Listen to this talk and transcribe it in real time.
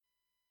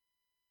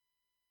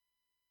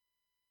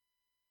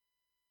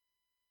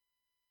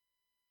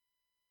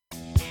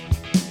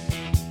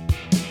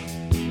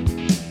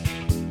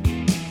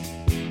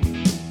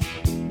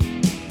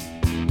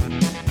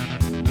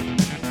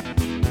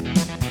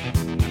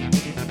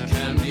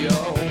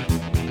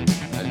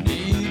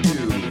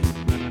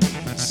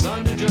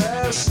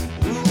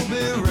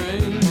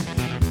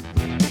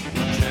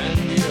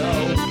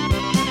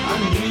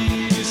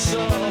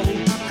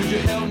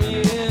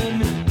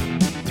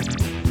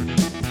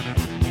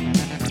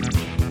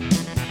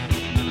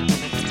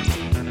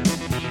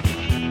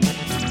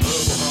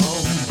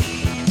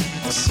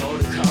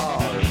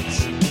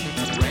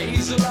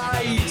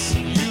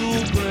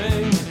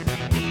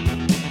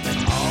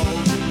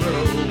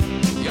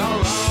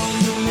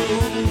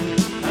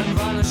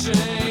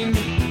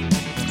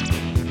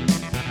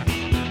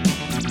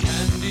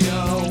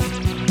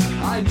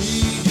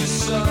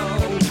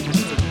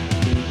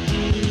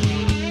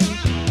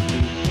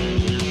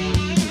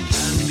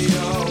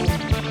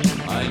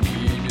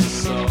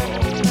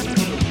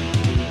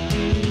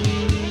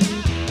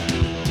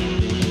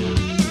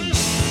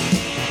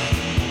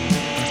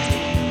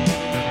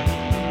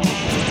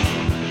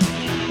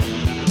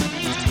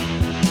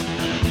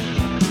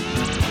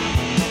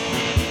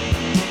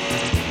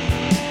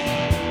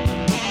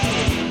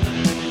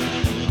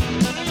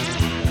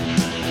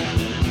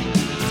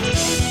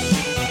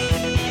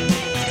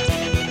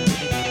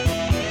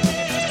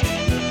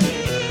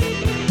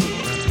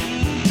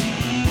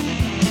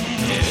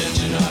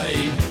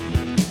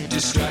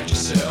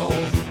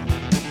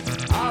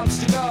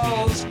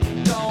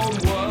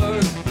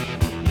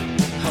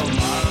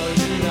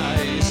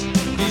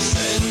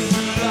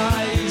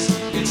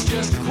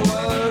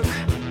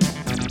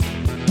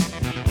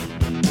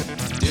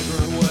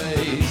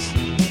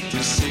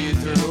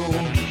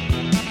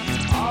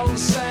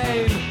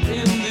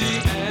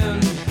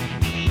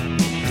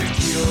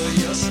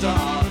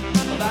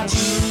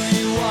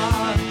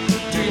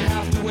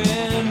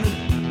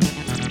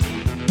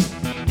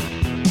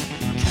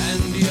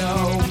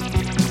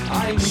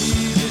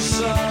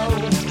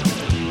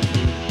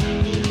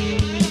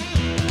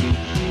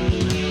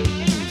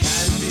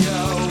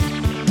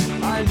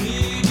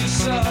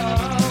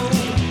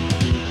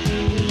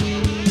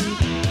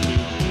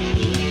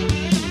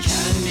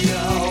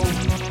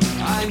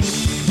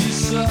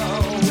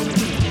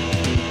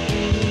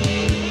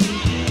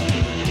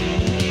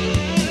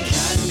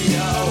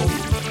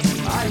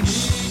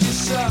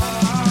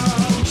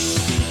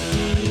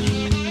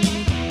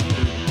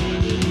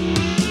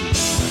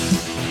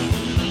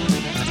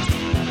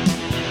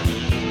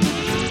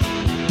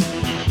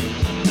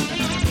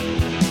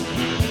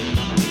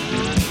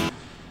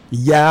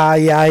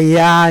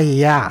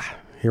Yeah.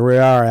 Here we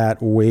are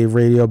at Wave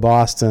Radio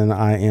Boston.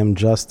 I am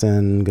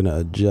Justin. Going to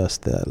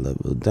adjust that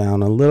level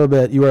down a little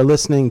bit. You are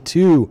listening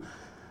to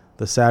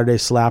the Saturday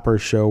Slapper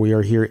Show. We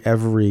are here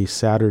every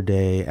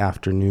Saturday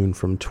afternoon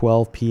from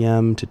 12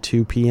 p.m. to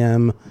 2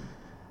 p.m.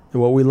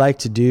 And what we like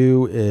to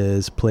do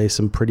is play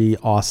some pretty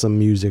awesome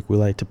music. We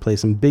like to play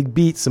some big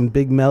beats, some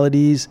big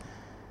melodies.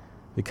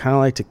 We kind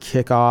of like to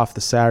kick off the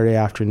Saturday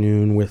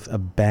afternoon with a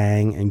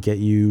bang and get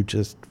you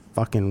just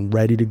fucking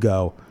ready to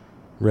go.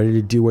 Ready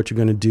to do what you're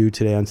going to do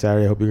today on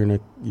Saturday. I hope you're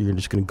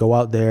just going to go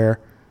out there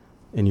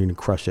and you're going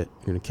to crush it.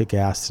 You're going to kick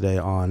ass today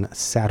on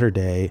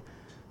Saturday,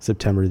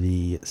 September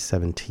the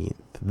 17th.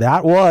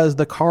 That was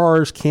the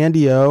Cars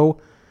Candy-O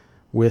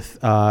with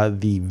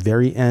the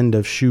very end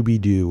of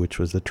Shooby-Doo, which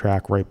was the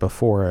track right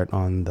before it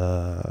on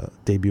the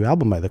debut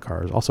album by the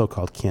Cars, also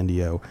called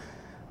Candy-O.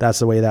 That's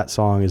the way that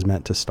song is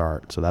meant to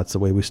start. So that's the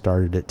way we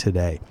started it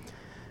today.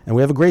 And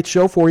we have a great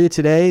show for you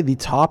today. The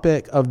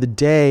topic of the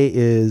day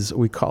is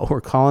we're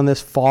calling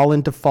this Fall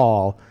into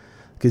Fall,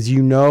 because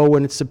you know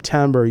when it's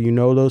September, you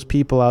know those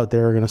people out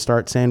there are going to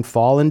start saying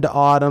fall into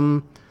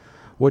autumn.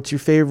 What's your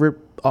favorite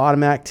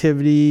autumn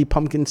activity?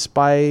 Pumpkin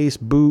spice,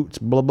 boots,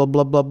 blah, blah,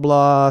 blah, blah,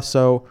 blah.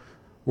 So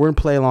we're going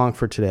to play along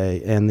for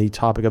today. And the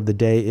topic of the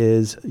day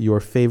is your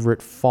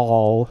favorite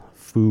fall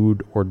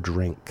food or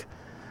drink.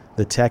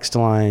 The text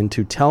line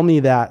to tell me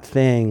that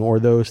thing or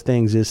those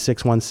things is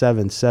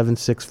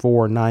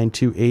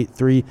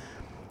 617-764-9283.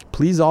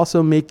 Please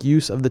also make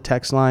use of the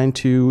text line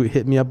to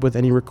hit me up with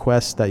any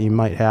requests that you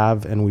might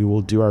have, and we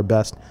will do our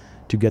best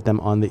to get them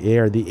on the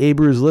air. The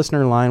Abrews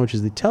listener line, which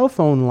is the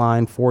telephone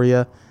line for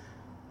you,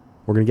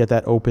 we're going to get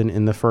that open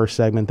in the first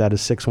segment. That is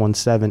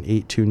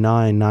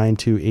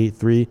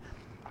 617-829-9283.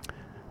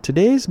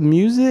 Today's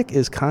music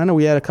is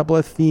we had a couple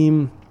of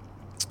theme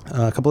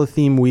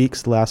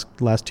weeks, last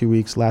 2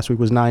 weeks. Last week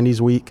was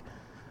 90s week.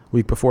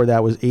 Week before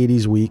that was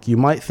 80s week. You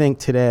might think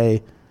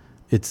today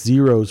it's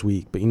Zeros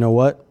week, but you know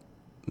what?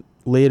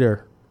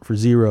 Later for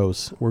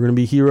Zeros. We're going to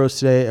be heroes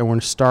today, and we're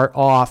going to start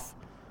off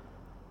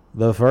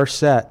the first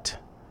set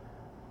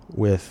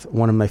with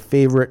one of my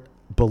favorite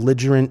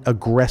belligerent,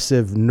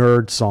 aggressive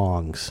nerd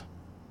songs.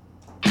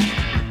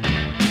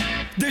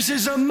 This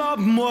is a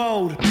modern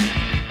world.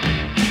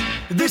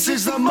 This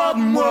is the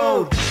modern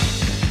world.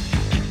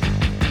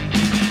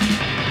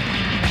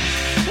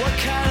 What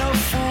kind of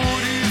fool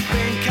do you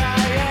think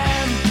I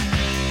am?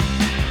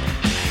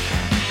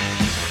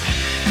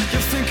 You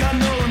think I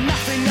know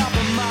nothing of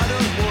the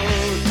modern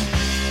world.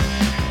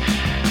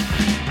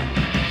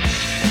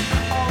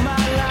 All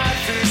my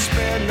life has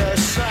been the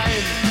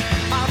same.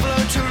 I've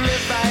learned to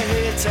live by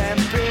hate and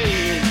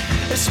pain.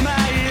 It's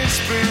my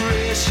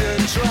inspiration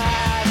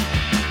drive.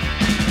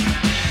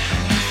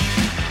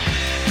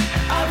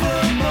 I've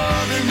learned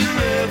more than you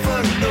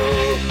ever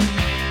know.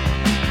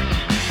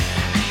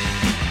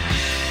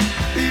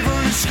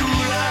 School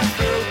I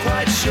felt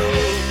quite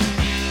sure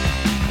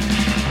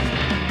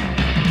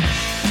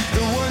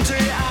that one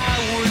day I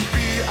would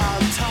be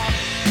on top,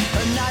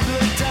 and I'd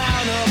look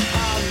down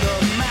upon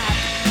the map.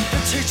 The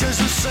teachers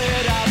who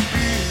said I'd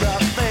be the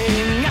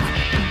thing.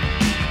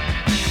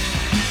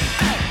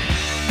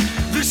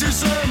 This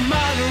is a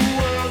modern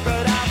world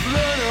that I've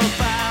learned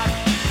about.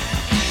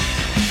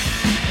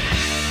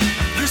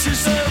 This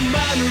is a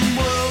modern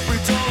world, we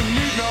don't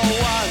need no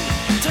one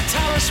to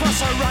tell us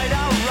what's right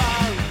or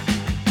wrong.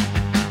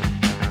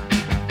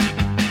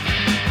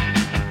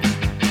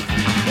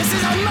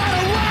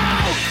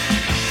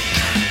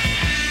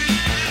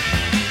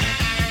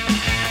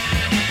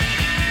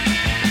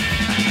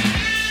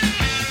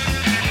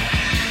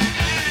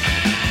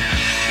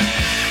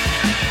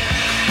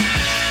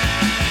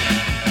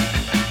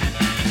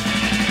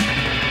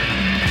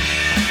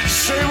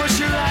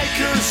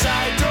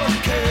 I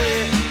don't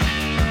care.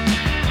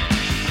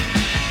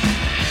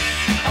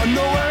 I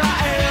know where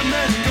I am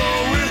and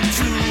going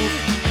to.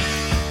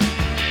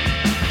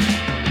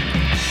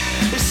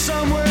 It's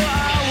somewhere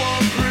I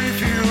won't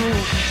preview.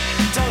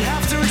 Don't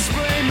have to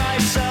explain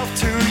myself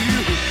to you.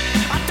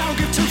 I don't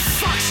give two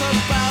fucks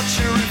about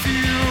your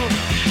review.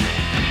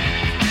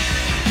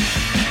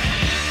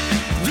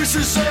 This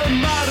is a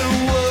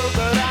modern world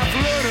that I've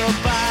learned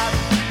about.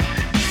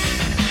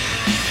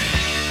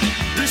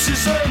 This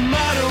is a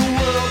modern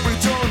world, we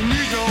don't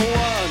need no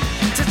one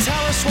to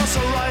tell us what's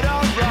right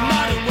or wrong.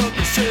 Modern world,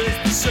 this is.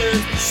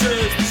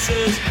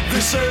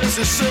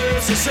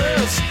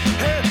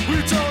 Hey,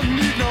 we don't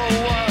need no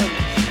one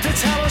to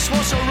tell us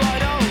what's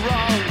right or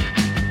wrong.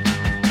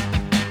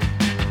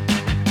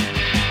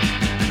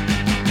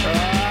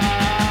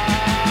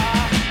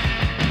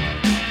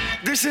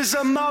 This is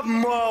a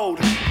modern world.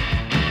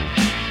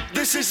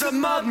 This is a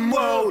modern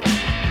world.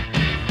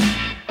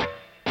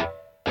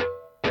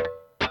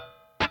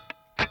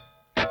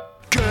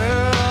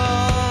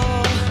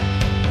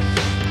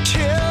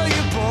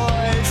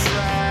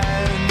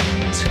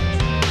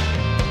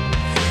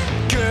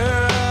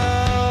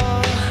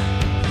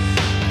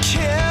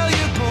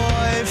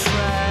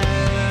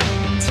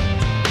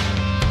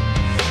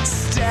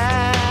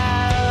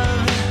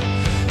 Stab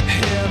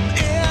him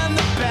in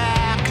the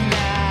back.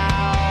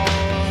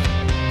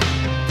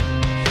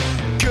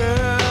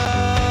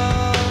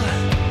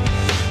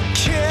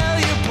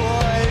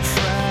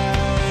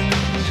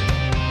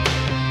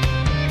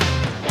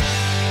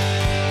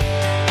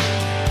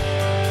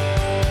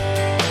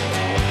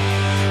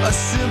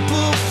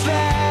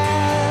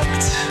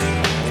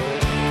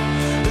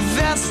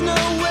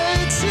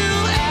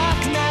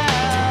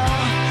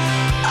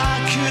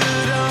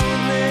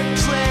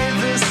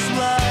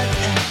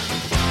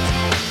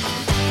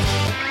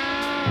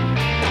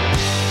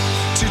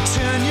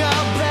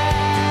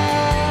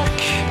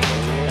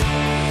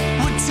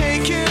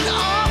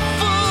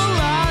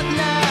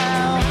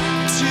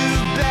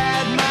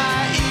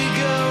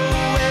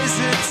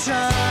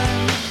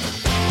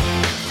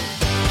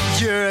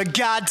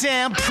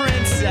 goddamn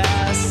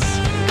princess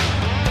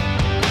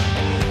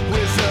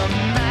with a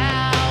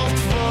mouth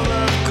full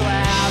of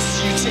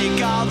glass. You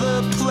take all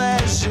the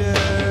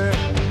pleasure,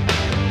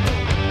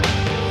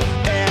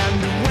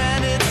 and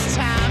when it's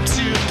time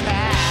to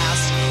pass,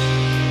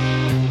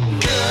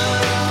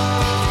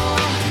 girl,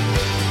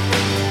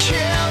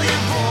 kill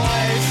your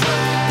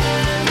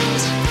boyfriend.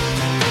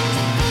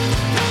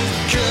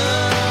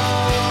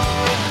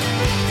 Girl,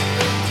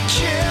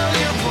 kill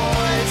your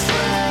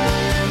boyfriend.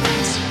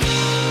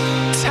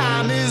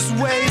 Time is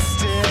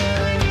wasted,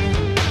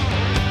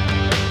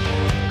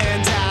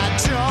 and I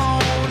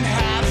don't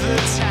have the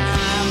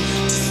time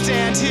to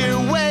stand here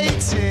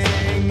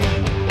waiting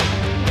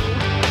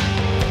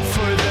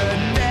for the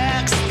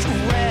next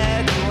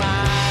red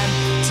line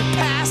to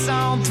pass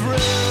on through.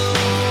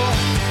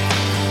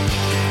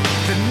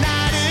 The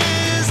night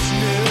is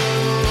new,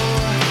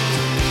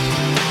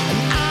 and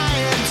I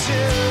am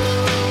too.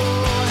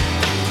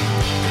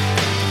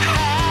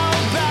 How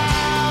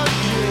about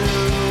you?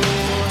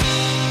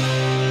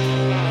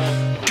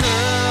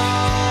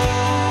 Girl,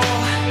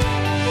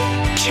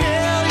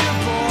 kill your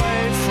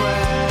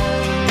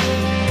boyfriend.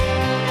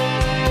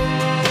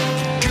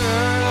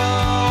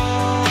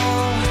 Girl,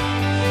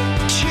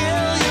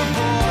 kill your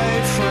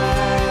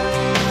boyfriend.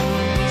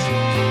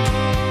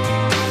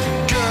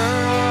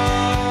 Girl,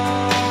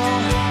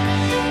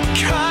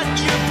 cut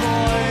your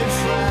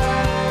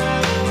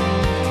boyfriend.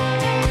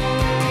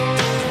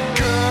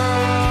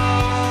 Girl,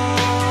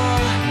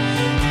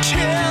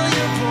 kill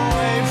your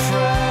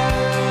boyfriend.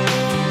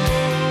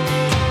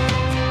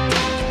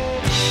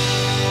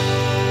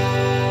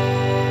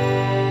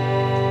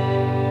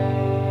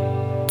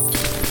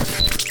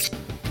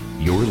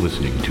 You're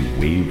listening to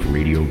Wave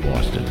Radio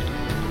Boston.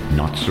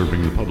 Not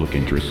serving the public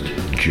interest,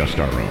 just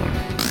our own.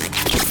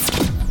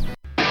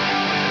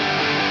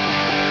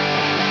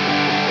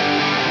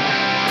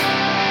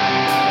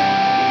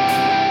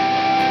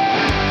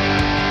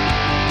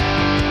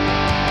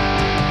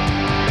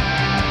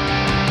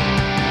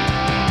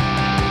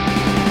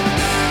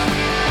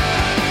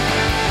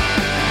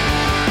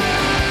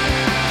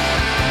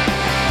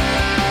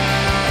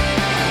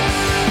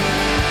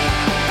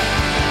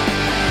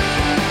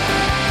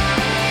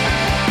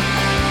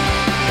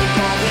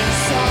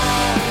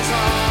 Songs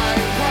I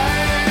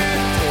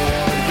write for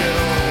you.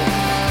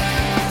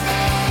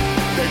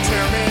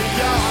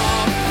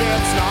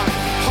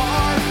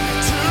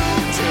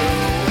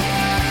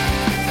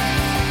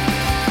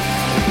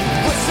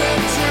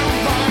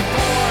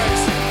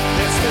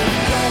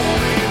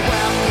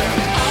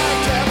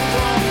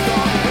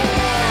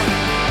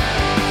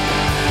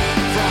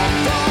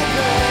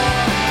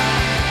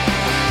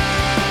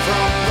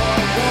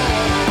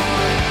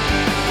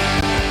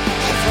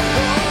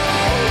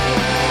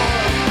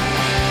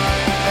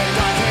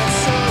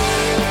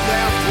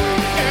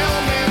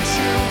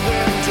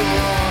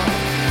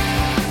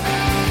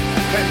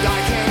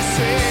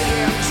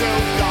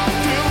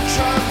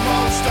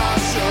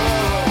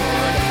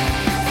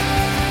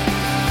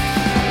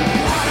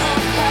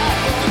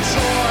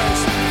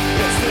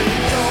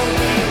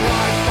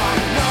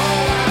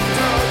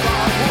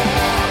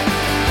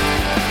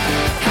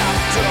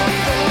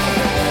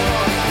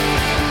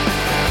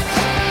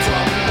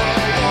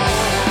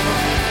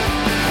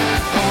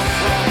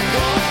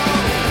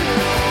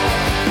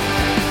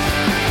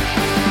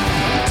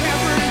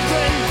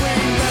 Everything we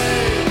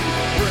made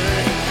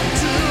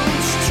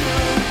reduced to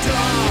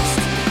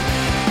dust.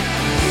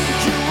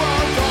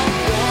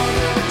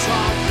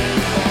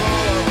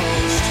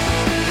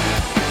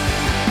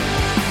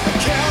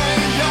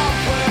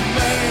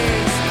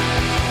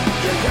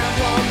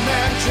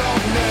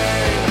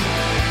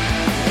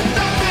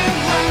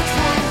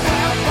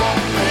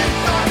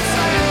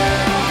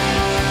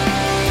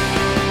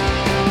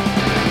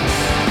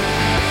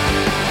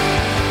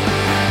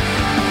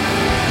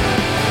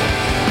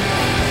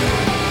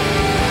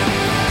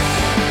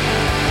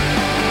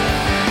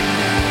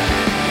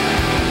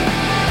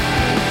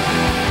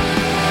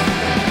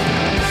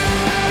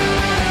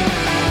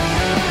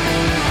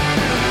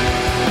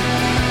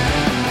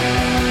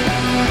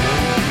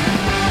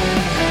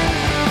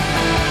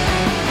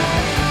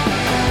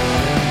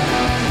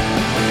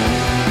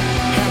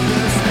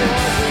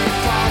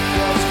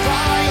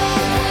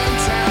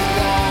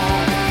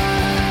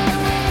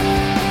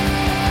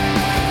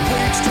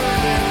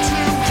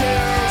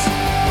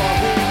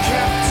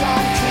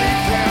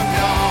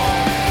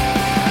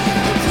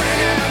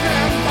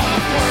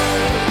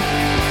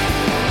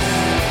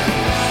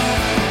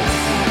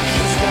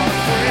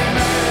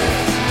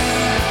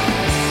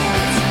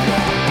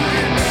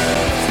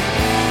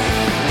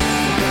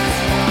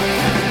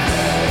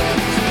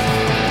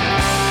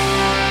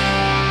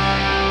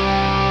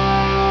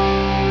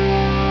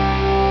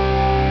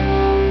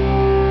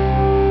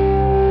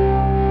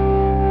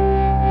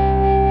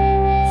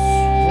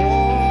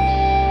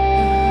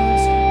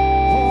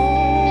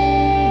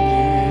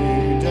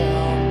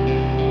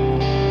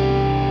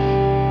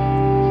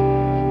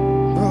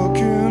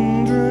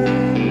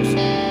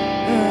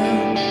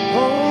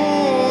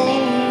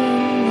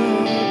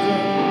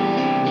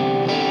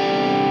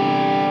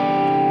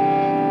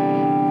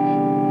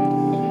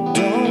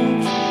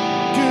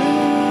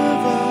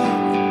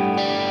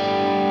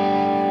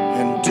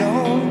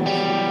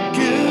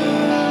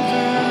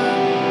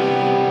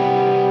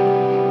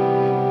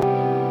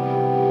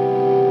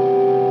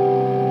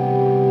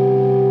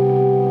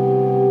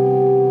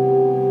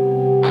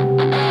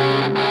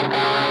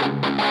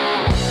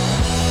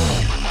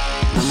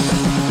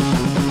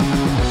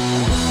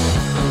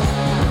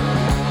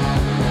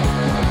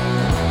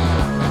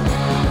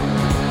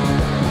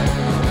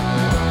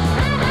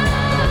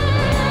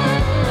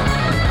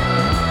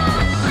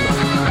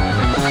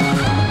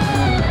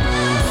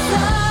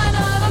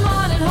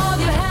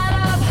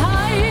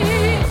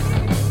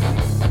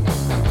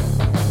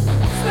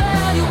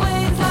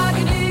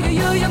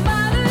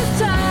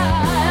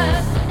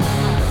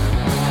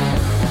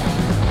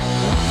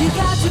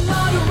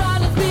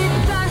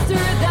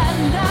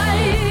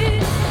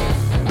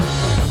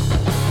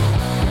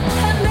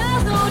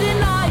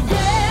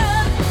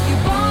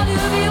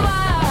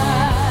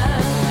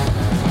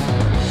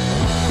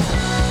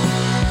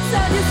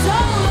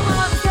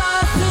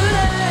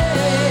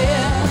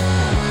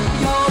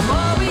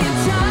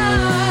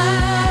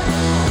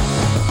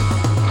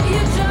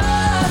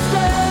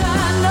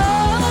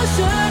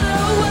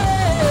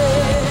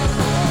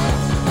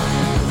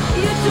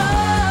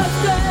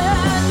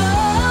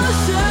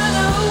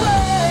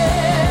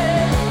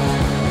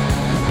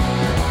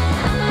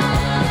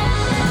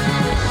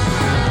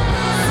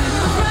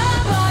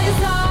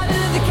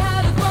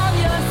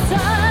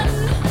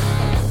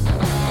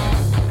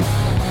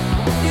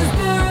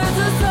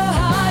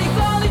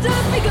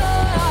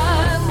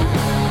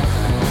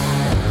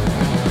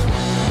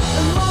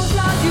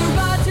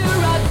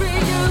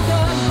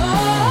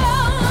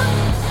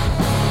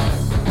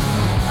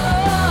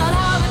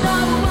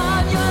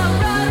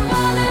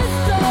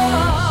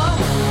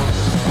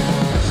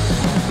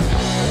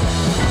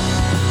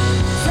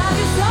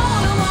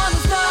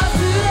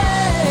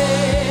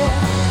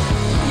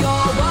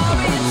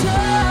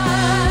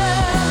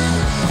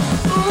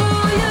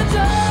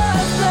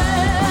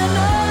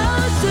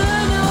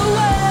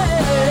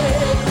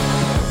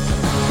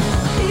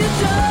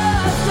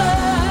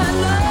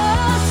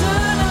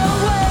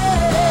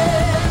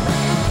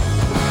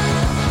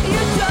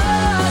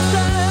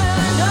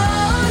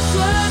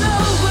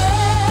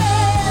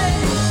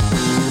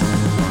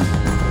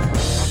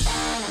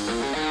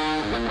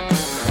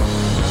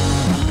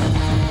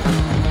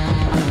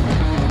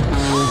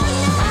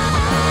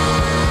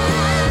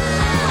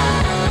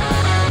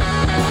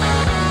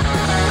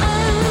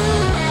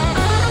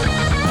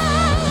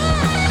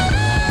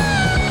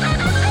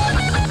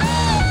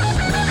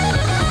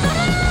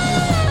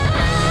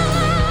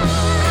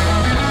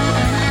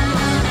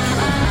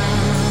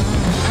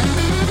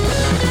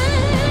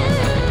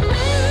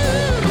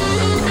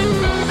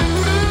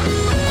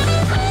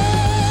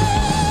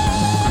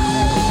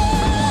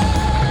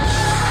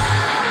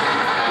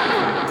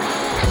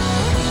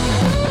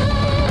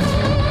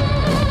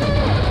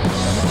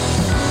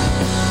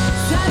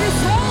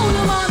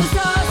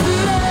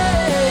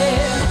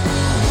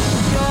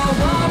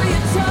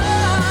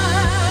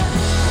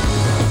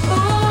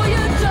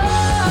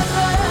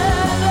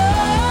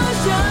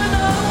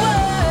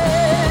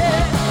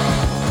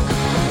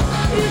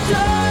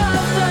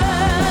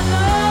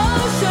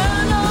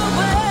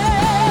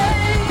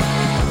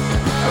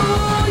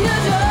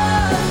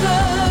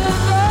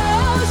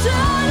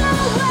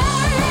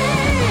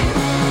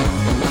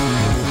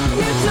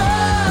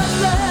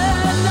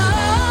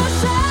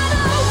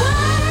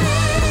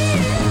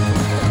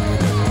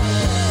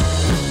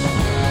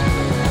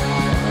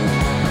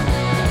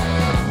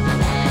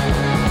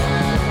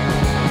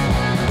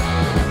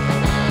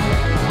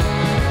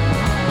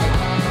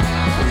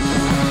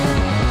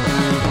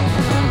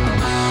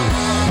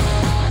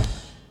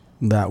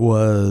 That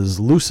was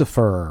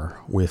Lucifer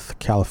with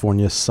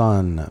California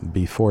Sun.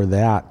 Before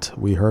that,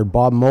 we heard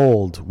Bob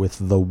Mould with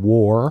The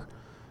War.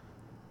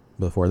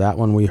 Before that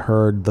one, we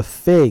heard The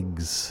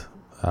Figs.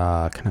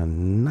 Kind of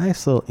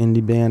nice little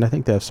indie band. I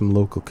think they have some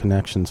local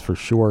connections for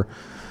sure.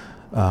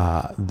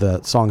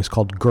 The song is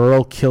called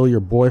Girl, Kill Your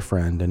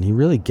Boyfriend. And he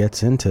really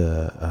gets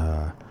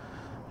into,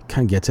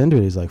 it.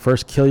 He's like,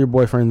 first kill your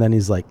boyfriend, then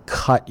he's like,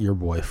 cut your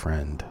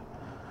boyfriend.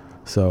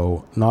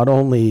 So not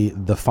only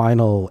the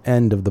final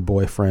end of the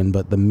boyfriend,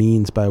 but the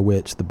means by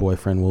which the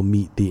boyfriend will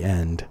meet the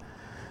end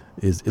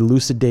is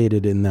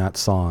elucidated in that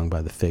song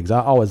by the Figs.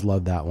 I always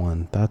loved that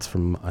one. That's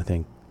from, I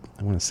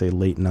want to say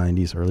late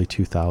 90s, early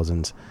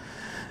 2000s.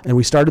 And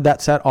we started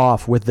that set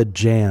off with The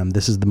Jam.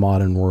 This is the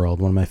Modern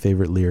World, one of my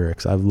favorite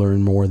lyrics. I've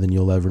learned more than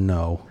you'll ever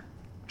know.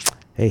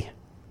 Hey,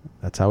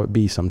 that's how it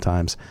be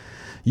sometimes.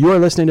 You are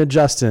listening to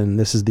Justin.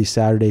 This is the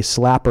Saturday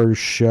Slappers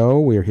Show.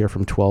 We are here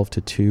from 12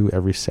 to 2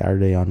 every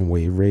Saturday on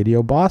Wave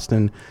Radio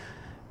Boston.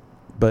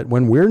 But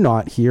when we're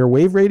not here,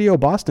 Wave Radio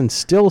Boston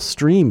still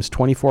streams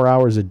 24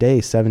 hours a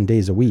day, 7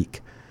 days a week.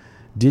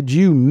 Did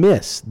you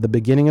miss the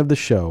beginning of the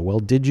show? Well,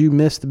 did you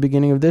miss the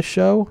beginning of this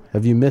show?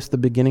 Have you missed the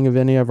beginning of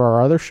any of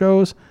our other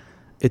shows?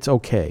 It's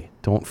okay.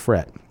 Don't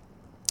fret.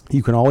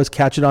 You can always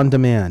catch it on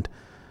demand.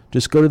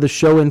 Just go to the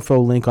show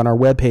info link on our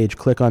webpage,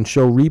 click on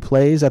show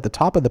replays at the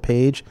top of the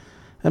page,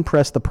 and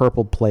press the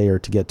purple player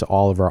to get to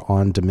all of our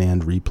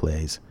on-demand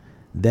replays.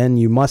 Then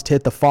you must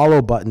hit the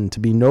follow button to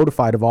be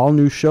notified of all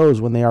new shows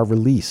when they are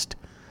released.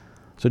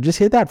 So just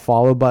hit that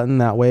follow button.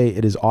 That way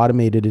it is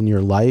automated in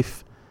your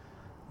life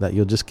that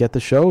you'll just get the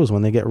shows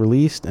when they get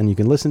released, and you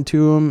can listen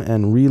to them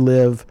and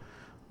relive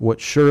what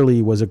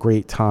surely was a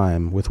great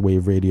time with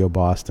Wave Radio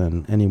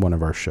Boston, any one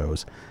of our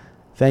shows.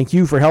 Thank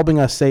you for helping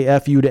us say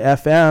FU to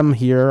FM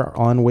here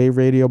on Wave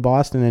Radio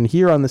Boston. And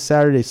here on the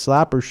Saturday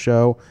Slappers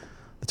Show,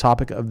 the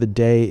topic of the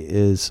day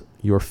is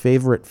your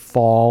favorite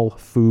fall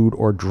food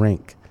or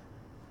drink.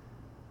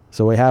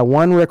 So we had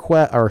one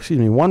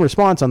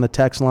response on the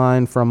text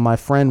line from my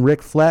friend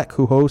Rick Fleck,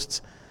 who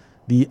hosts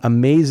the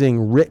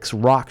amazing Rick's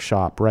Rock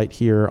Shop right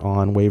here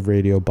on Wave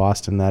Radio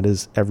Boston. That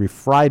is every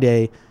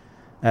Friday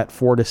at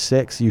 4 to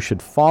 6. You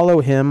should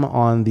follow him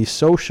on the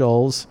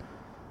socials,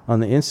 on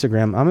the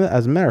Instagram.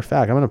 As a matter of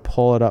fact, I'm going to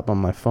pull it up on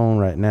my phone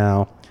right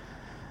now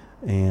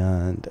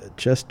and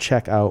just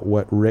check out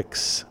what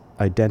Rick's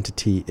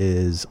identity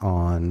is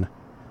on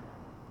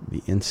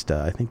the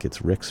Insta. I think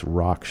it's Rick's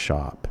Rock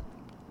Shop.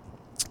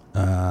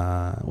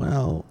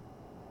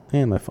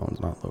 And my phone's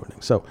not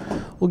loading. So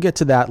we'll get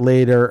to that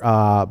later.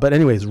 But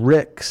anyways,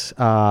 Rick's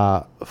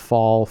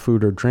fall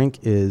food or drink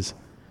is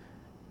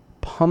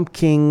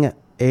pumpkin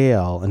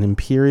ale, an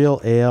imperial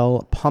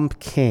ale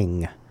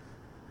pumpkin.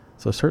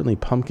 So certainly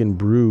pumpkin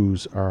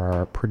brews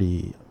are a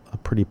pretty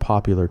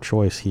popular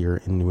choice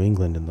here in New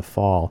England in the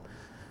fall.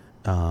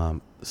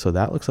 So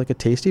that looks like a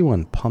tasty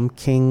one.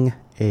 Pumpkin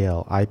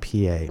ale,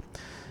 IPA.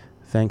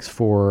 Thanks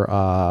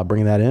for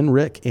bringing that in,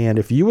 Rick. And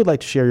if you would like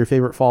to share your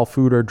favorite fall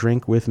food or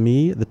drink with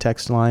me, the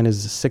text line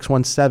is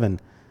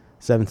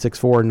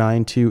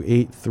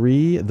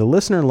 617-764-9283. The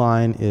listener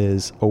line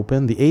is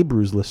open. The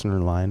A-Brews listener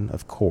line,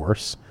 of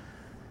course,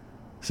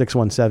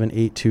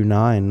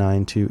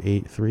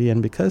 617-829-9283.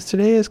 And because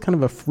today is kind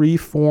of a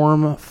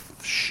free-form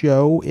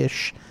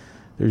show-ish,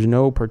 there's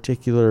no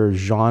particular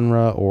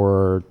genre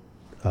or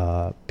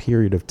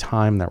period of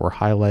time that we're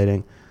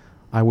highlighting,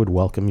 I would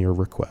welcome your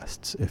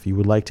requests. If you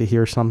would like to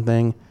hear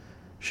something,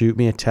 shoot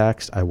me a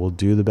text. I will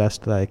do the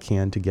best that I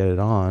can to get it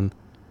on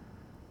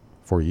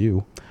for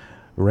you.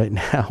 Right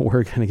now,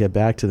 we're going to get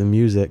back to the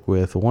music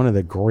with one of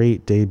the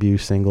great debut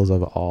singles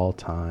of all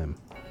time.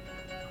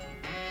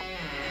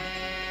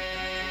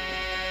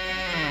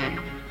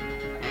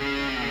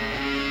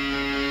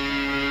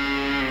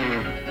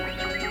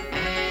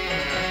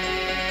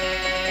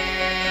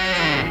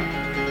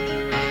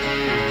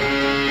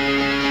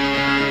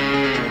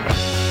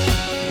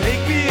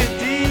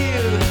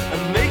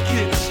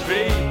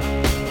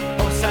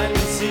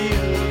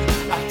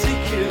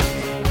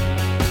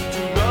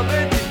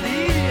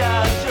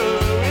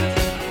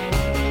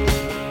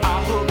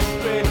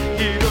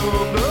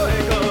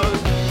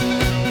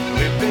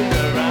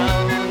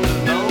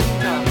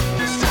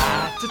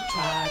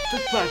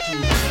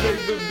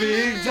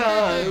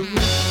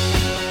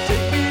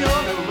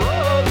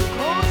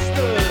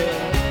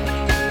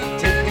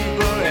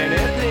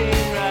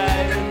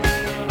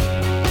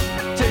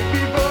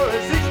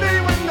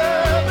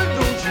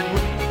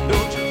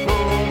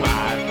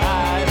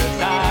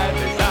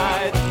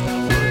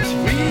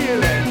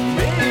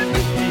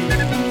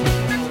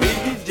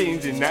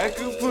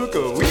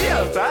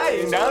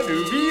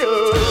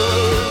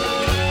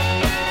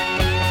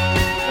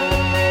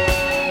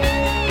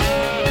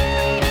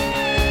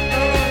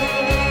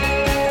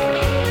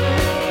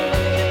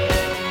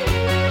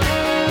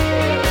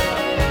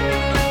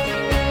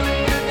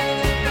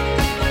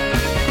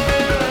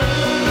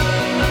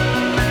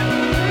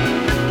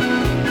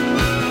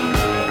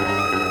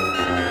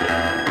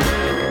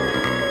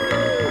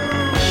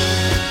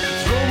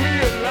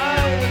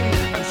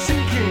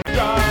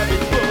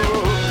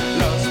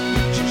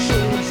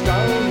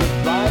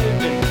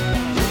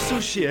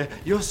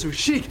 You're so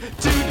chic,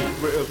 take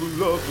where the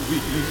lovely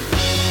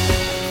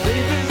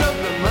flavors of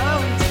the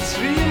mountain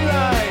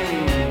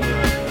streamline.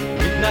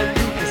 Midnight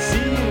blue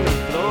casino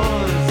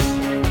floors,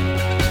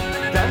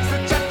 dance the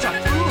cha-cha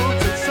through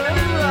till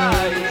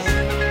sunrise.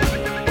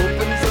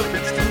 Opens up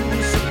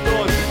exclusive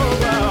doors for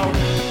wow,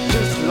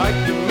 just like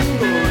the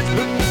windows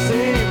look the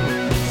same.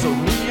 So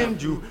me and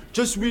you,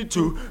 just we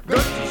two,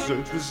 got to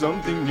search for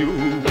something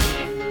new.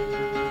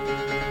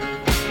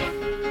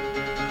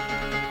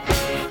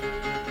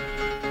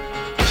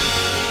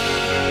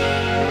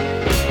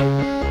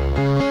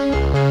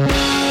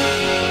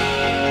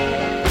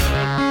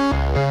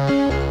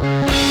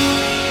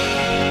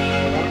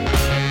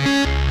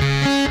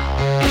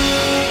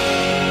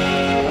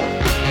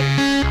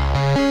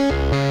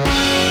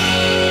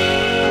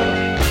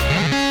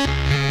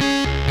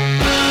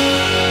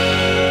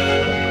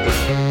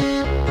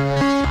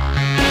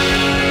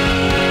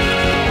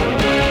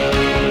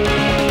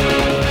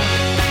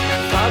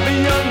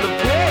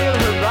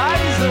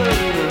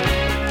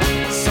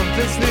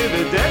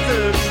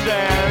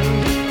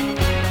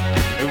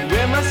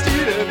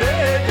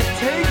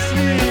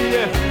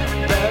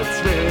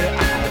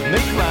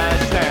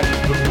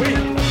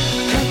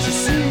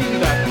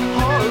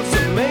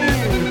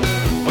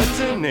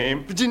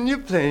 Virginia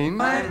plain.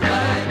 Well,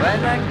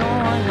 I go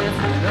on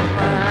listen to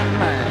my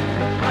mind.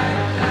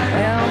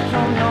 Well,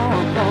 don't know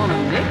gonna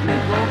make me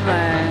go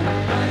blind.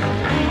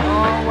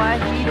 Oh, why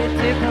heated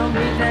tickle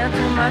me down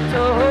to my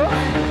toes.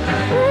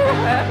 Ooh,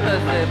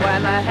 helplessly,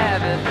 while I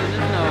have it to the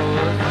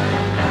nose.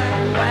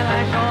 While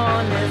I go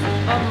on listen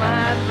for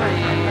my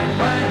brain.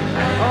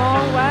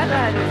 Oh, while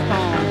I just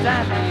can't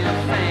drive me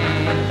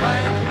insane.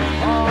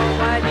 Oh,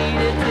 why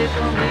heated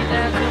tickle me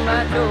down to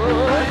my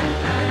toes.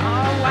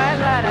 Why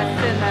light I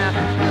sit now?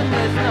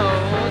 Goodness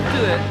knows,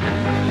 do it.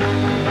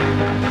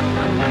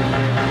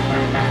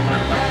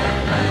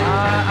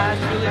 I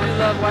truly do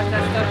love watch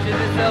that stuff shit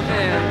itself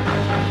in.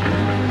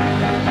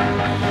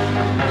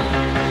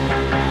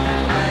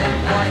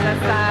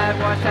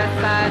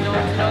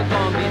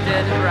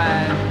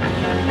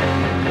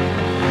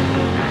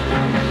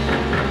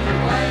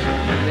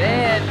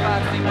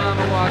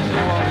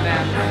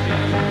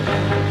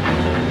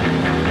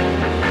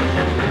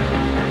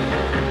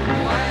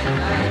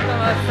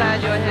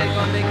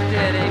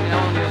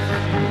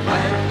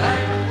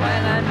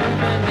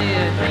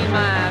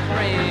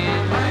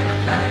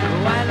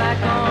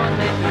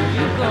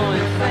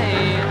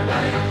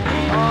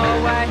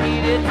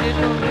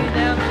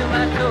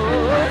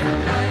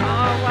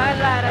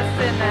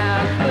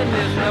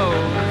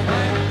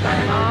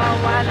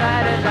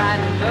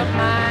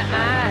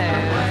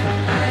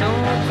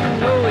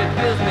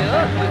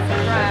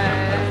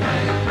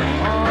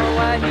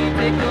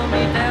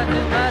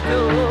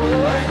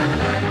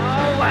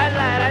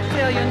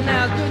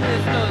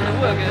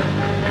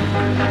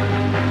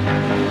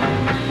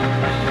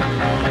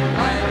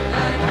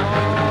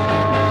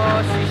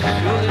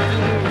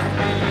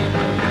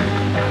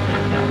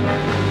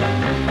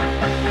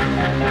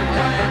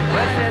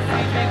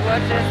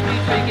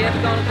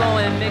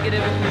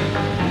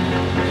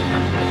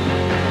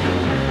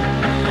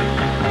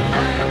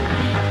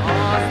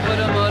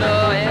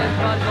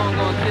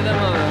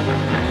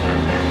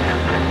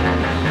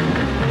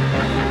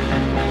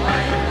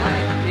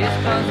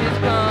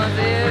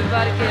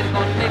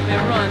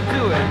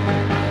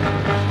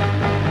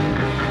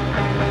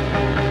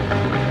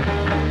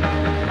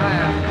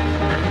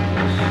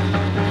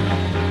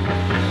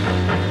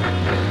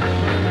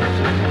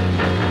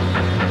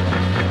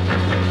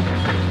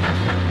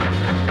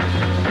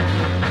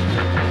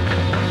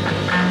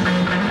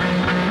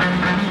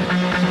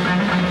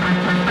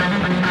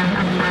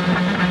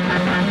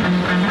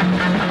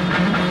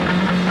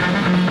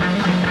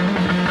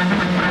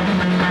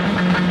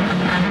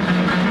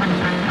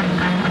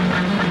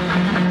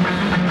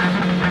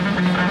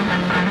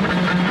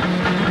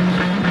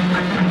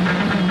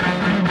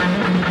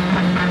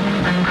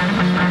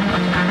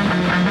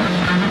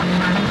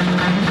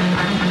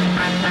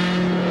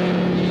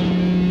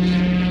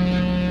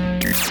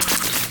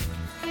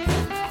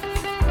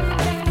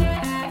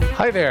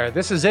 Hi there,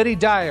 this is Eddie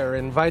Dyer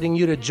inviting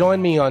you to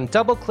join me on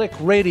Double Click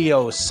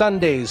Radio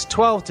Sundays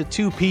 12 to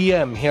 2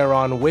 p.m. here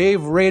on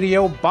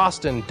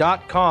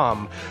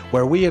waveradioboston.com,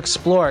 where we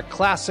explore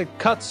classic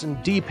cuts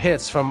and deep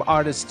hits from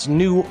artists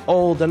new,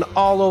 old, and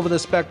all over the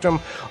spectrum,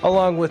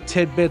 along with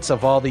tidbits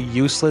of all the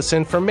useless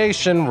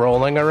information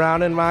rolling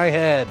around in my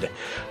head.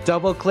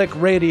 Double Click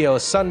Radio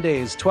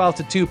Sundays 12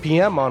 to 2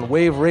 p.m. on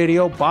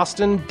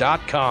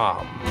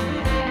waveradioboston.com.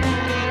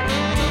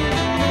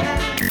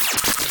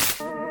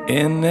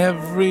 In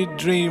every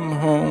dream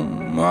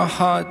home, a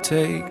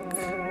heartache,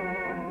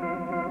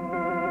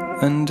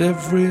 and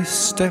every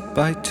step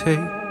I take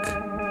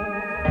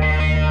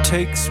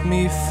takes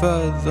me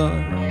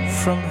further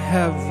from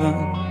heaven.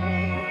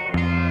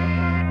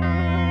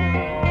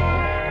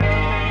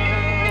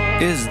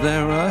 Is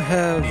there a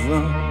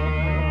heaven?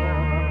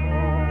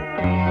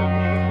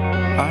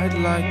 I'd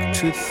like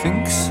to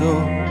think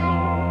so.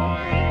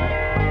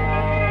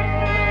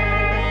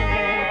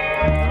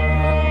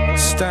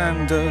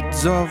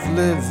 Standards of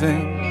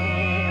living,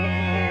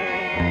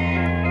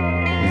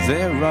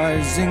 they're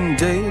rising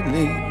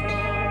daily,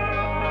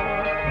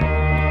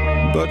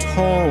 but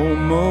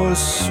home, oh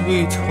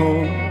sweet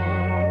home,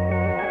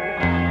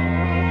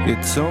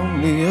 it's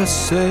only a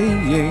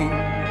saying.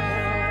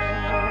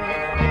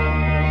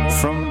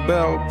 From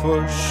bell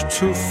push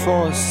to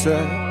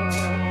faucet,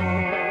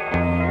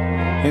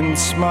 in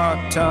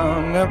smart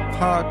town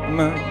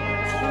apartment,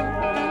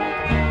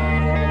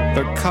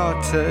 the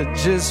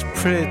cottage is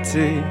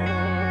pretty,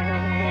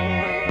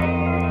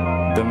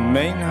 the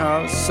main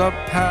house a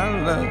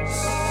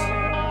palace,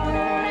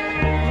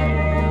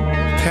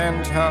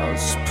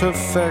 penthouse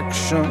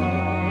perfection.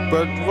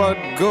 But what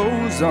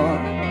goes on,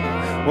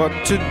 what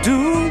to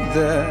do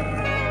there,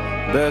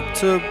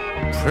 better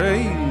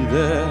pray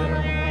there.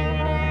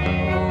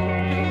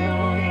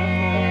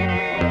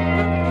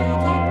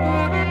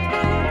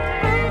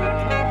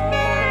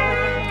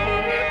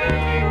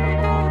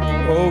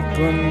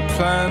 Open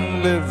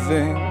plan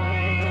living,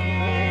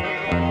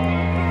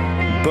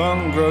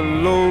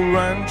 bungalow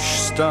ranch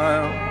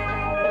style,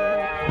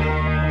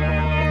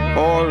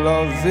 all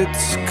of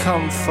its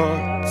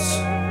comforts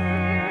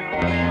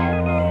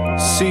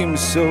seem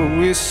so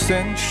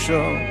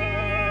essential.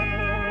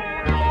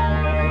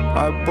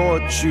 I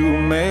bought you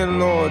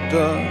mail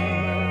order,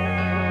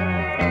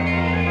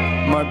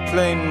 my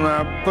plain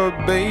wrapper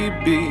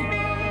baby.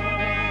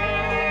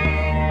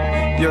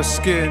 Your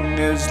skin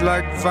is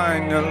like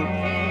vinyl,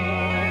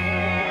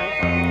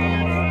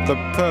 the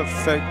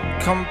perfect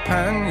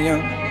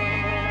companion.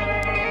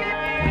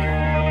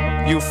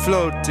 You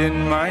float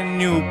in my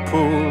new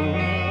pool,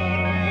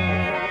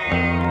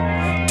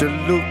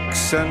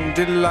 deluxe and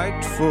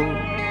delightful,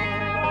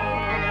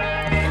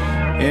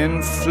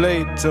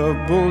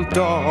 inflatable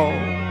doll.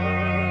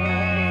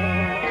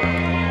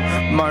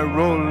 My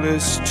role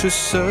is to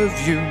serve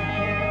you,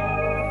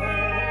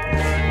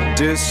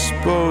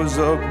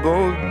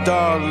 disposable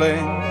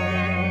darling.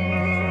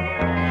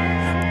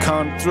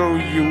 Can't throw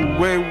you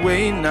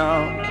away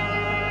now,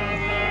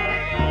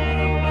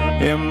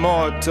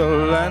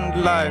 immortal and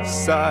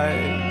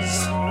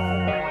life-size.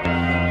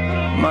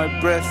 My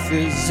breath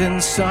is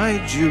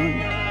inside you,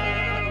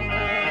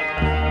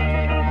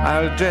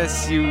 I'll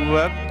dress you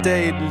up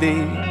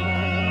daily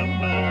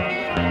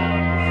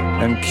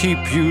and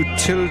keep you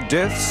till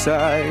death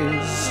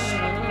size.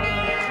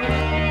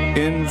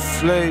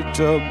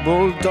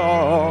 Inflatable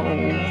doll,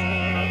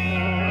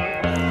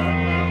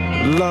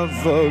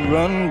 lover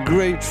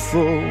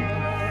ungrateful,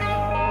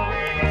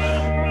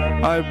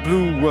 I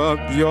blew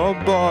up your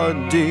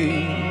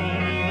body,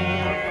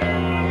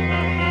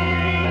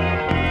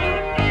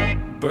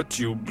 but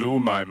you blew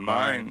my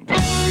mind.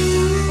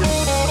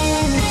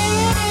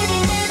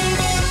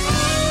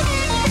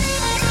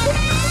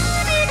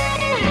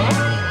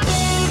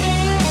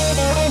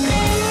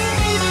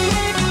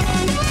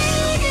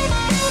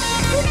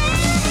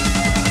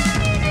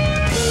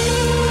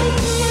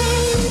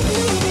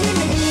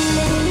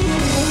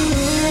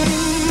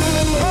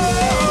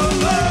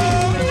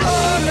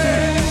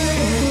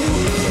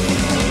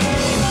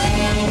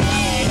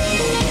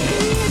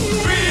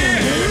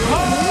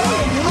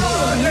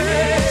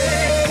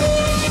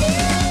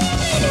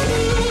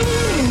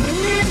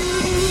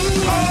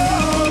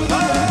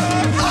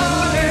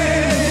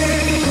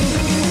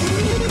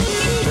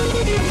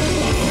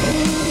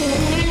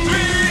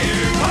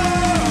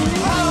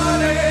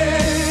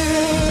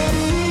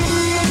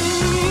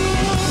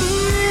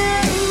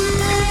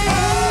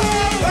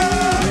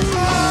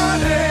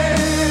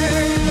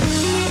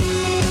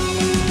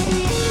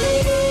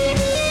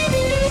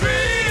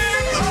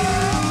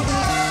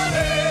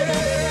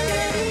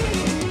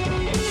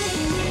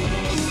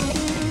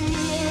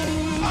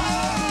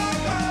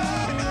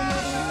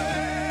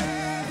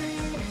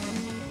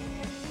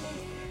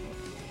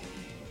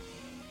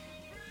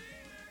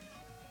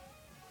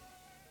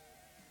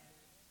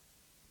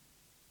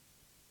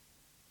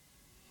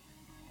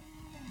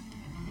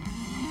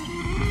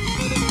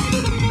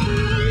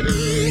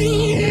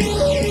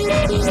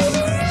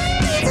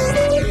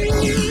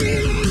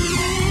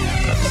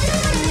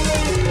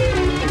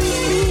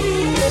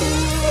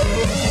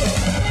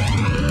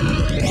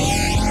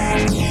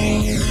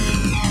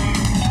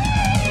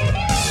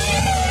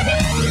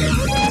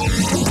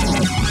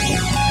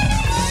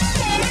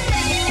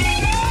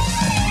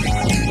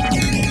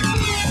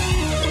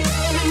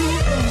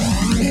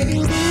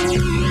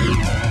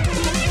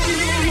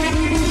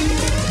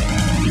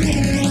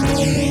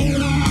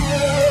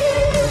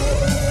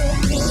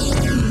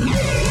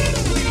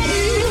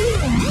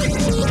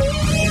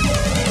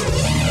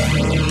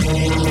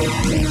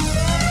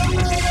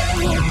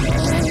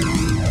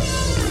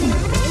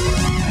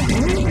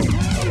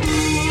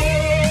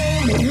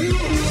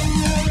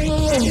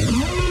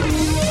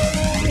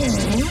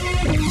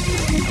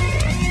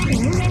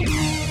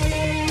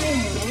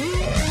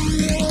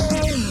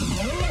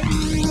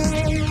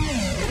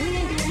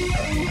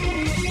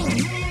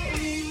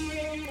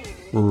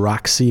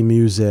 Roxy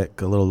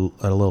Music, a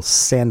little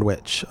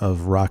sandwich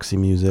of Roxy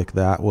Music.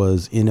 That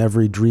was In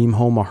Every Dream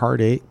Home a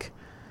Heartache.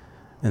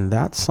 And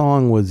that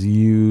song was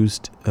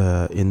used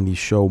in the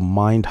show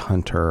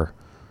Mindhunter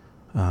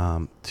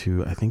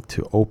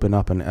to open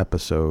up an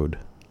episode.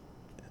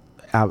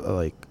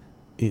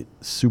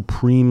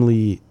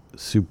 Supremely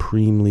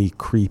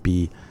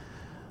creepy,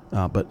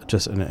 but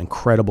just an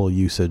incredible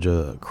usage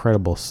of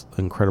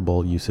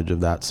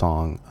that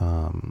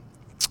song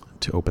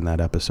to open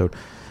that episode.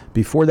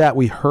 Before that,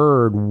 we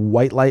heard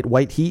White Light,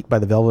 White Heat by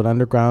the Velvet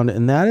Underground.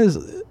 And that is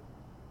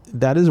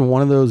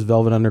one of those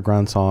Velvet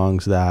Underground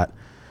songs that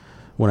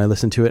when I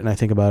listen to it and I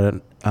think about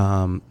it,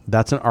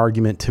 that's an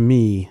argument to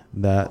me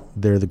that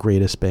they're the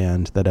greatest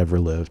band that ever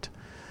lived.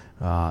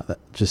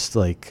 Just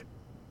like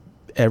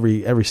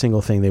every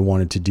single thing they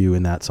wanted to do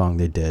in that song,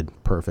 they did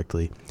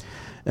perfectly.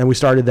 And we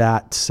started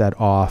that set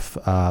off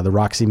the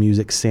Roxy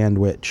Music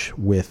sandwich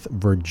with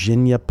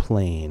Virginia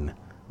Plain,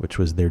 which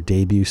was their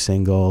debut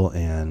single,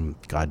 and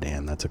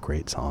goddamn, that's a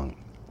great song.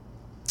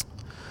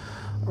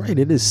 All right,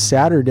 it is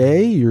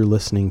Saturday. You're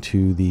listening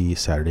to the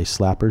Saturday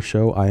Slapper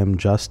Show. I am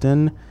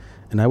Justin,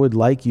 and I would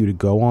like you to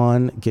go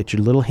on, get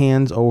your little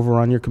hands over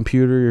on your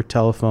computer, your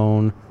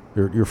telephone,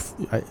 we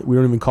don't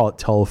even call it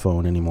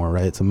telephone anymore,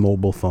 right? It's a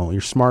mobile phone,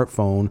 your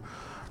smartphone,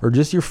 or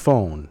just your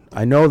phone.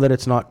 I know that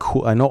it's not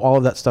cool. I know all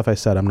of that stuff I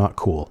said, I'm not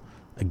cool.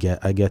 I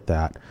get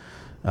that.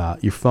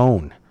 Your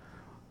phone.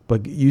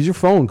 But use your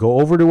phone.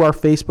 Go over to our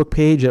Facebook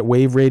page at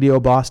Wave Radio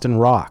Boston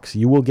Rocks.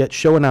 You will get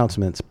show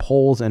announcements,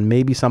 polls, and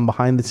maybe some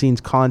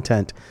behind-the-scenes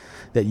content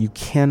that you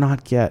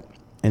cannot get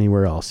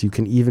anywhere else. You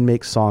can even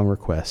make song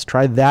requests.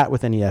 Try that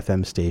with any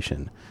FM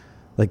station.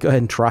 Like, go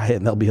ahead and try it,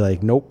 and they'll be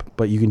like, nope,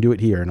 but you can do it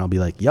here. And I'll be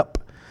like, yep.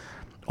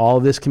 All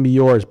of this can be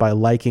yours by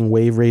liking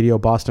Wave Radio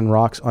Boston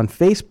Rocks on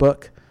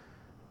Facebook.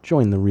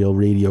 Join the real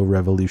radio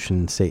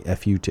revolution. Say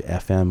FU to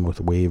FM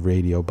with Wave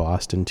Radio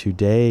Boston.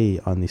 Today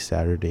on the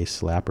Saturday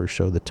Slapper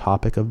Show, the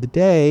topic of the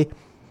day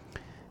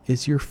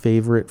is your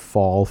favorite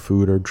fall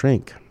food or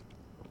drink.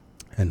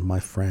 And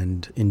my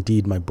friend,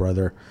 indeed my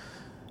brother,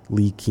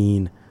 Lee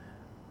Keene,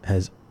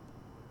 has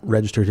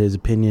registered his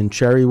opinion.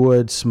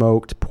 Cherrywood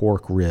smoked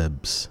pork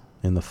ribs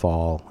in the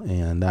fall.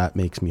 And that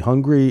makes me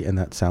hungry, and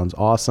that sounds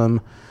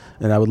awesome.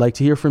 And I would like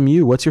to hear from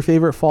you. What's your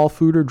favorite fall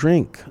food or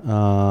drink?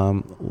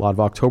 A lot of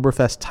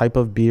Oktoberfest type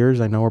of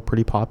beers I know are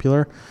pretty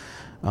popular.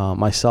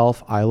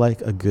 Myself, I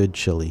like a good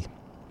chili.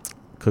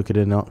 Cook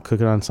it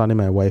on Sunday.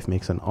 My wife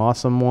makes an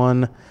awesome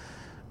one.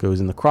 Goes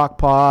in the crock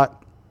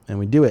pot, and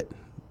we do it.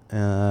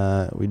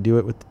 We do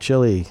it with the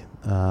chili,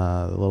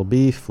 a little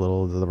beef,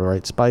 the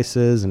right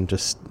spices, and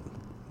just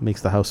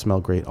makes the house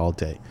smell great all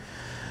day.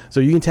 So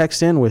you can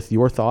text in with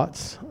your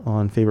thoughts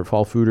on favorite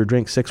fall food or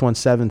drink,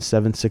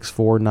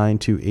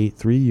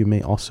 617-764-9283. You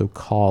may also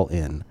call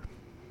in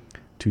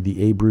to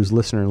the A-Brews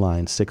listener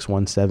line,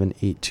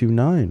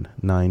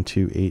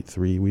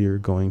 617-829-9283. We are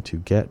going to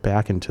get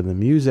back into the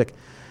music.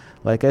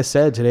 Like I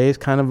said, today is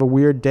kind of a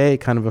weird day,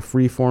 kind of a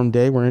free-form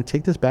day. We're going to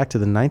take this back to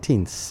the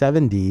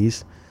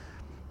 1970s.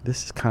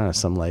 This is kind of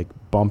some like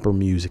bumper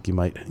music you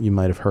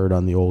might have heard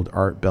on the old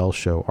Art Bell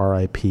show,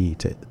 R.I.P.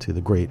 to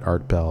the great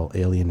Art Bell,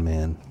 Alien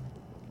Man.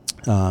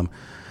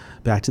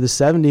 Back to the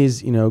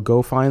 70s,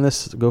 go find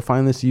this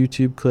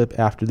YouTube clip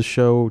after the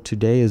show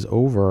today is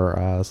over.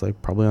 It's like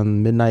probably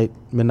on midnight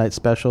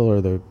special or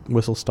the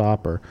whistle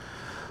stop or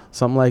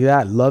something like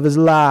that. Love is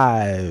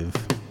Live.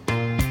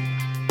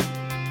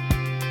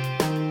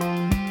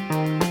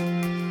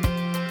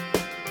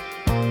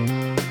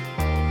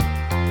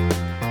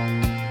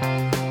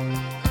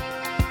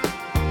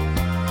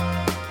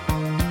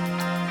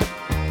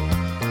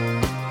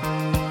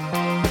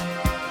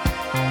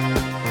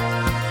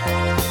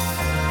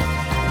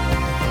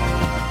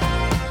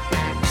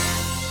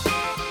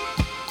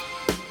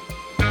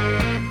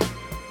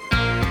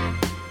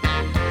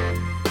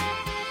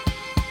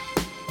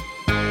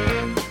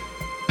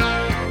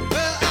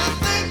 Well,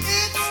 I think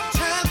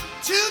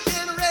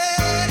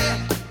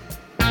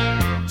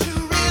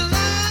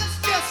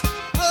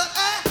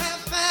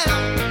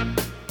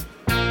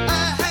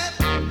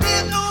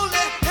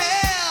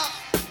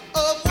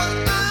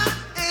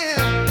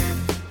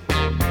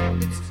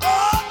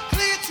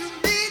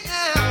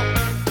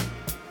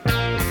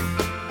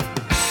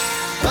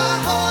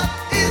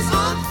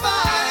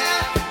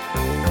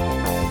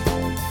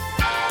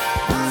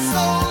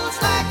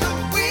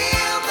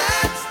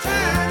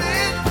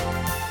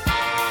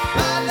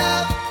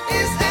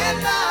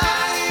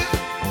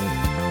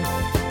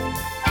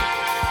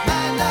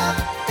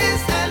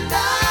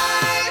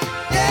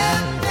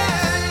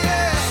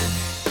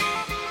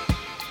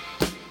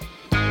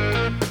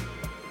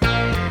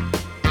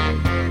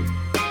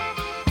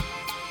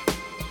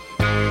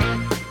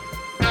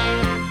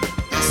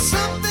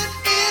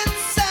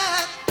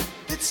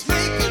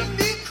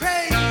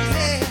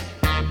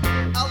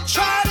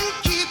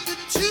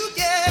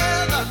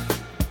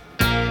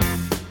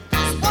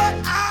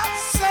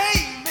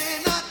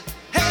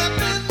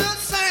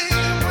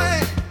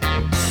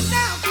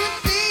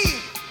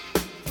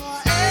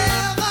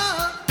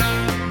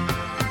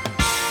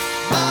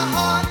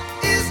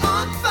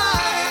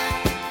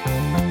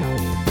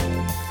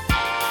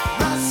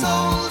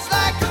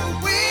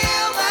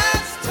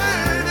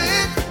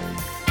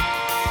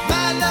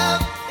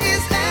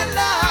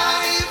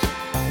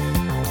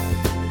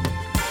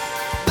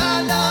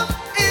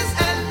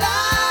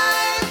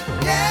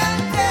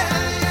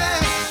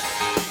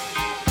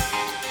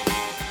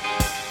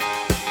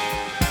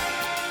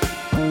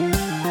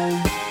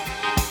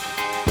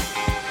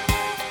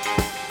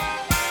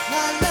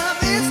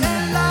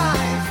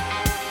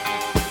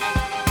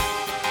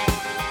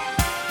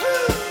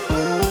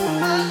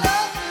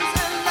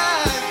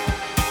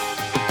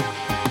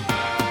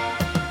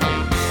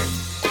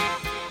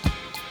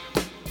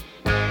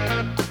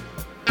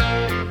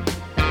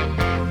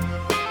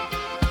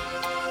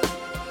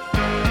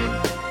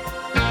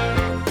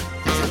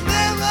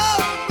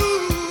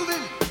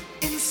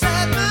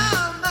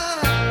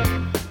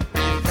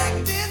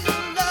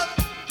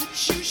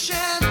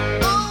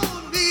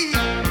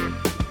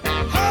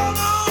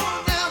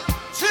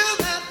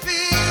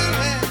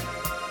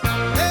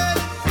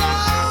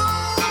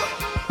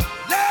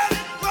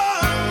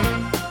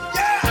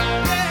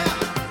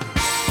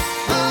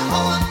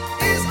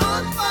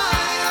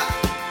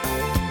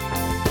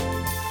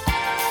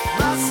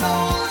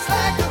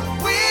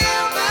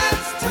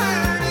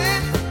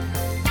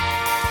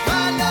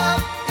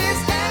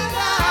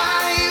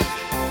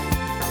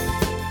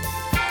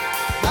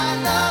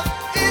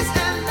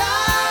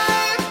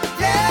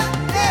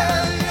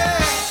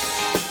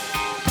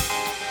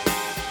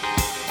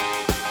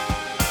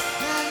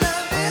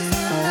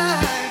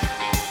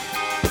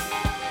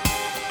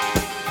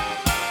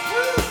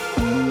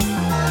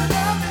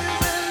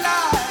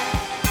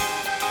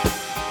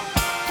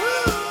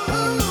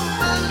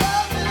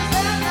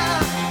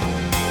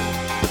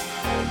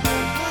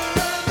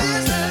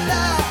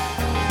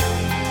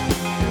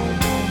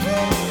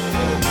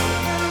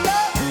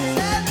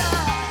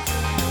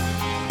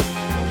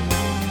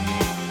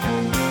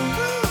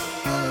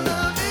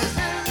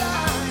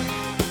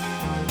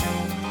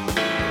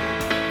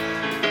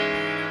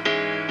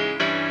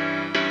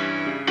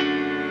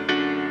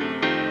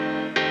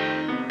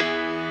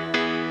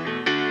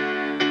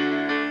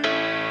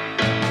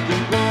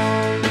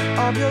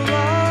of your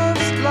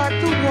love's like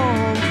the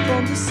warmth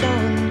from the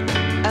sun,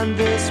 and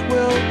this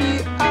will be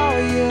our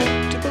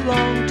year. Took a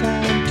long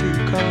time to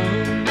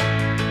come.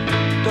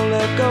 Don't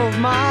let go of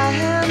my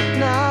hand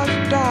now,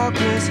 the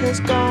darkness has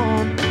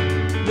gone.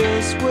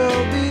 This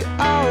will be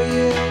our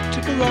year.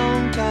 Took a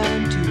long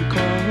time to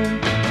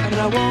come. And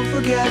I won't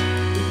forget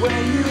the way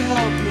you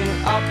helped me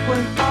up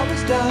when I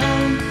was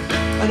down.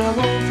 And I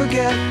won't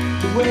forget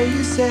the way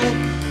you said,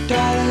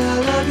 darling, I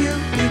love you.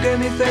 You gave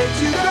me faith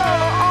to go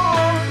on.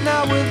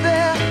 Now we're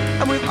there,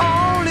 and we've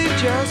only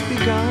just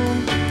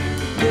begun.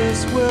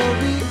 This will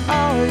be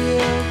our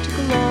year. Took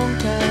a long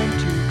time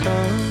to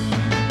come.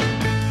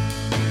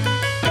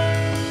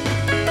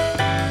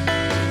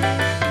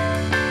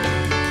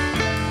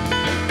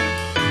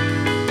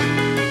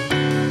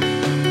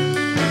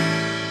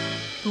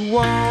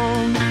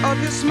 Warmth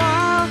of your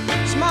smile,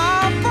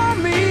 smile for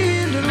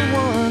me, little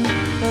one.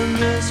 And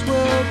this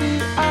will be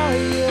our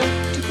year.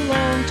 Took a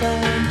long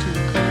time to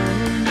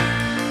come.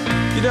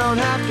 You don't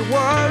have to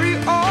worry,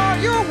 all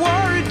your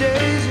worry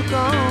days are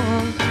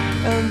gone.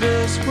 And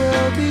this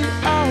will be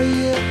our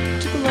year.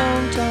 Took a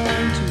long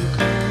time to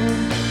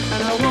come.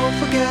 And I won't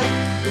forget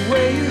the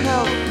way you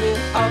helped me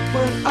up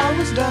when I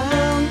was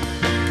down.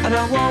 And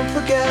I won't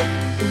forget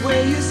the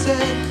way you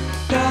said,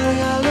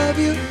 darling, I love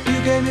you. You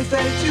gave me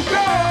faith to go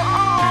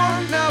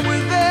on. Now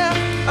we're there,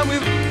 and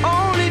we've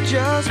only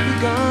just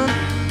begun.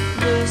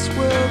 This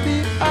will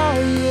be our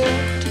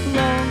year. Took a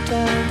long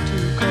time to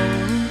come.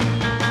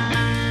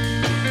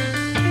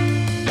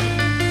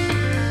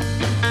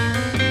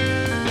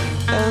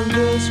 And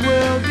this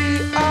will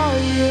be our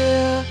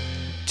year.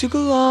 Took a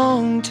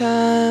long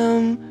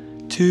time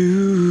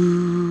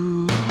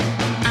to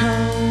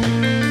come.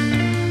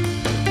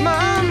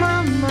 My,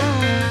 my, my.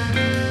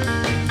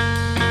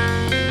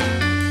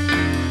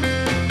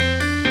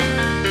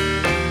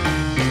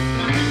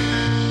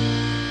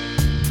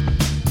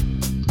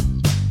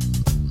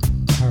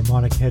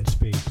 Harmonic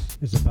Headspace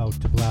is about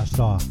to blast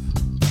off.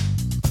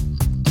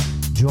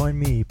 Join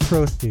me,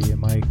 Prosty, and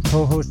my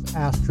co-host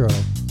Astro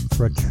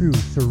for a true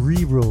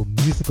cerebral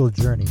musical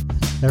journey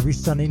every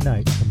Sunday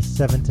night from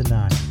 7 to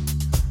 9.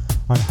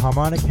 On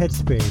Harmonic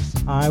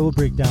Headspace, I will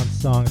break down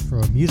songs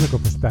from a musical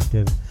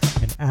perspective,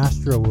 and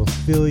Astro will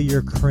fill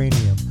your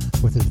cranium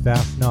with his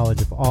vast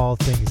knowledge of all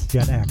things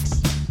Gen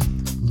X.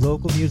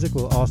 Local music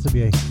will also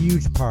be a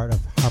huge part of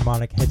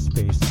Harmonic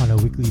Headspace on a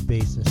weekly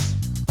basis.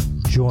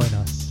 Join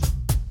us.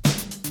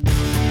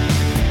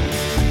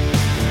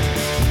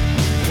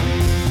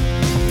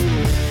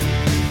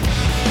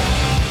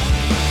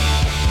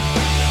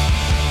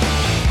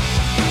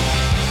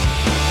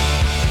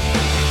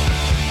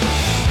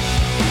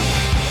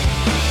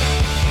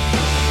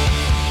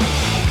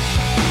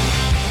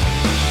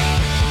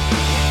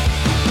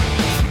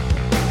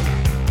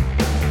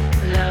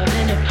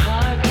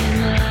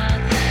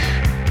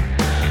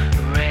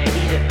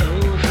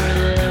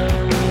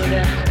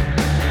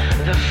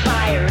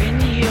 Fire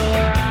in you.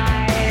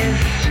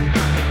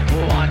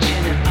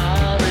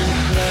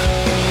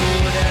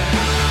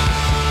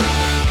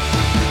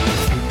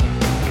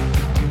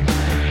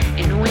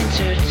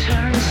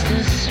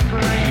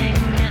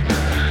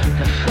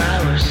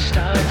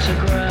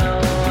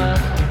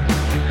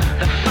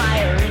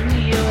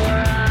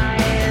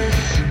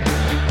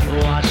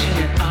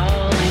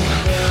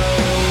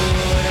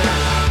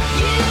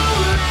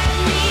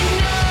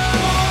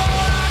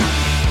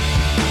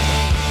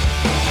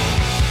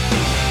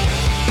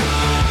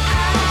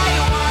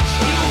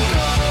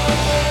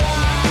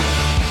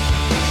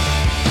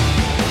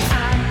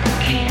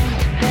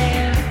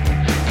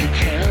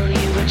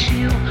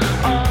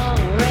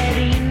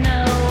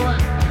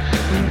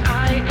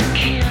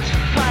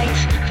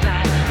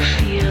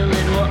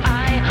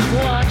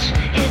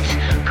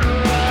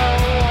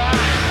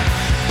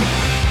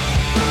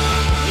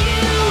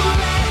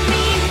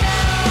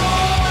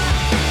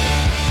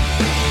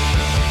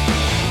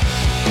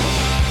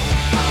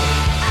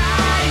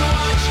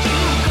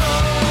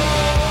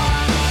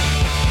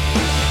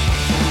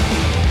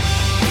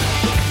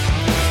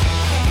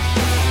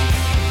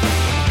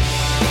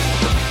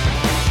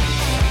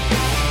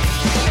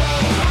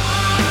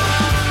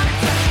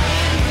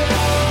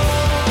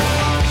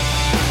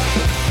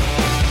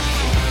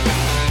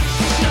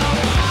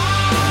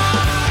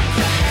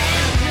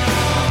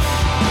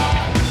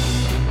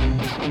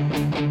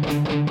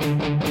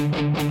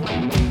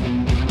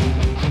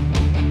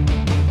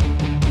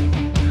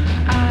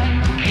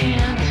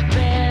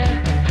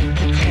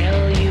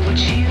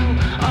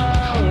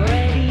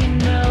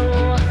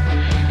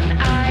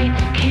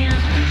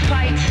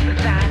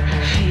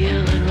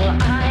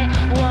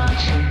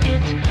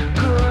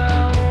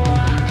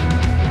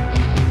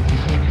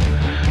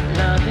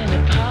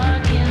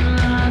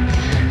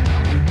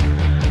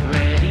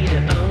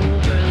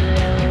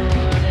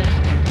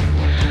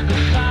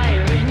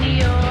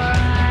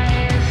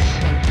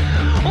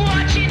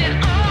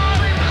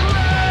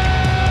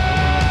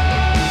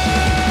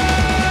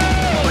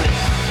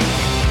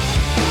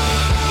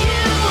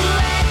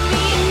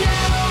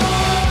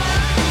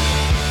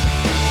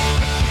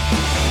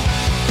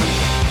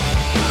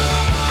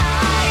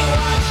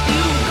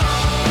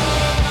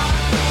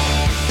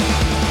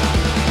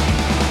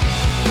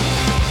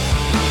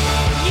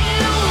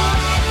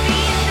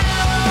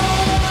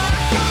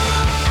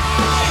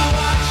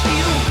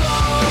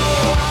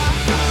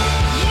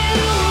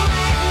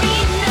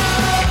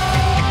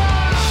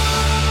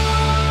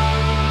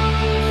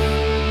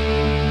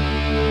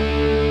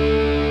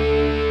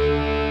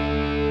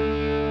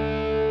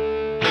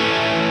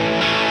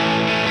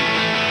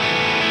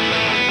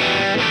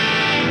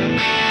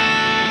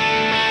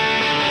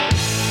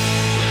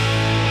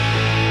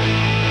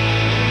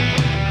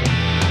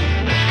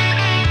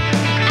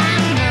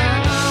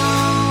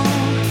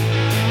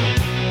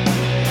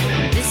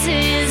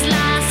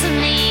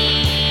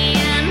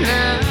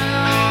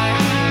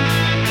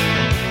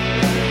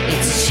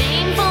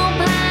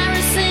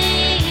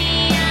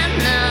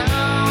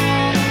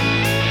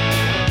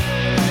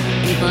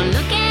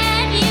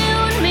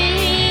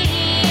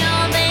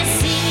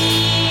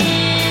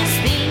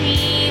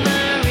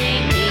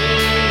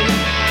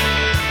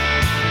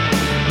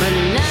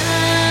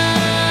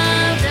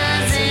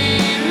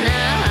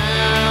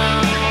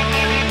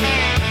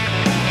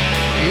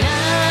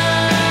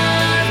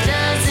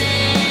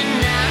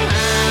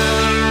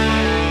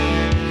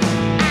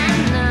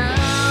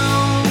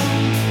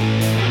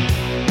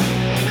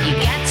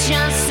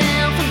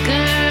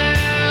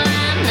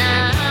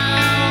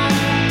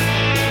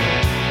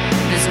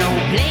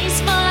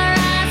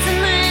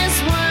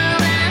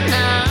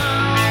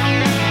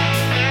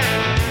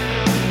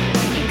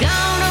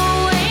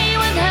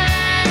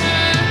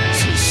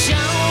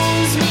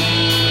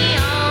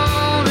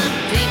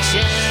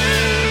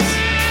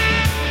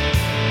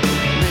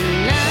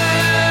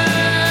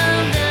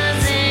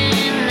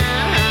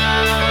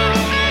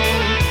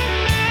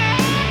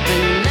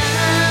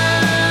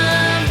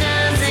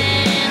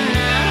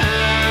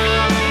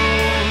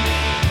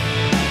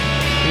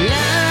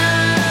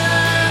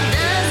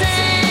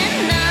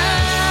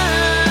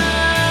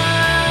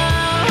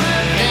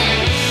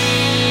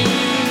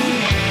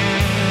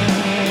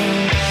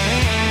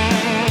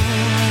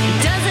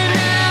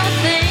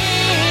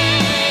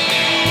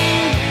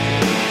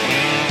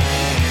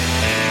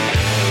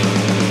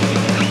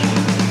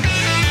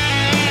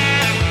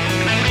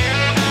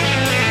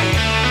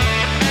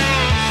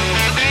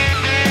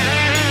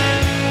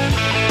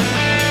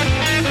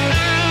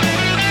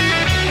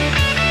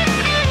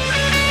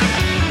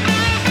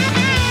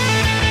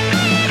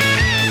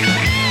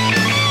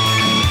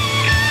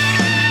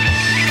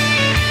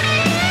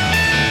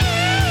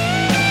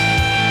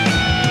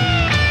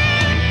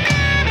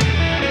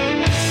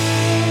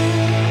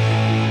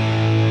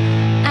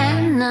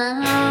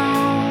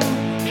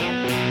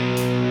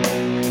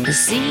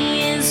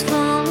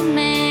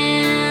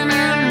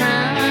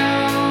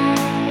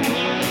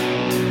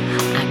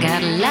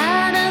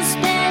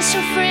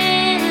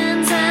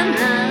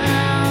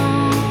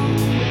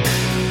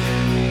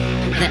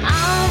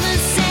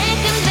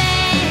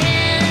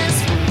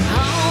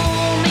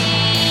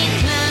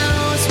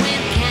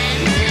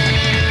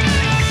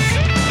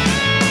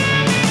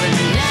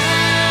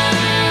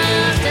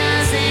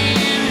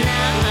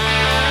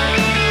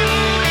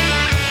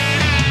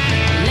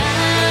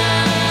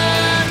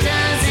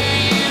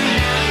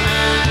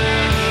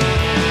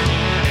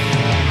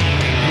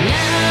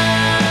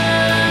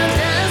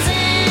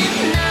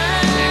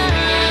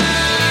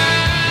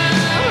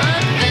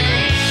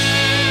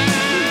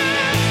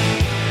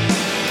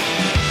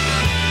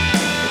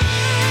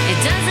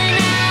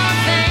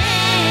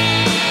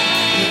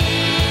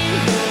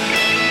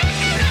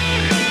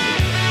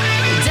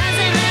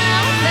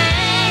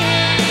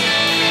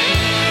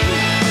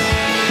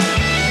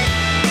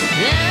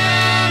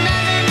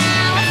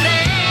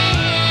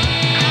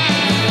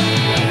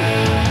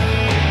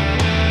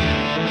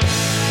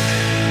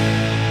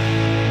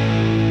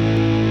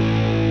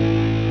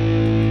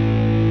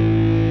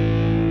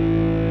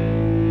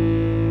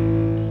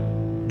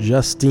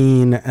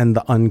 Justine and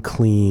the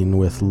Unclean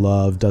with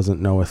Love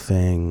Doesn't Know a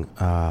Thing.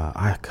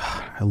 I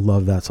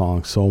love that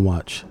song so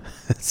much.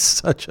 It's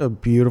such a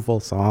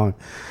beautiful song.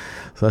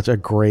 Such a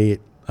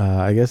great,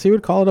 I guess you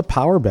would call it a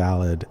power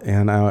ballad,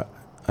 and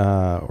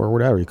or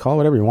whatever. You call it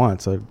whatever you want.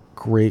 It's a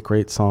great,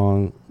 great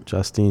song.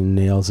 Justine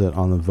nails it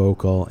on the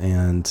vocal,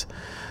 and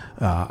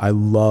I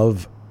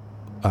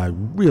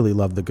really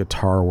love the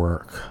guitar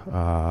work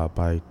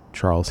by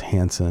Charles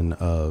Hanson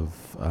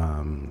of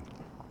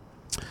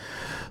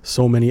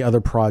so many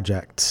other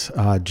projects.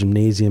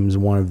 Gymnasium's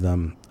one of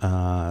them.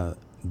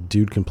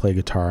 Dude can play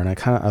guitar, and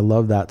I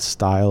love that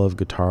style of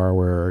guitar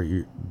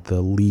where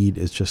the lead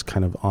is just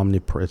kind of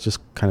omnipresent. It's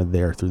just kind of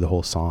there through the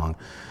whole song.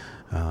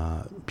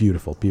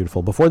 Beautiful,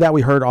 beautiful. Before that,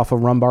 we heard off of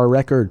Rumbar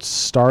Records,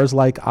 Stars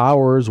Like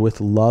Ours with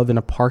Love in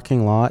a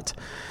Parking Lot.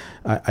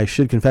 I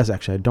should confess,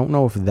 actually, I don't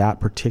know if that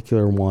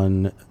particular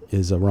one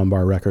is a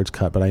Rumbar Records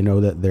cut, but I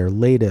know that their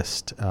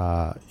latest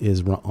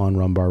is on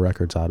Rumbar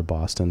Records out of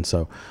Boston.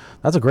 So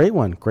that's a great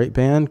one. Great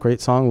band,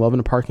 great song, Love in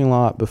a Parking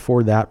Lot.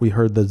 Before that, we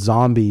heard the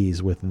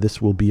Zombies with This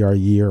Will Be Our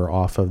Year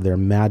off of their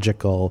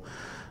magical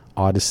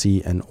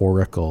Odyssey and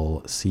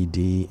Oracle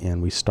CD.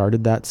 And we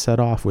started that set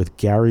off with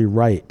Gary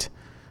Wright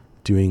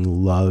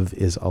doing Love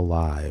is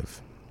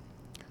Alive.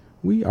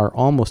 We are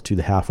almost to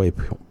the halfway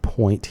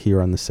point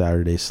here on the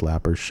Saturday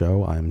Slappers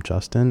show. I'm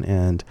Justin,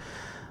 and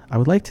I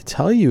would like to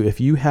tell you, if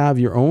you have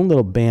your own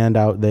little band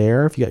out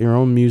there, if you got your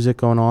own music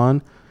going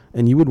on,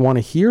 and you would want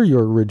to hear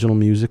your original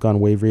music on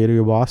Wave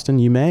Radio Boston,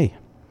 you may.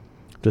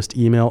 Just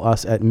email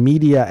us at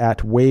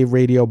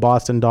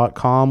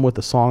media@waveradioboston.com with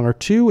a song or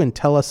two and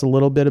tell us a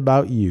little bit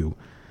about you.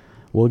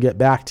 We'll get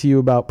back to you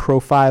about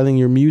profiling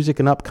your music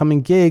and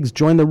upcoming gigs.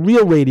 Join the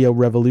real radio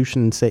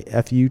revolution and say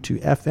FU to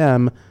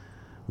FM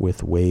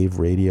with Wave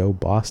Radio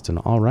Boston.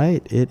 All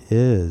right, it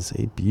is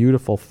a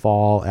beautiful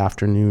fall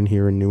afternoon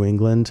here in New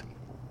England.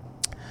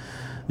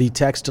 The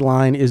text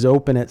line is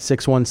open at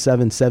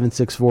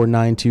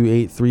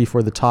 617-764-9283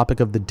 for the topic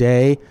of the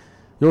day,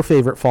 your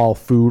favorite fall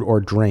food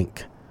or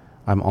drink.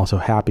 I'm also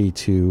happy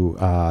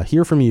to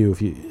hear from you.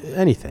 If you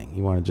anything,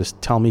 you want to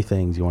just tell me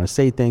things, you want to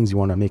say things, you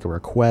want to make a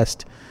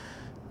request,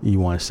 you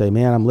want to say,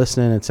 man, I'm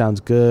listening, it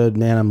sounds good,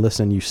 man, I'm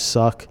listening, you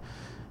suck.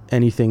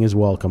 Anything is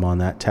welcome on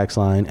that text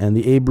line. And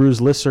the A-Brews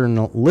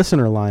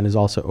listener line is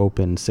also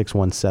open,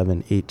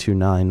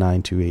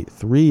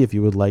 617-829-9283, if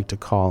you would like to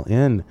call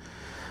in.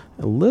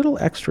 A little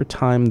extra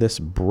time this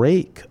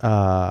break,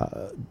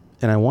 and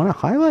I want to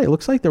highlight, it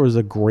looks like there was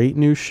a great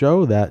new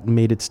show that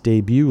made its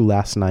debut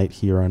last night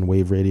here on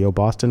Wave Radio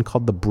Boston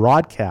called The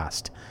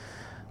Broadcast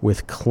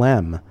with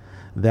Clem.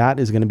 That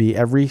is going to be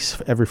every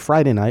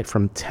Friday night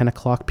from 10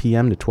 o'clock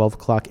p.m. to 12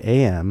 o'clock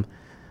a.m.,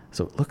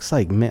 so it looks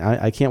like, man,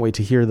 I can't wait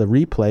to hear the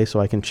replay so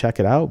I can check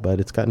it out, but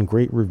it's gotten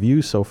great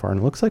reviews so far,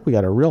 and it looks like we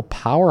got a real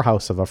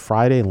powerhouse of a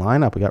Friday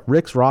lineup. We got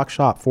Rick's Rock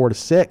Shop 4 to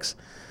 6,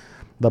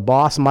 the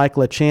boss Mike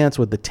LaChance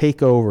with The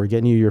Takeover,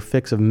 getting you your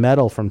fix of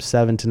metal from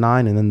 7 to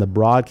 9, and then The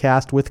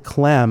Broadcast with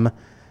Clem,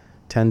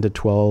 10 to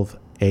 12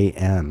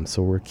 a.m.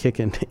 So we're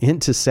kicking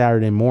into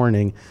Saturday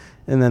morning,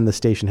 and then the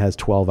station has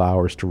 12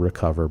 hours to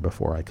recover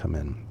before I come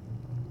in.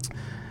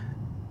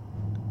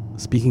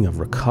 Speaking of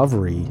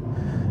recovery,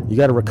 you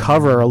got to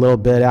recover a little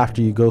bit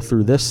after you go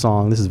through this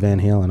song. This is Van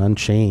Halen,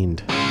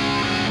 Unchained.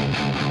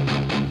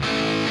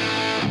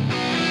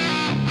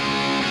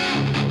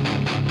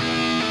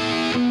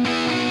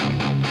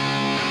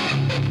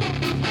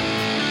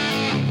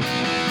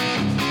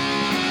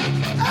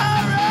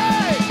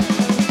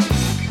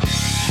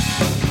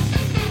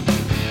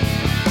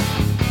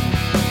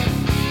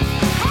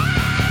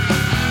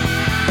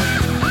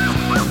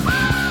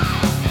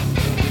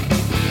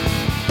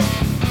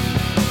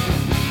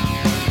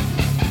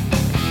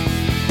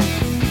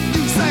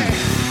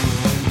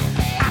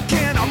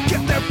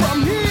 Get there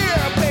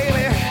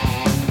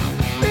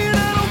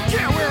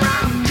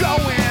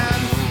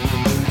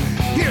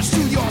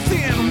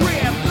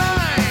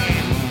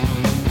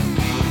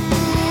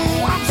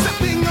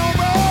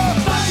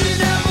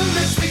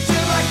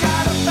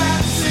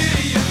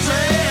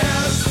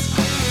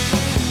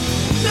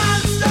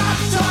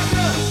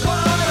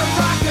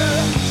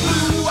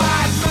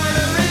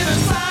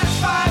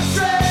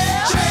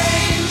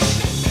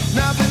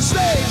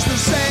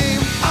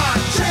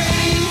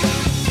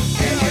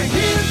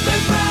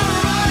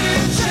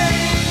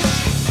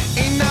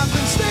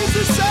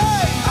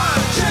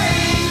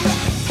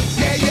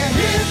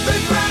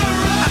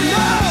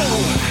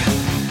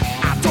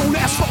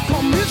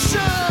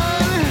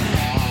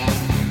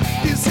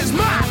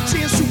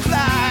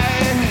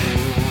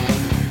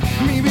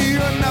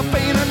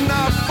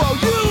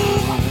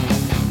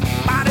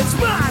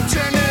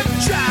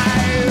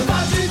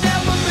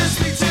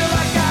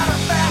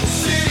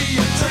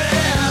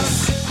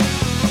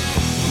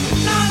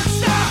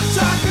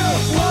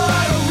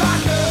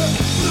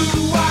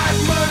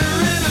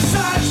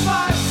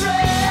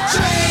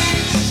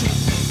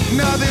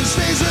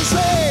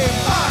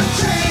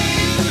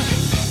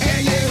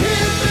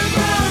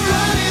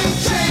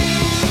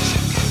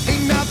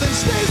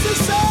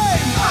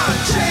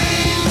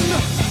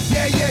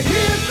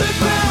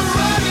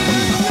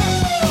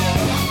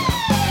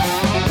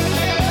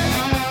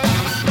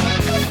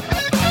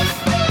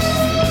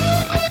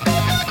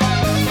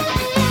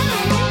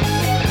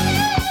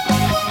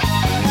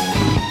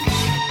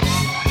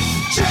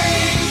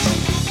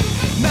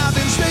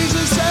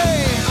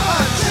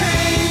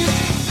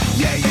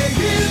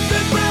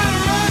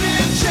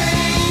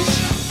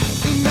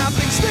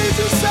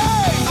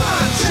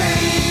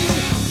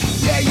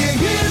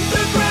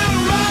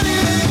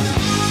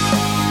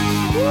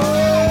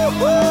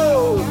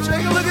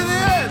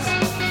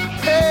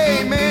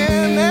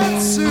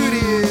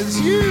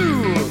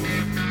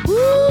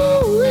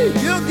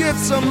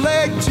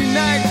leg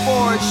tonight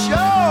for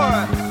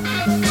sure.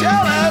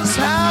 Tell us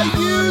how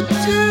you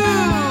do.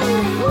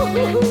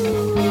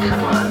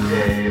 Come on,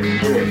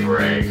 Dave, give me a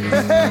break.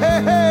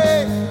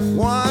 Hey,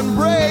 one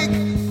break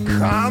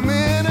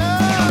coming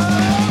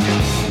up.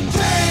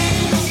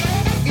 Change,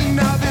 ain't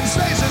nothing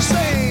stays the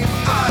same.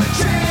 Out of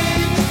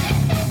change,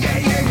 yeah,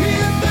 you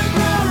hit the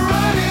ground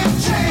running.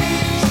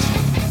 Change,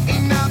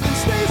 ain't nothing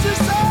stays the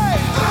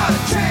same. Out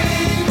of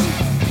change,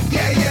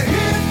 yeah, you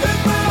hit the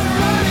ground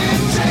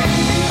running.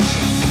 Change,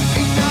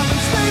 ain't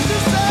nothing stays the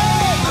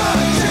same. Out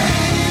of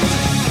change,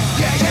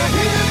 yeah, you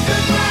hit the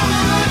ground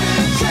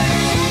running.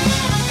 Change,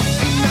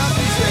 ain't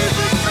nothing stays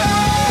the same.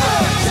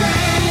 Out of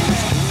change.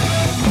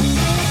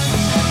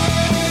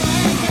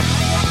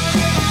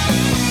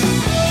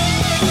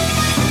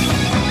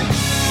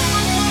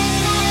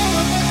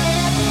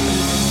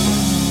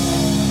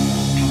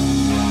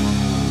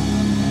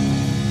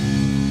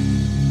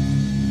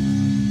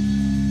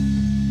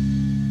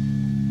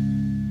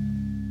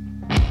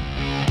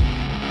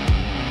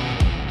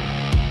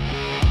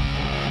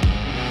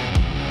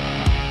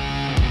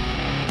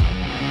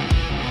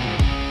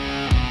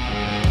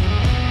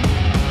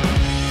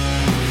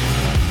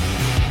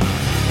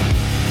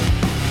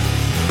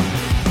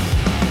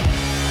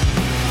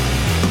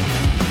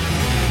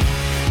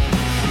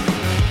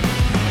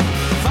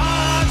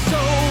 Five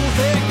souls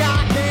that I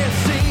can't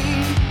see,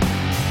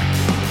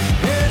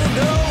 headed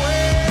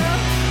nowhere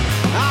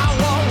I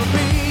wanna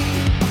be.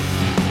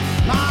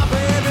 My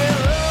baby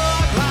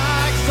look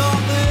like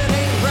something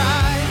ain't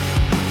right.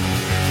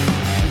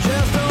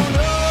 Just don't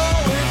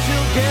know if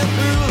she'll get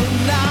through the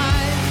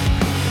night.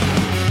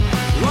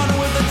 Running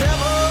with the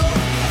devil,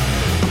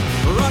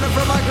 running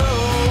from my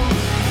ghost,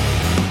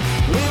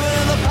 leaving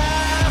in the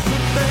past the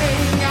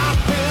thing I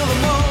feel the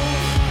most.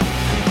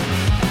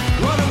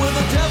 Running with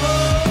the devil,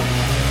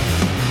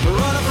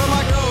 running from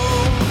my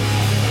ghost,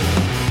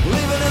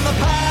 leaving in the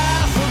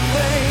past the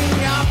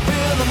thing I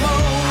feel the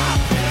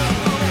most.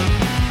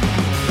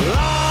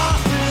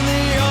 Lost in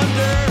the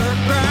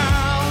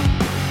underground,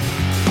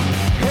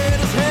 head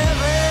is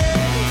heavy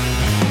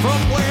from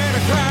where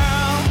to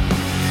ground.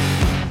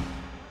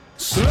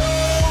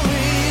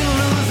 Slowly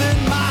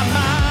losing my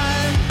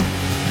mind,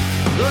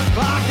 the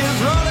clock is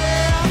running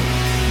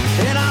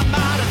and I'm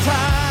out of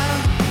time.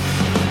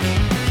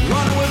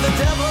 Running with the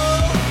devil,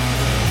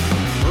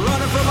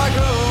 running from my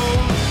ghost,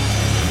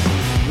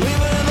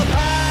 leaving in the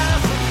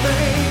past the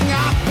thing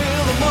I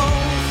feel the most.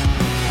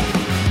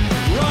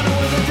 Running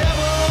with the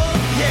devil,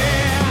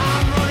 yeah,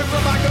 I'm running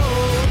from my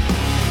ghost,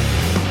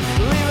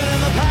 leaving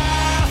in the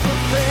past the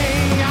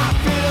thing I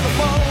feel the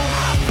most.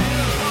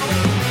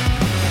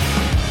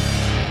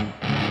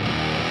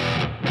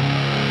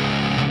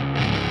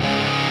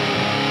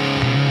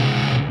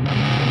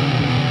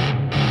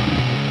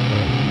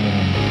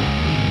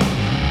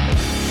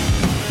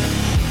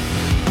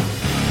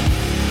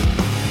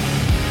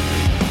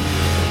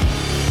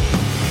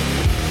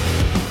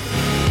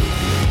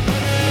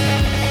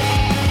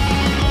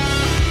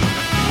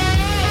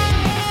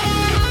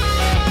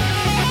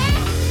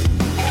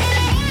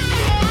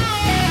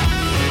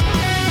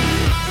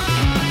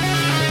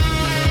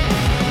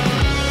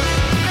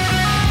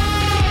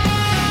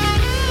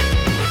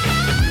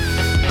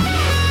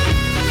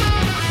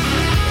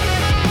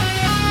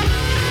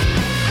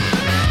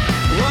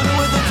 Running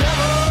with the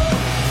devil,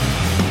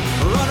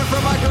 running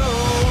from my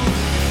ghost,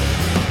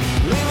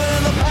 leaving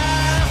in the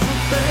past the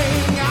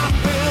thing I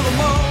feel the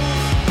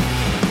most.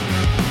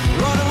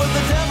 Running with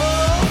the devil,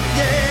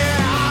 yeah,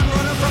 I'm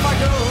running from my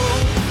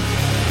ghost,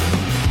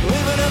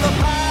 leaving in the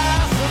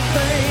past the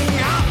thing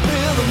I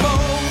feel the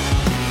most.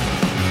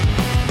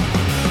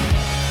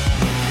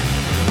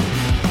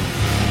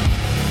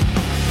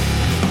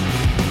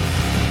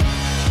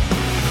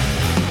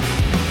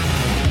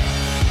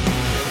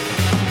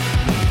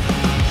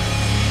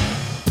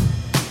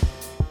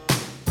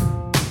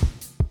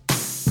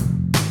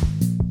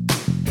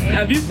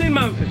 Have you seen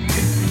my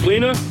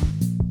Lena?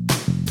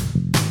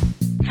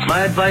 My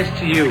advice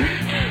to you,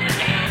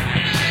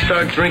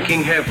 start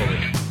drinking heavily.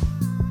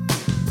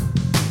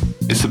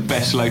 It's the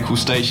best local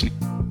station.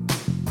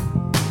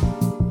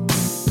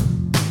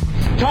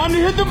 Time to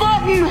hit the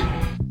button!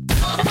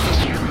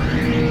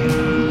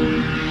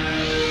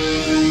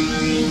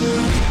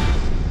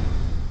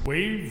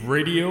 Wave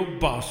Radio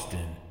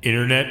Boston.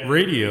 Internet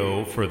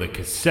radio for the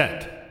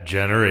cassette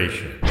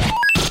generation.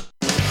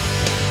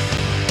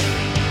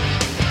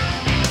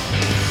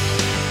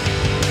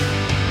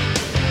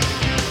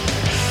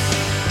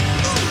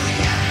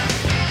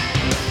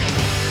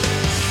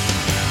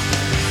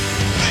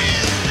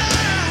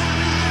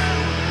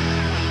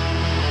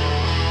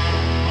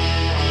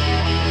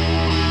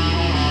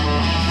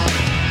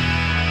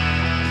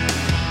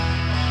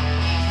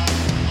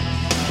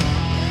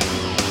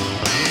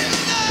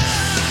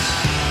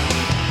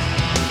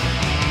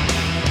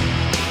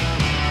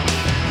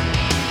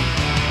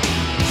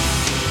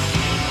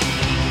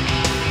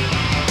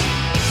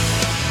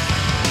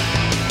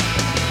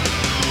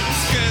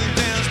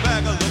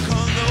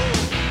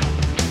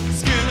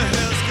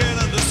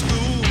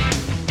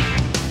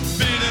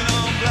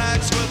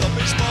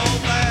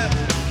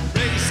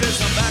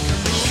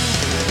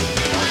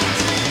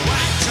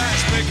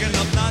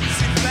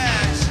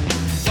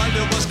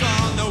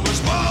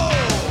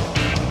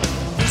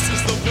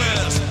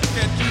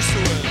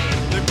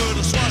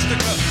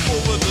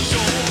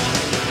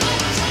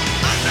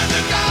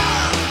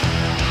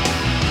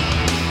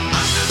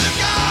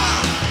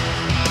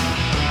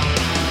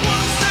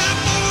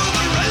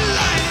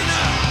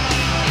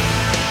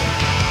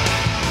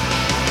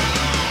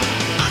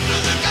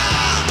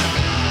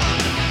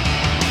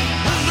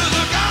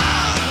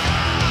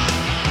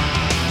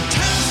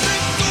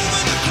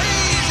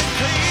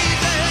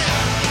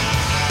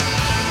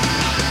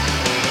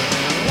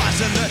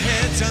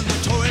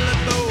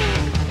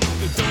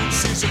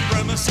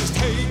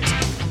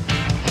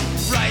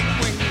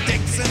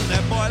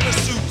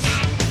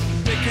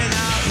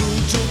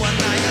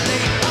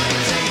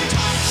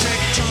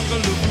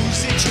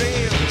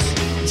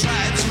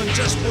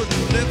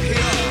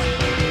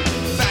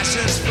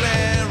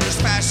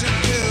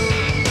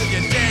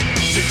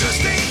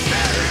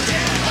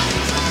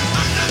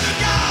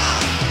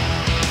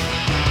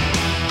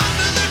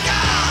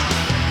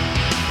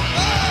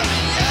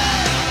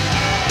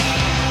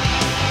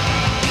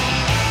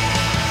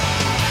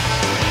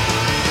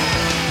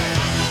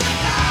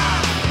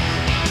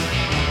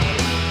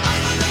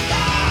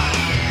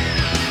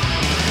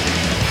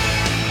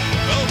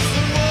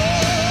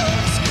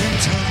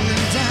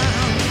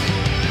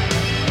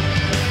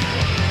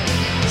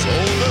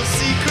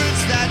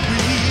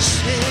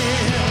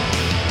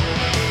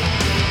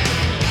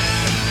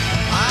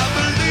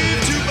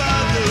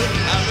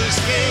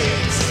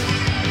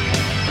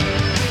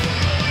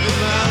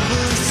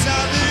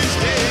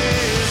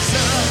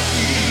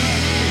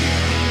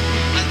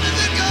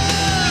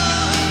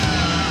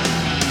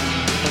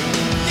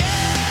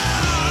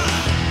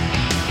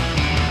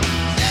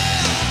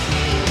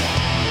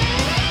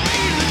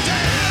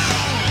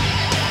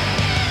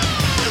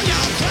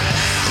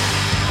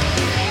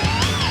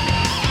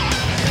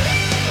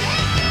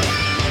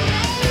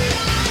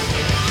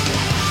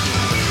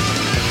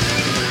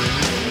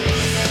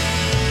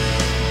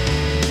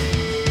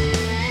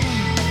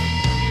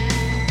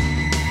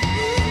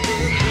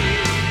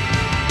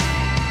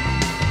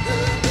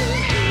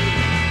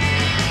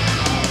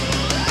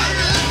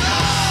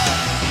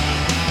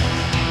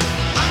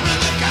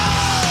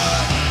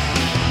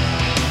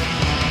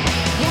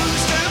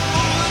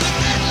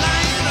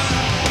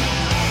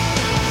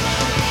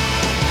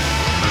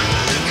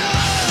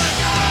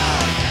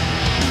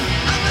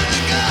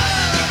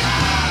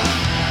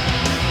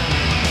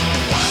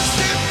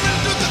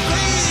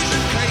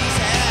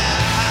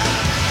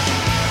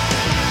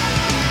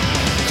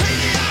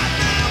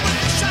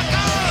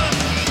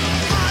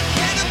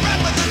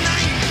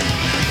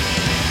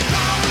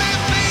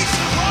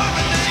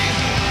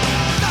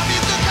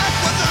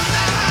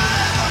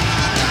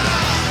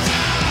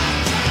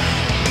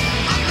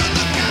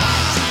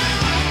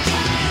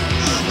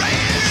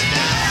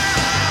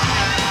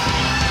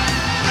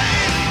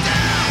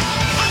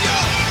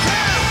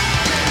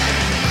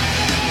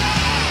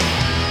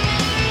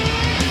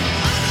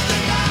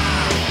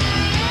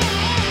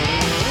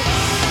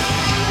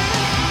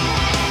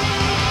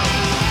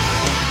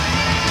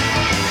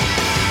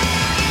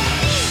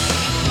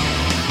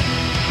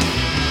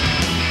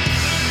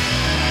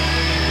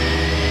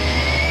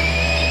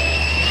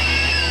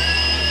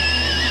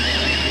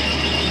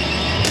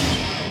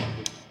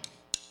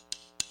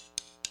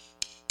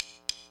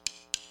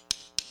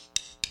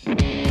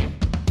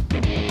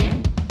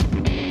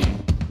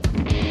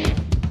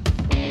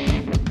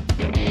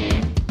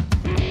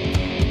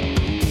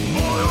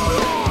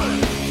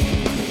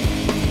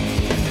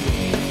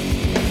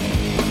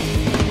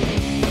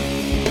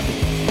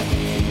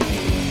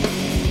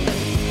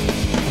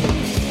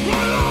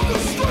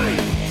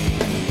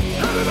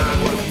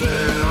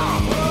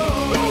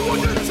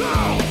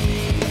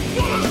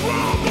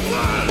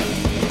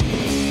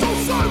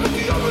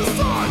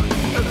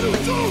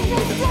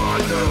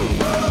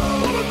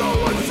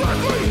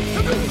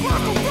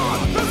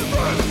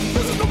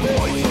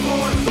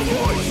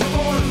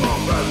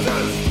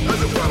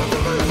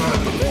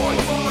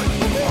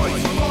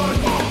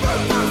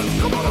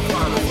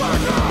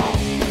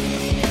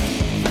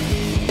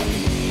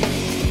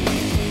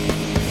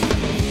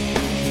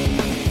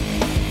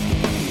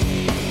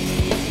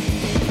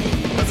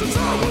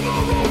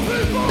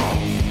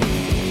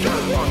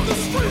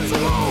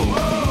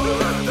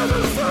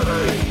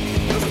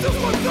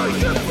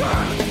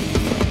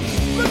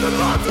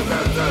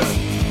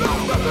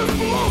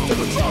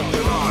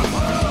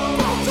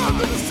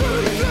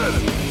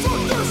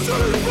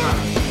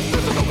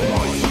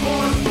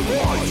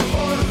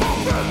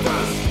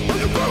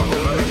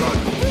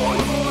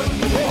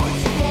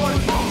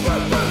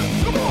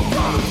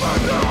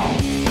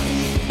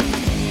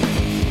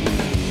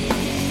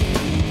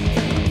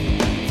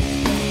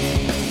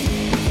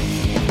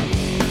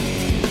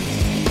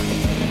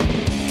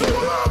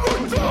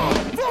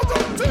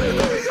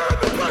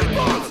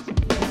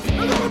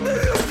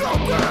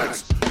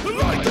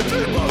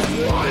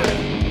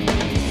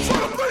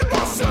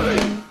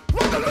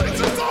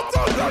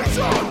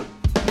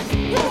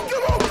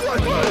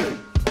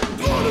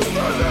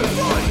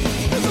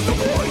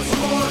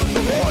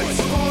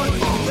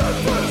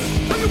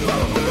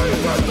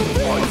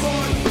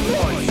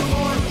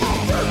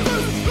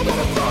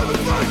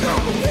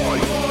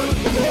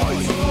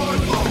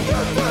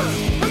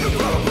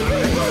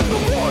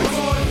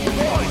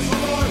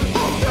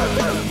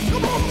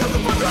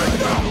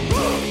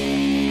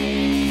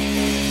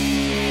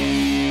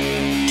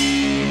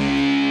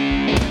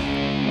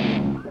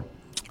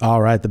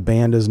 All right, the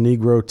band is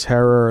Negro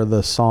Terror.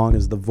 The song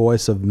is The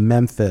Voice of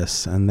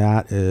Memphis, and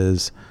that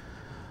is,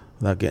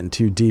 without getting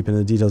too deep into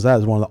the details, that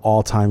is one of the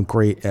all-time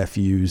great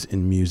FUs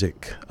in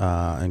music.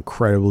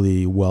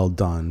 Incredibly well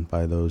done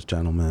by those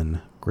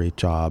gentlemen. Great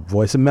job.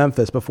 Voice of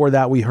Memphis. Before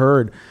that, we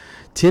heard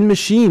Tin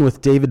Machine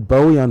with David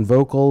Bowie on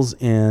vocals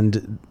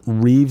and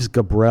Reeves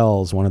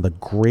Gabrels, one of the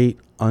great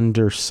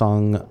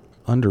undersung,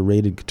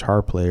 underrated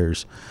guitar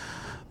players.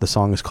 The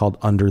song is called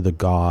Under the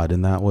God,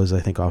 and that was, I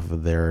think, off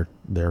of their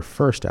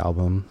first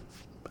album,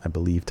 I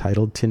believe,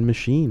 titled Tin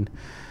Machine.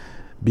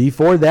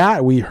 Before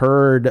that, we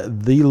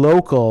heard The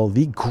Local,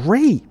 the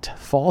great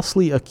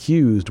Falsely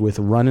Accused with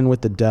Runnin'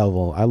 with the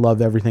Devil. I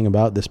love everything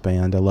about this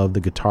band. I love the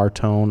guitar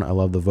tone. I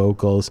love the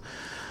vocals.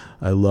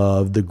 I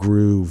love the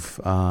groove.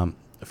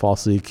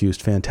 Falsely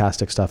Accused,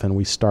 fantastic stuff. And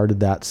we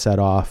started that set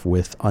off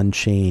with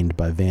Unchained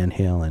by Van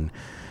Halen.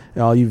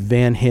 All you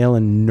Van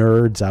Halen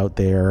nerds out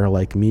there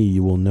like me,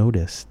 you will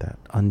notice that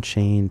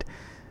Unchained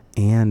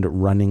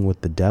and Running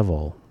with the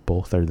Devil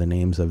both are the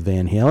names of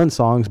Van Halen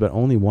songs, but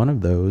only one of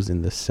those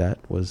in this set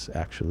was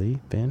actually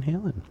Van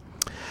Halen.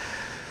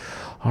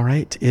 All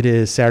right, it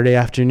is Saturday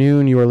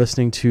afternoon. You are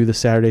listening to the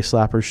Saturday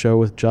Slapper Show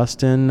with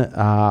Justin.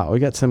 We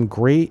got some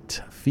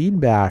great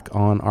feedback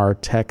on our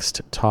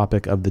text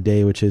topic of the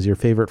day, which is your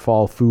favorite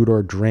fall food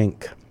or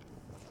drink.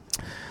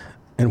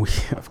 And we,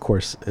 of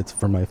course, it's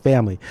for my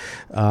family.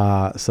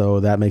 So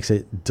that makes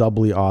it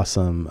doubly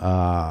awesome.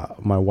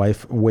 My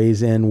wife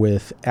weighs in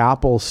with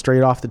apples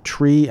straight off the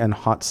tree and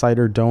hot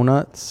cider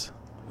donuts.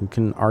 Who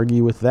can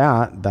argue with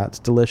that? That's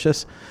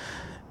delicious.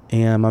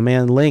 And my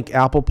man Link,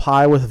 apple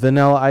pie with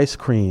vanilla ice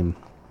cream.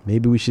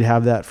 Maybe we should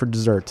have that for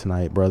dessert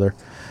tonight, brother.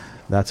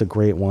 That's a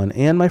great one.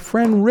 And my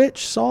friend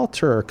Rich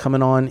Salter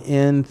coming on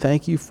in.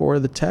 Thank you for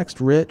the text,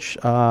 Rich.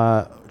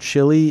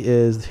 Chili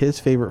is his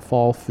favorite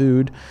fall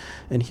food.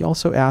 And he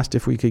also asked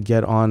if we could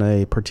get on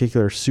a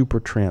particular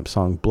Supertramp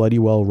song, Bloody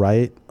Well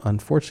Right.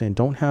 Unfortunately, I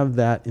don't have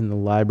that in the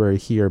library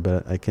here,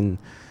 but I could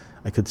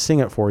sing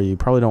it for you. You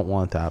probably don't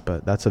want that,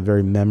 but that's a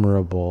very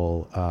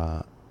memorable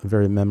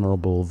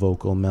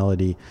vocal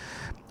melody.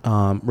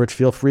 Rich,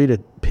 feel free to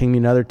ping me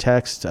another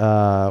text.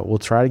 We'll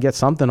try to get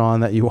something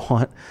on that you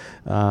want.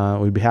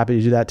 We'd be happy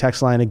to do that.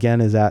 Text line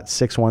again is at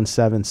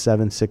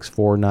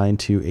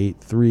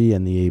 617-764-9283,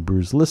 and the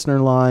A-Brews listener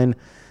line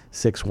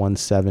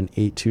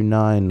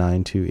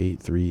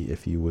 617-829-9283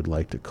 if you would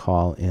like to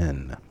call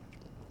in.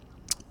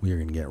 We are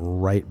going to get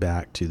right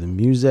back to the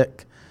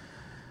music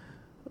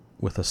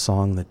with a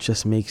song that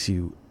just makes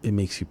you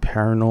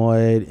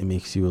paranoid. It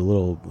makes you a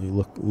little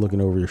looking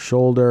over your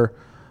shoulder,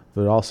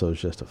 but it also is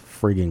just a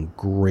friggin'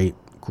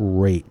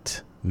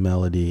 great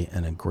melody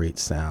and a great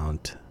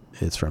sound.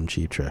 It's from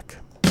Cheap Trick.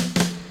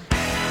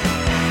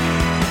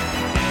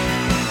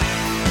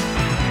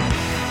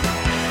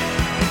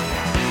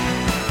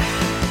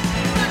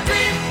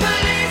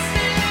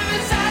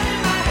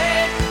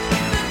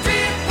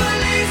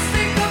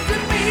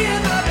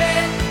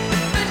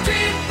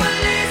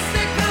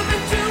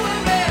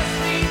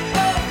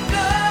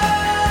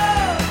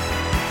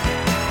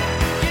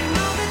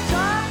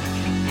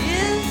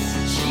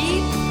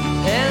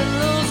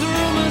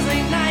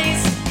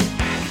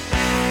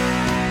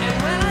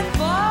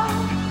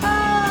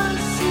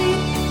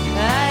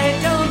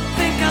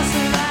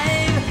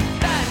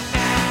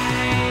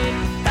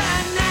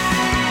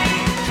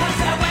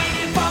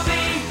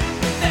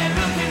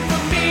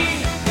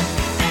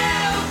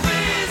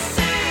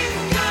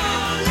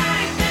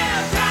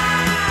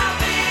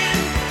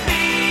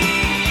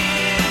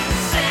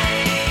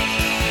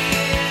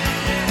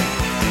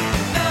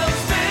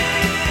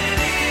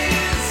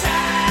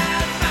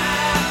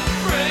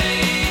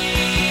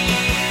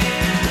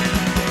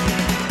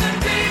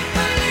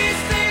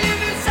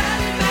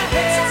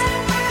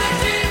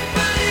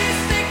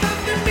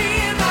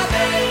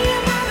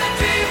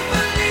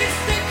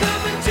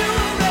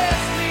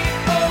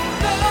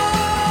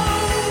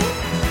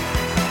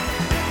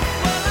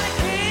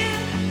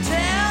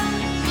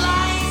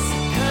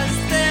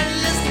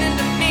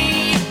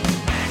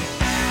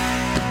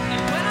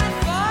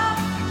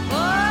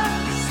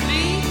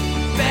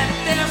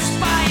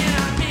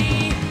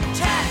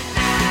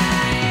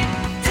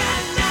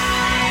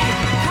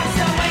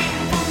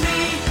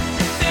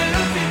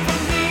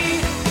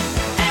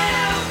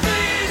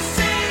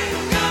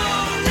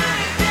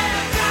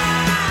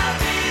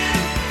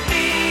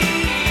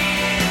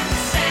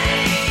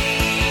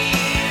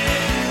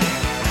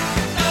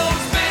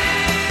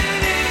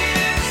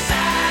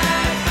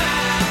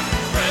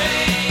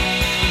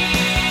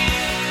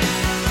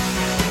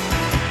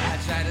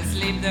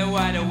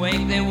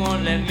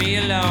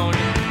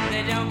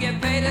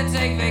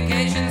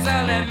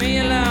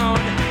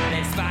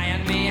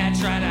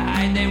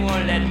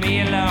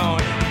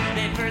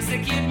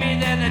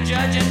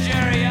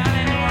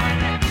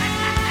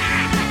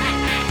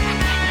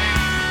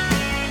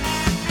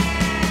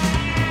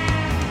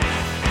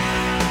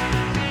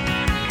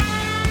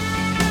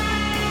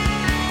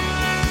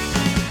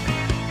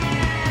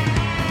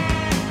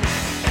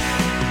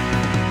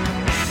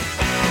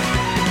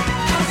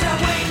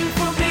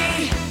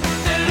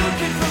 They're looking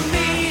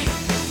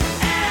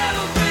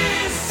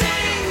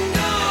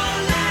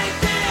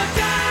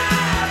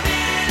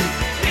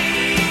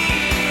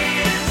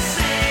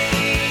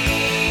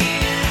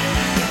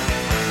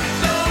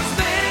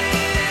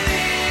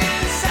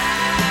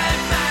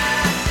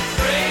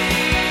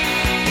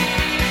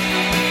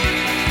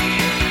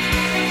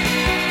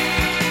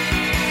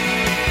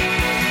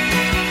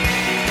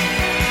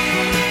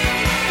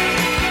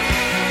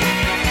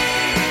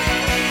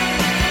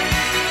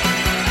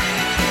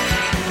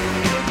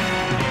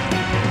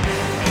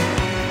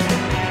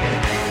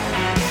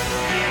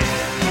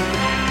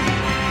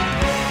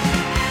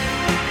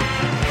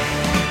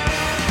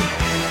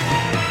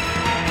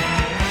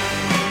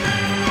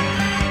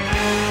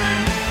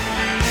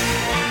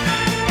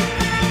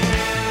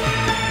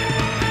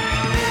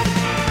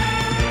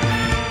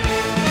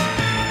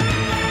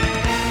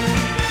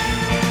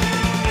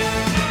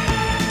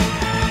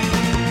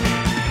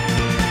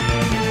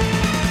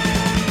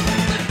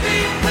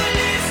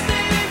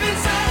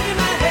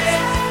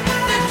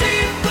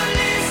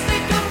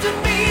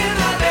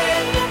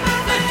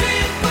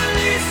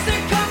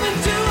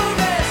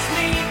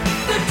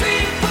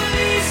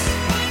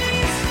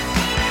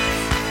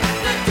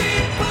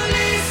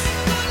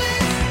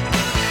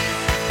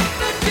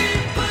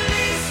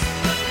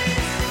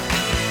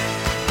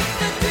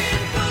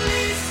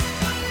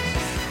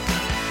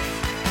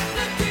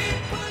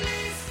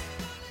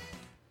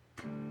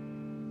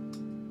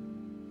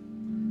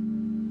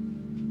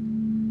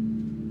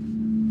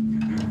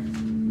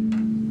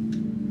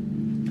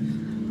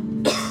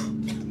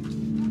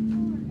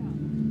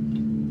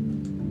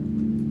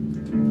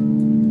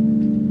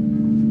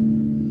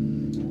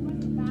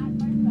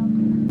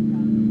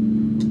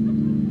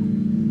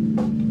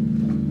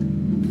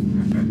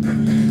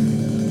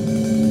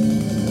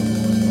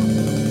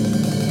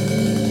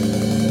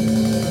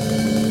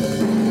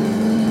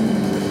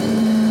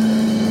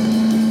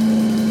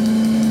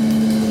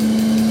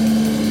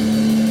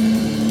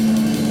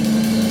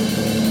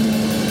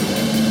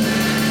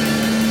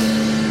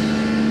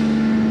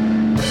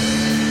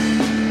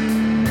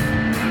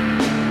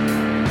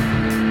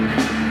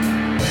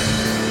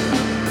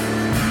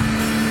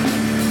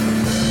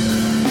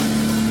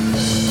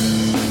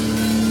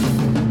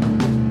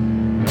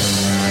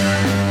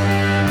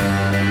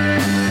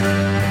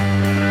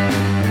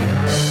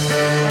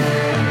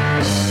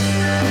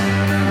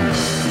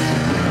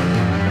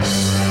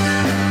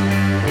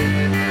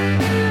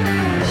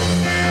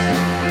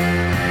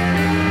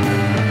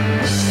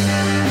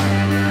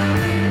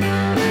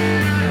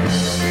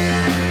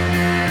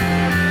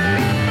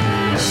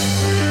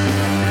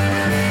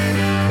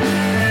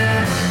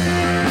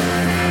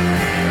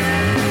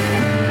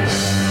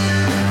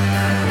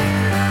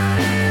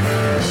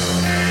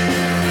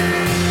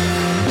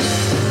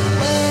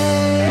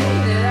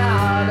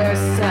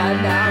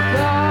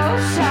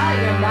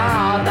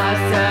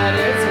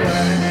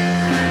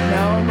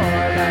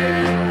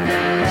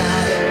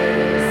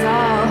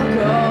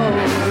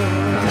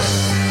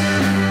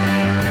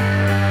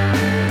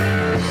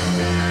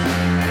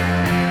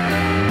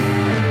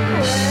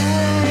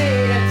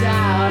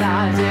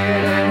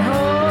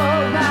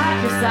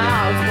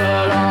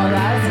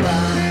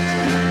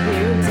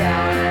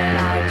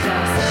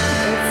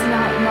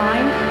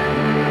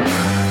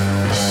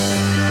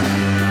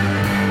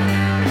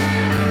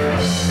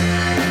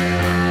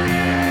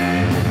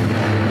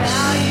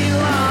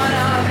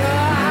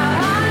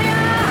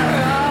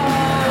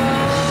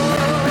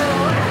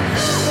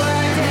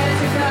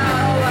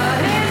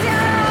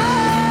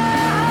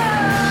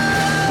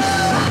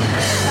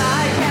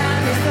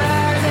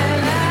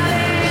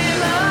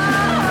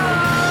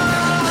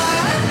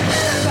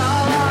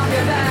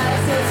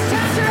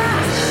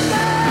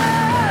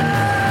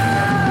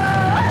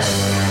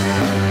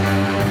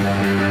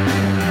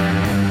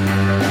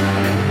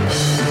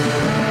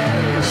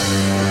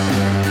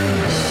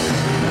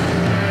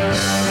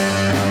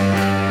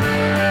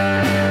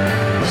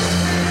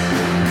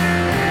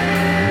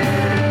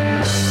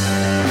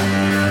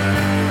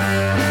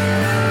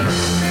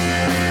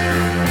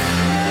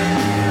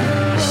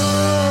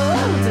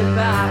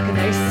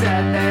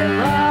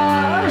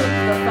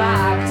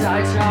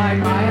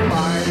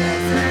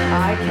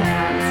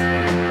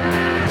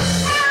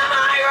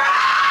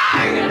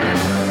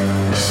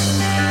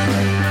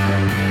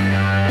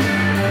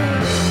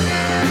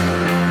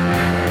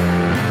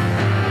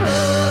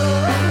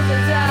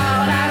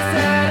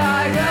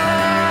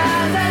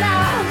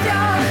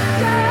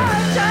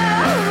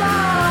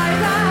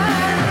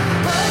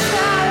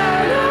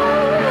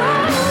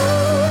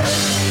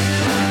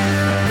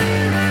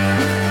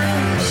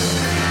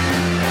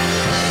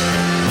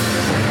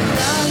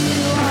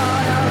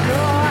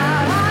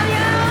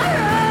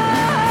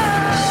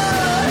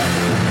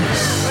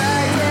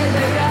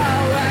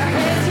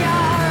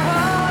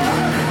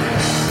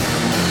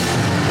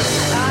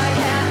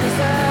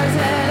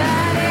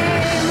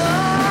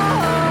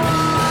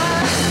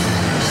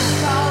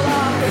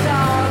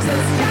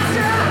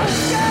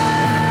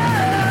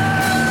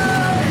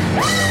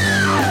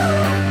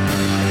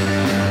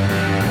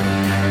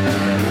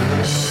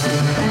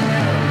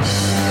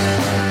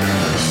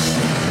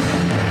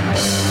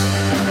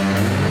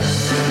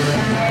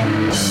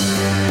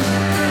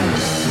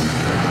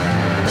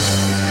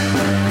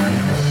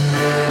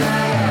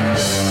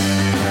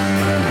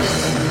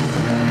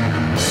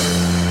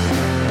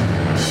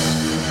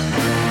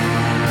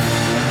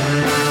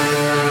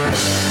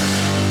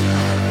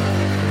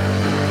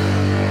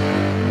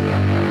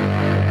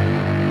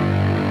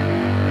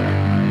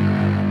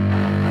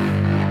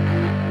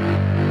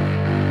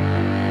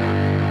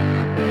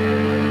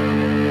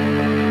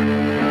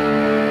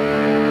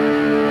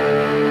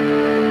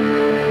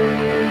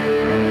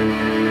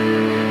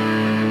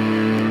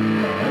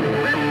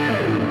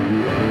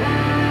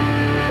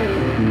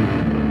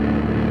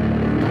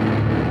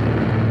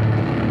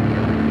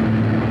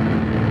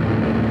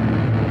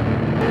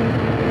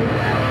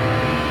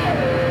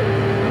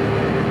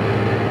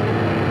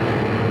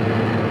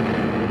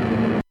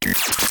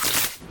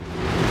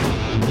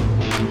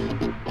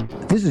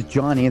This is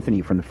John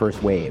Anthony from The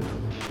First Wave.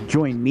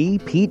 Join me,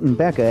 Pete, and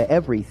Becca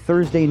every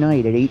Thursday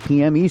night at 8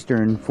 p.m.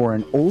 Eastern for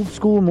an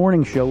old-school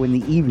morning show in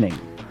the evening.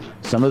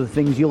 Some of the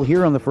things you'll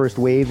hear on The First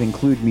Wave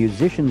include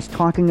musicians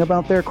talking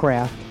about their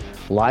craft,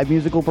 live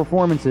musical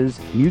performances,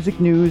 music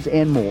news,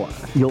 and more.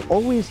 You'll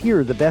always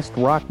hear the best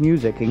rock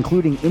music,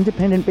 including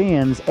independent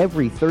bands,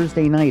 every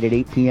Thursday night at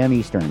 8 p.m.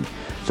 Eastern.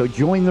 So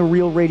join the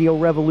real radio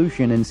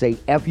revolution and say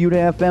F you to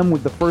FM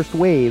with The First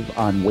Wave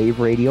on Wave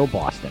Radio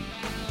Boston.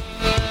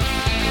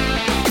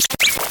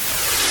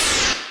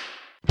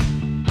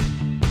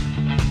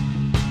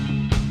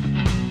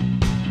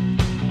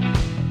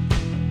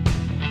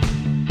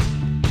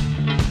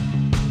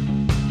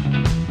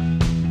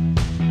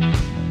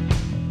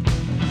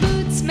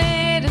 Boots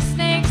made of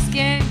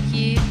snakeskin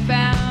he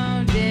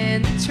found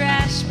in the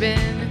trash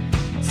bin,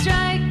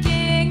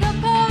 striking a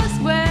pose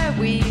where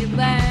we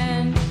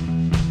land.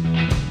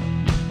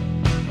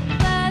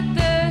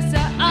 Leather's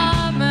our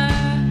armor,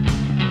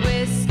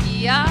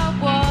 whiskey our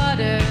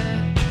water,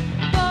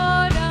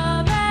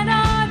 boredom and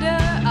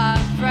order our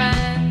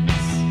friends.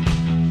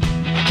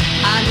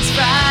 On this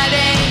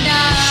Friday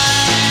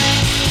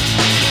night,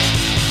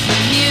 the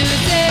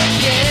music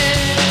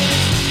is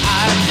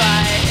our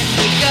fight, and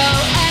we go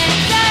and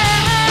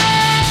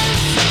dance.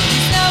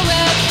 You know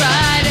we're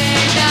Friday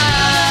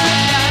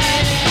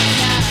night.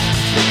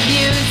 The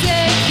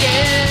music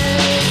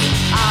is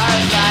our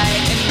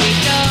light, and we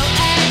go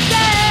and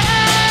dance.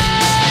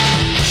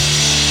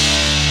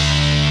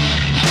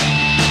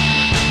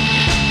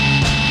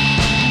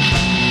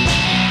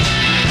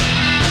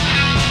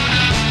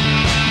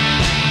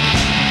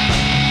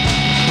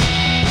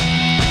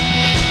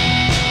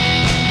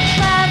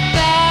 Laugh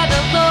at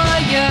a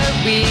lawyer,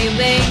 we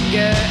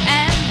linger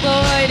and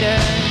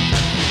loiter,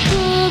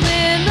 cool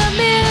in the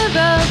middle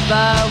of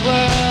our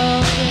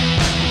world.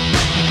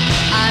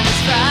 On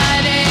this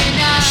Friday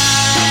night,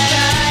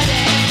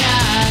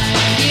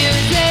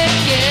 music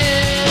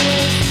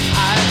is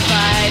our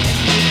fight, and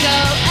we go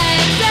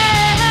and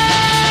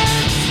dance.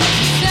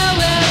 So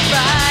we're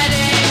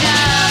Friday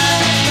night,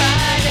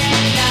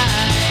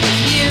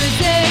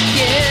 music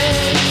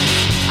is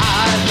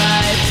our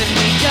life, and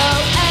we go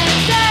and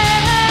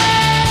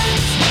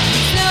dance.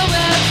 So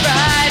we're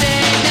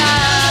Friday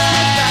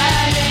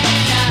night,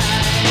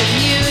 the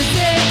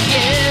music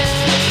is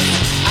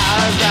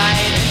our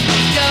right, and we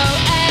go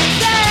and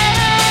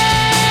dance.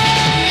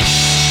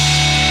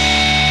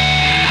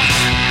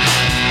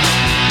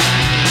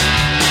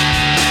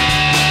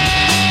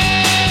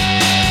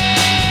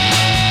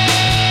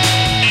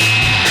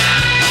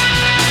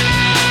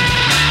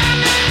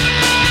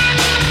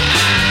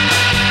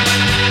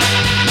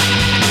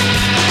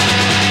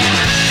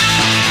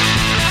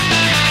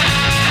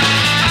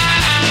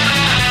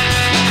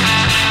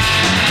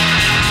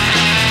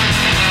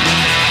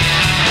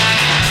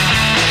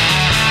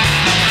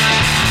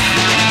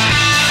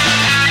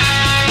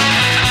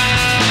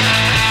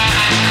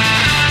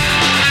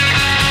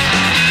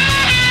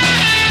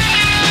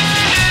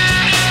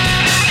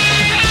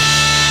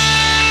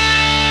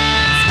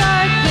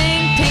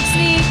 Sparkling pink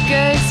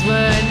sneakers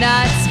were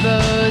not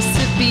supposed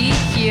to be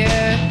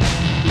here.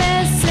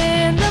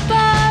 Missing the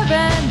bar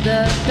and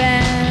the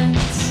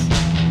bands.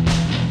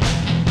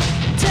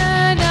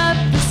 Turn up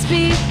the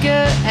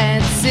speaker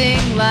and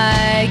sing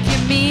like you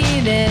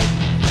mean it.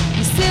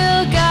 You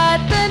still got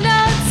the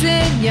notes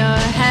in your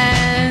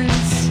hands.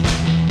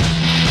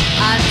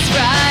 On this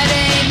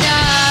Friday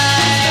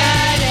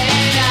night,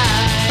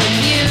 the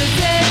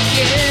music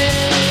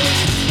is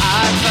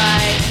our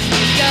fight, and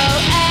we go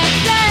and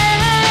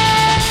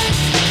dance.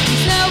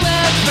 So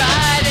we're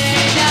Friday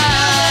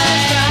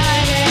night,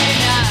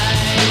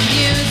 the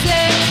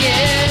music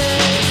is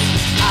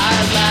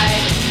our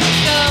light, and we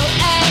go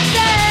and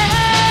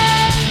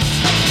dance.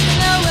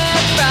 So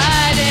we're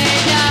Friday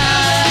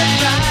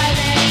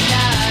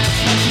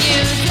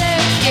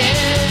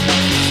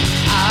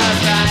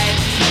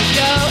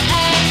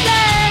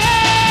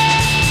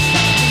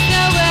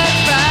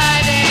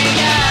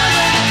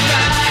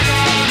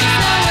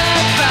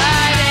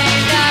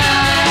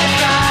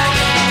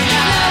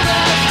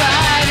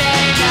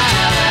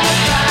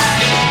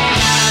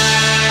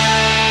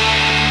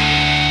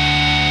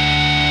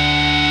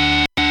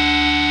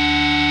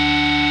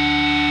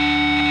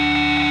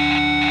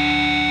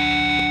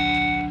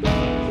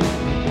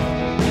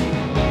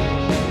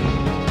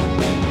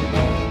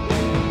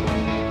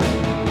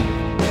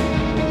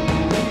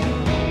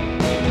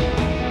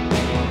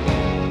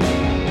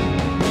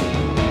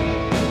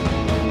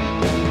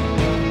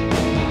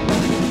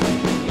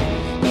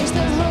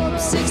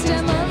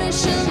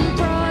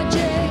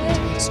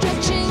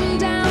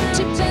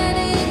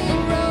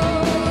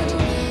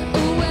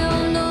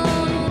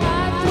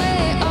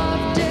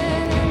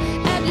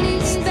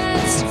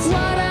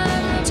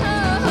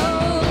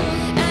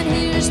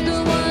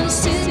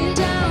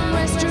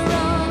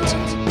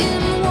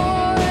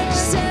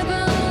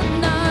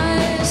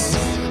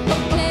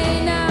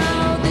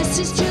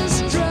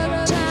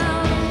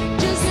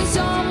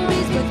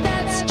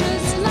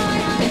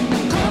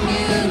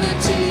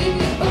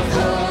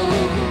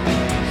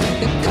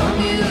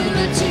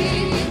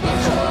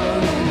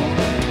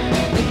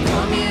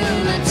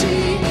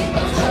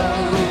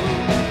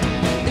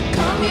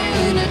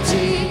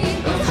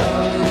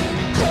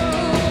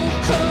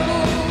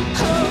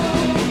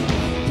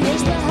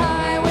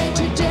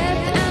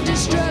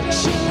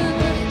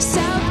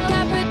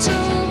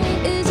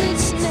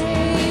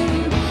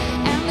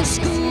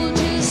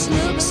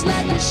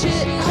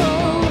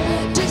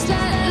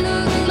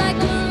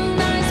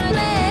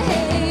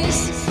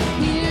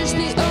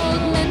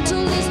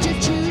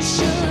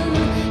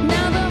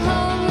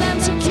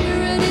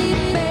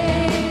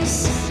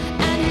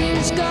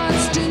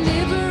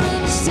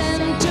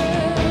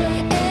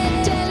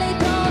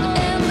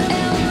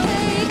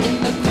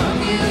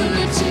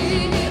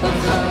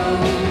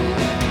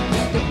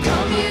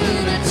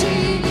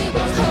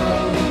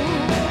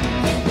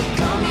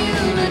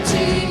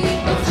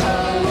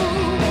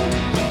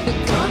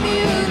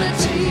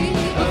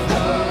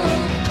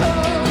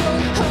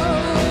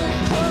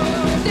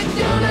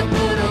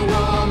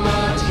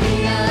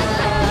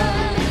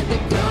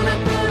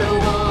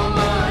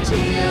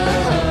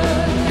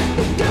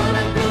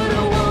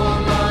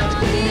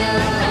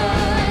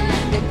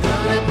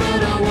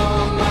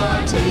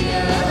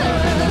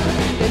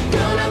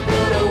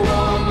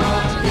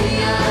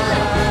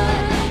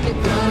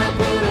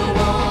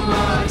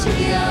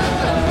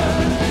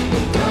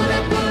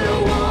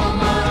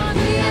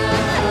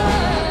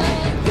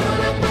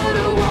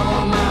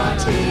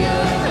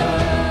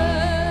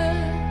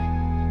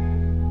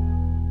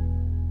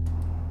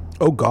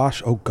Oh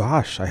gosh,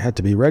 I had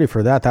to be ready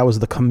for that. That was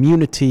The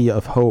Community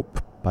of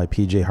Hope by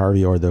PJ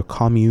Harvey, or The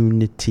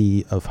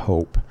Community of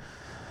Hope.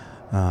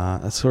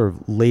 That's sort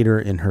of later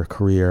in her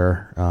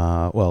career.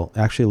 Well,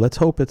 actually, let's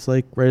hope it's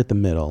like right at the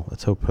middle.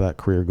 Let's hope that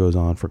career goes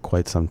on for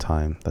quite some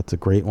time. That's a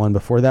great one.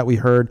 Before that, we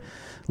heard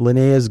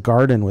Linnea's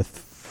Garden with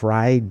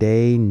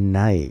Friday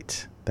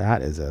Night.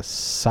 That is a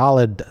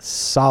solid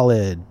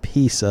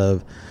piece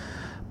of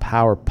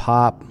power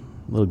pop,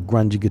 little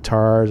grungy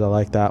guitars. I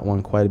like that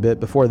one quite a bit.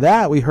 Before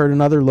that, we heard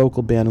another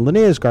local band,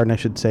 Linnea's Garden, I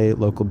should say,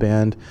 local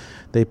band.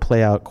 They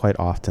play out quite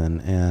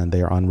often, and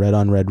they are on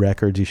Red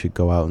Records. You should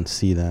go out and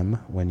see them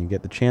when you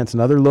get the chance.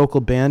 Another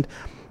local band,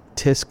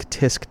 Tisk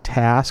Tisk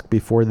Task,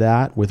 before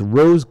that, with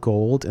Rose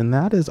Gold, and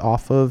that is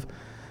off of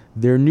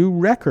their new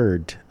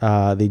record.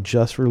 They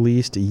just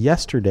released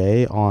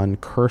yesterday on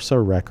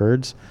Cursa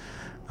Records.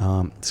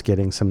 It's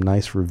getting some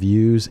nice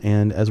reviews,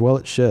 and as well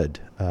it should.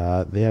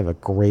 They have a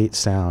great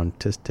sound.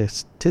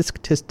 Tisk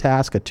Tisk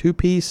Task, a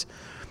two-piece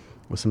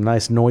with some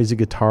nice noisy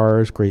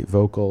guitars, great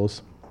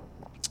vocals.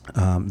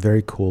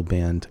 Very cool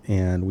band.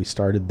 And we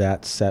started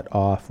that set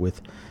off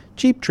with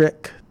Cheap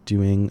Trick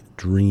doing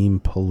Dream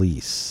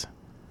Police.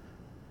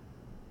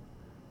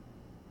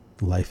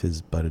 Life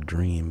is but a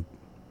dream.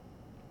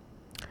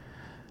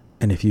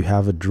 And if you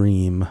have a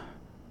dream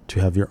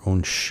to have your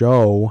own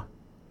show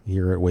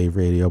here at Wave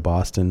Radio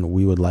Boston,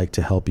 we would like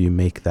to help you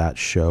make that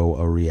show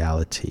a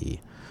reality,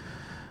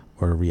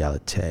 or a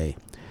realite.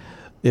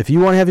 If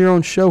you want to have your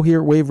own show here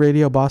at Wave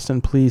Radio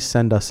Boston, please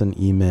send us an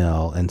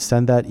email, and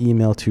send that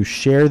email to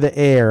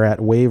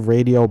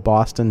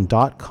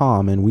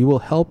sharetheair@waveradioboston.com, and we will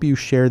help you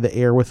share the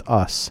air with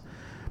us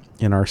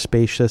in our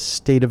spacious,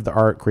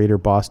 state-of-the-art Greater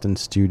Boston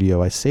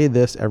studio. I say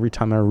this every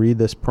time I read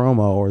this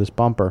promo or this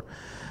bumper.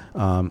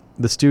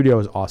 The studio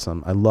is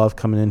awesome. I love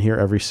coming in here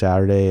every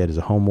Saturday. It is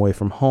a home away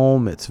from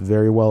home. It's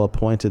very well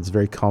appointed. It's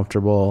very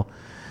comfortable,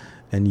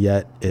 and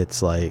yet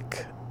it's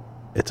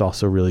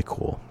also really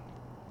cool.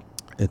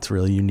 It's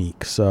really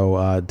unique.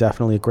 So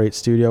definitely a great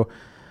studio.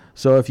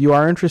 So if you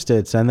are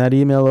interested, send that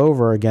email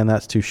over. Again,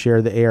 that's to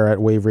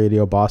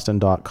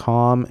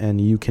sharetheair@waveradioboston.com,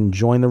 and you can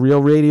join the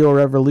real radio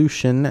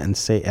revolution and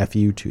say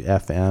FU to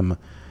FM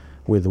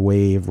with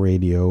Wave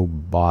Radio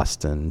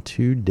Boston.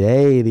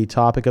 Today, the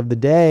topic of the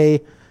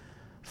day,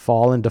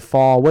 fall into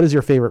fall. What is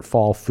your favorite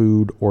fall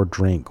food or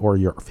drink, or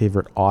your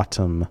favorite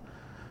autumn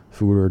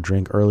food or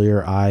drink?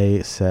 Earlier, I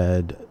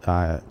said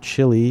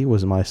chili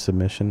was my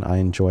submission. I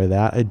enjoy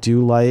that. I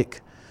do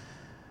like...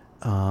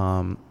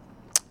 I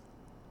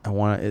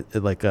want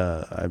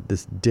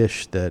this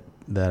dish that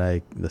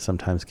I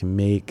sometimes can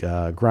make,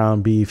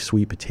 ground beef,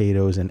 sweet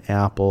potatoes, and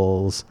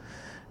apples,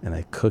 and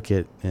I cook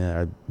it and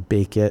I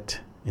bake it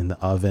in the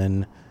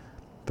oven,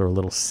 throw a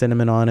little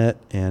cinnamon on it,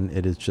 and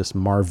it is just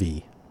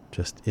Marvy.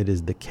 It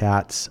is the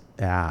cat's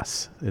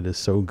ass. It is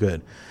so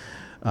good.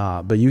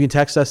 But you can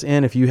text us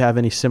in if you have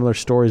any similar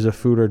stories of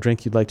food or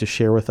drink you'd like to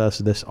share with us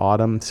this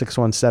autumn.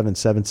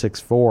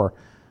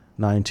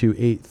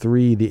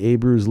 617-764-9283, the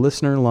Abrews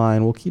listener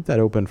line. We'll keep that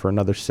open for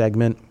another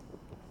segment.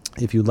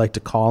 If you'd like to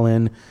call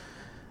in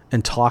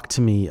and talk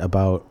to me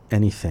about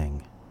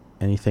anything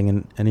and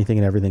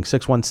everything,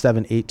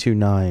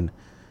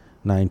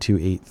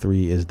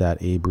 617-829-9283 is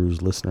that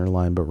Abrews listener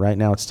line. But right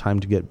now it's time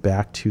to get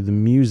back to the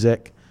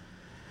music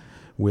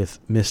with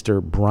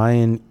Mr.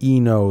 Brian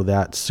Eno,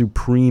 that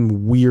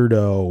supreme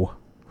weirdo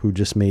who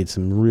just made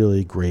some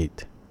really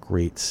great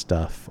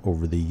stuff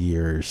over the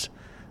years.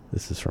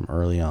 This is from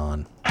early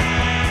on.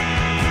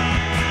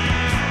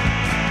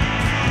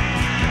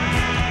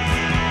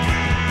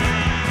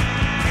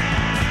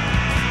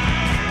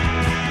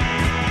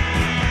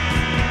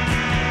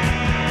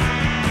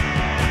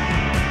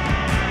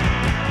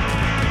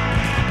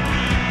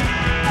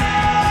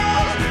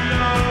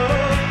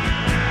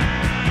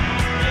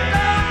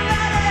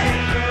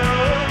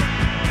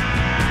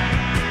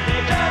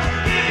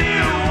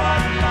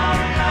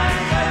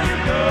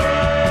 Go.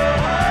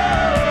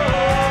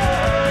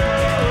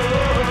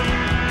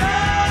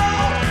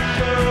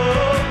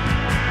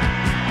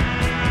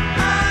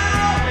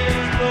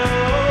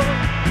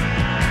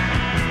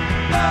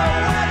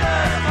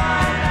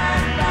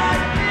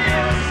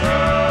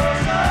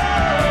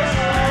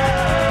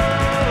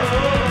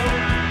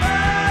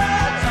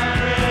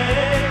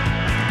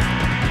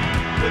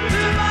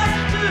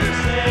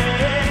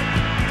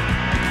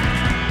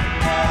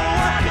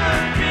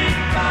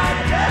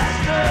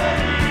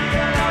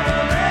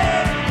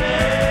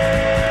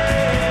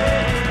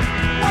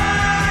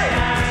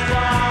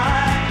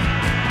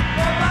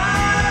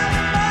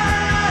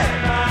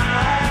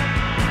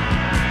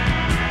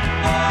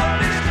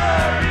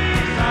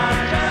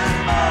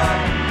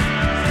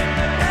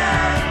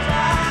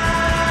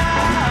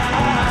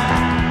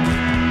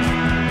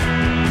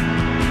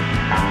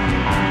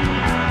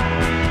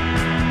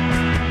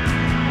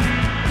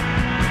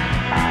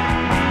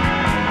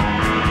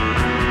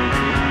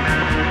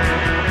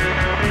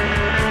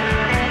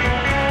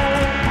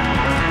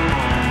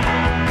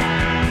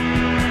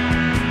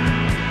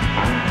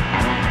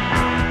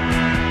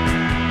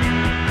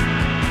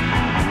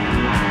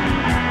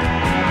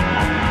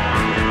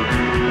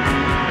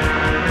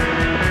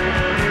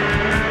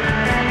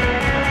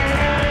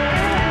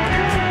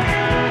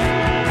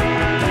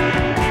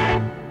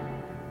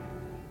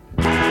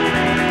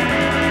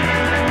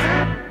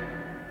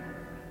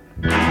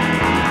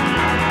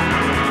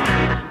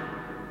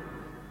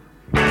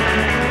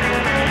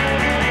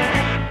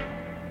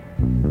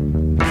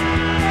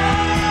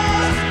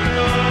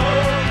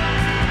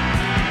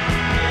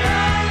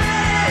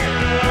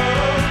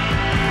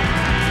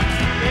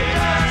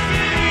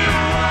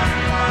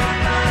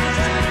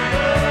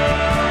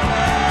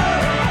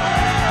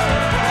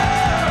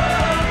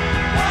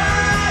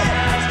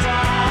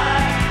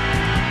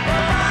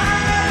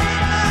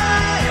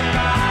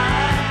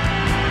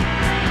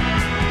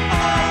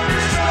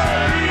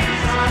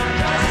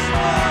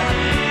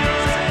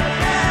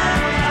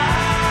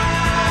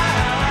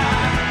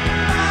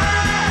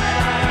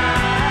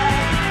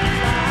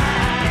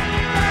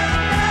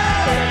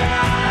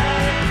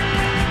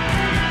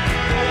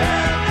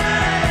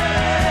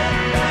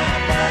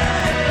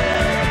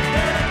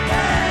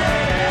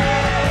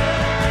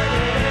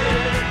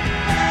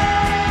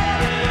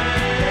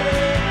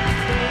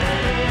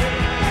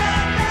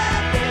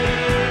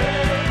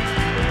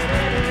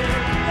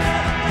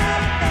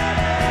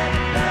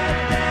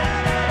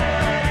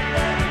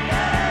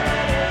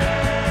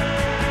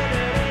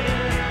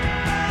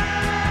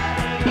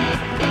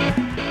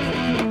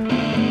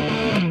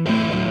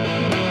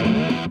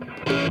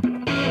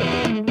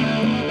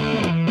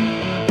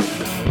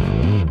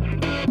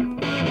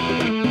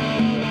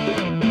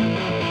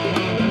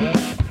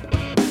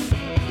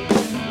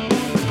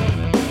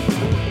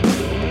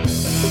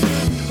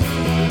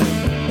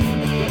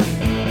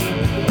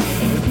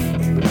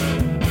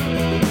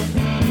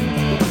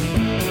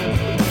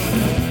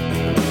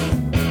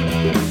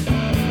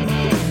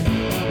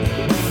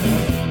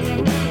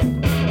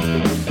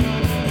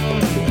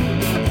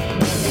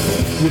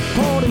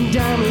 Reporting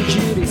damage,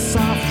 it is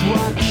soft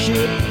rock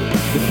shit.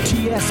 The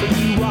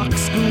TSB rock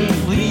school,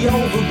 the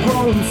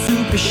overgrown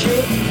super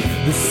shit.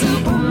 The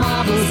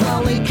supermodels,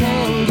 all they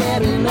can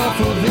get enough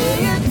of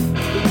it.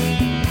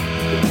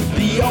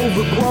 The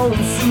overgrown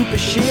super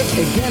shit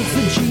against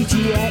the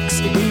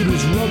GTX, it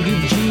is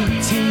rugged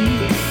GT.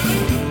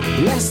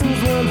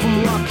 Lessons learned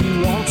from Rocky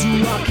 1 to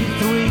Rocky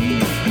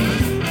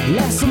 3.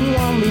 Lesson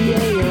 1, the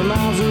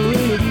AMRs are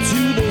in it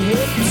to the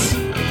hips.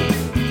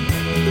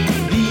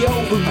 The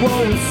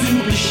overgrown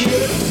super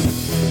shit.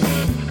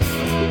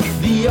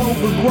 The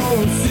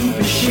overgrown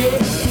super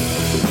shit.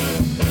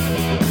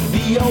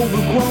 The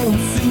overgrown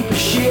super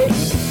shit.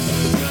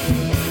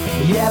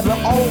 Yeah, the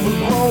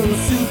overgrown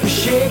super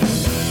shit.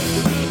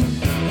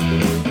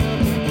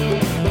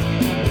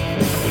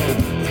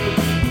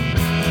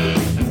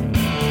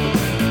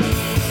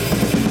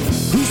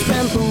 Who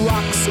spent the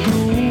rock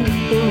school in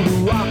the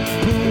rock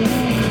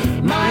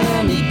pool?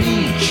 Miami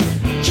Beach,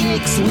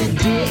 chicks with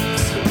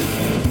dicks.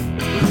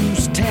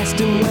 Who's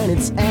testing when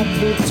it's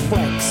evidence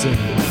flexing?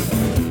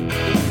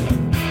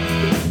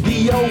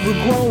 The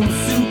overgrown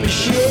super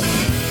shit.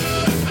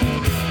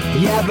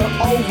 Yeah, the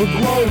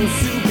overgrown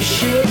super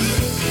shit.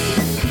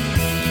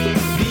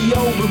 The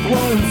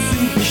overgrown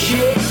super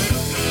shit.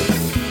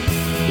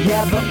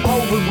 Yeah, the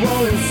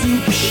overgrown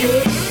super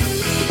shit.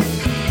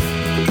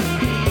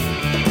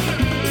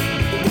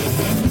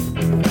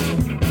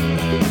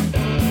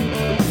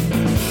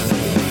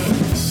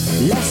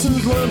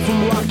 Lessons learned from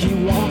Rocky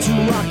 1 to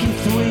Rocky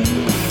 3.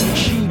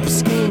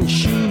 Sheepskin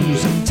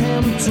shoes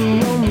attempt to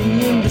run the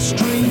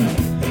industry.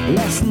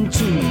 Lesson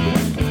 2,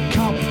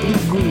 cop the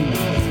groove.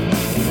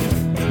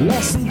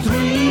 Lesson 3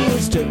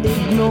 is to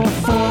ignore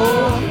 4.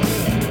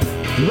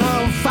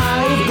 Round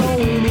 5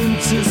 going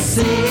into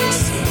 6.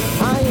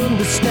 I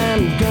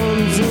understand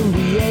guns in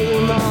the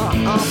A&R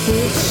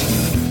office.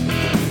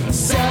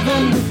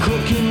 7, the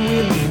cooking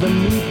with the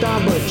meat I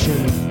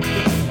butcher.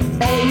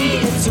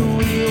 8, it's a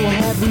real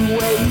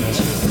heavyweight.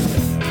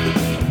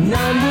 9,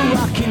 the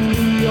rockin'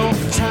 New York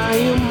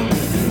time.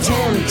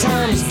 10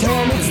 times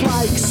 10, it's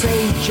like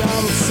St.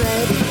 John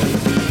said.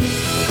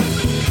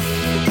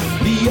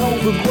 The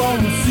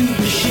overgrown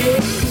super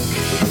shit.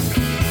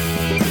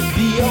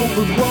 The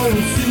overgrown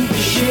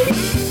super shit.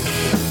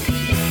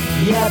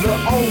 Yeah, the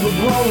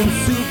overgrown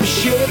super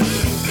shit.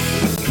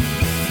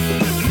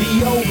 The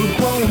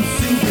overgrown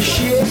super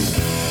shit.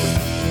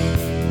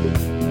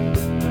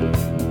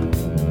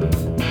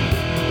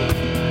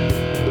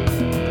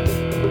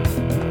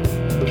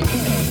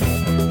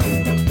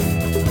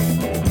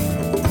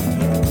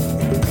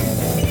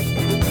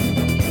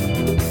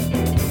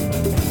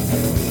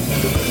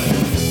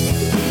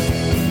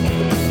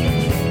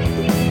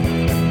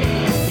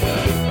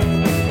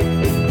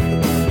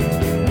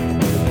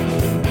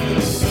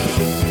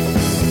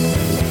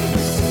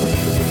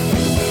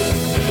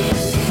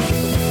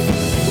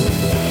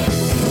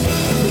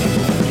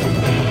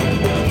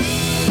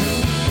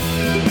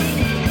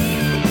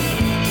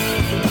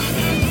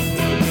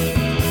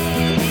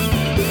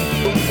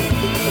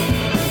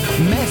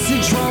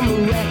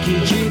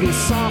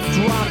 Soft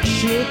rock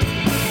shit,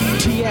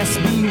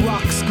 TSB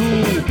rock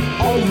school,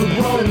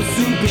 overgrown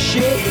super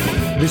shit.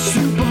 The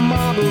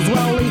supermodels,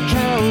 well, they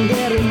can't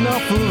get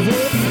enough of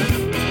it.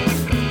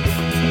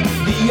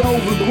 The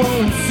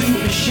overgrown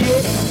super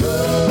shit.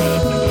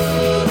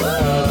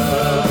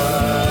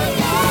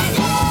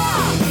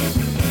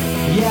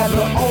 Yeah,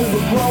 the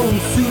overgrown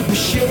super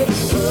shit.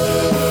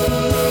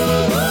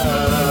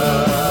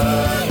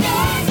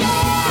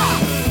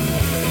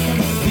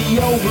 The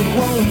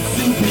overgrown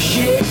super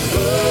shit.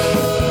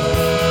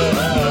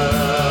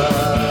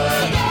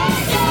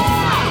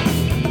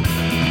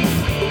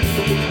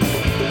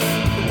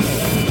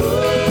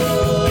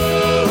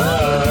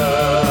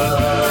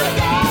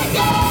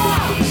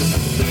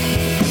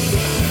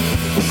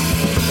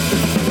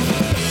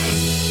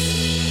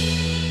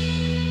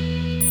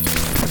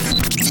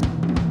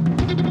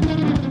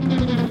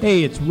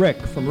 Hey, it's Rick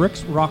from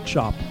Rick's Rock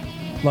Shop.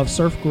 Love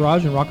surf,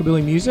 garage, and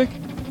rockabilly music?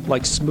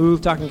 Like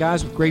smooth talking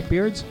guys with great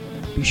beards?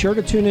 Be sure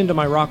to tune into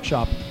my rock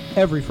shop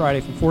every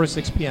Friday from 4 to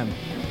 6 p.m.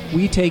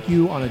 We take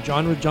you on a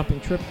genre jumping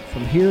trip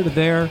from here to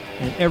there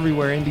and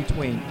everywhere in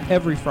between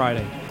every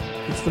Friday.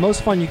 It's the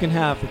most fun you can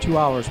have for 2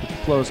 hours with your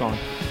clothes on.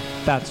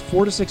 That's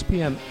 4 to 6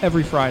 p.m.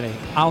 every Friday.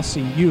 I'll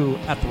see you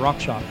at the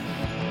rock shop.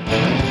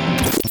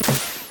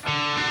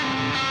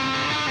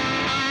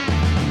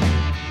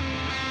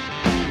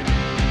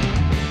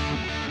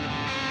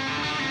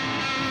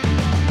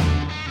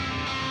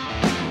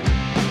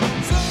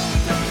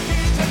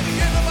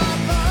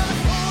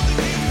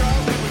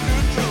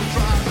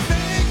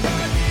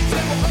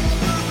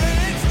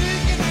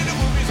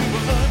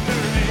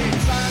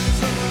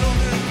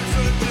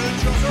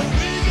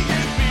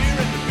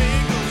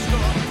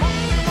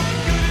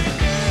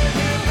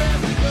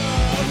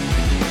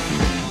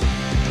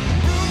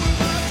 Room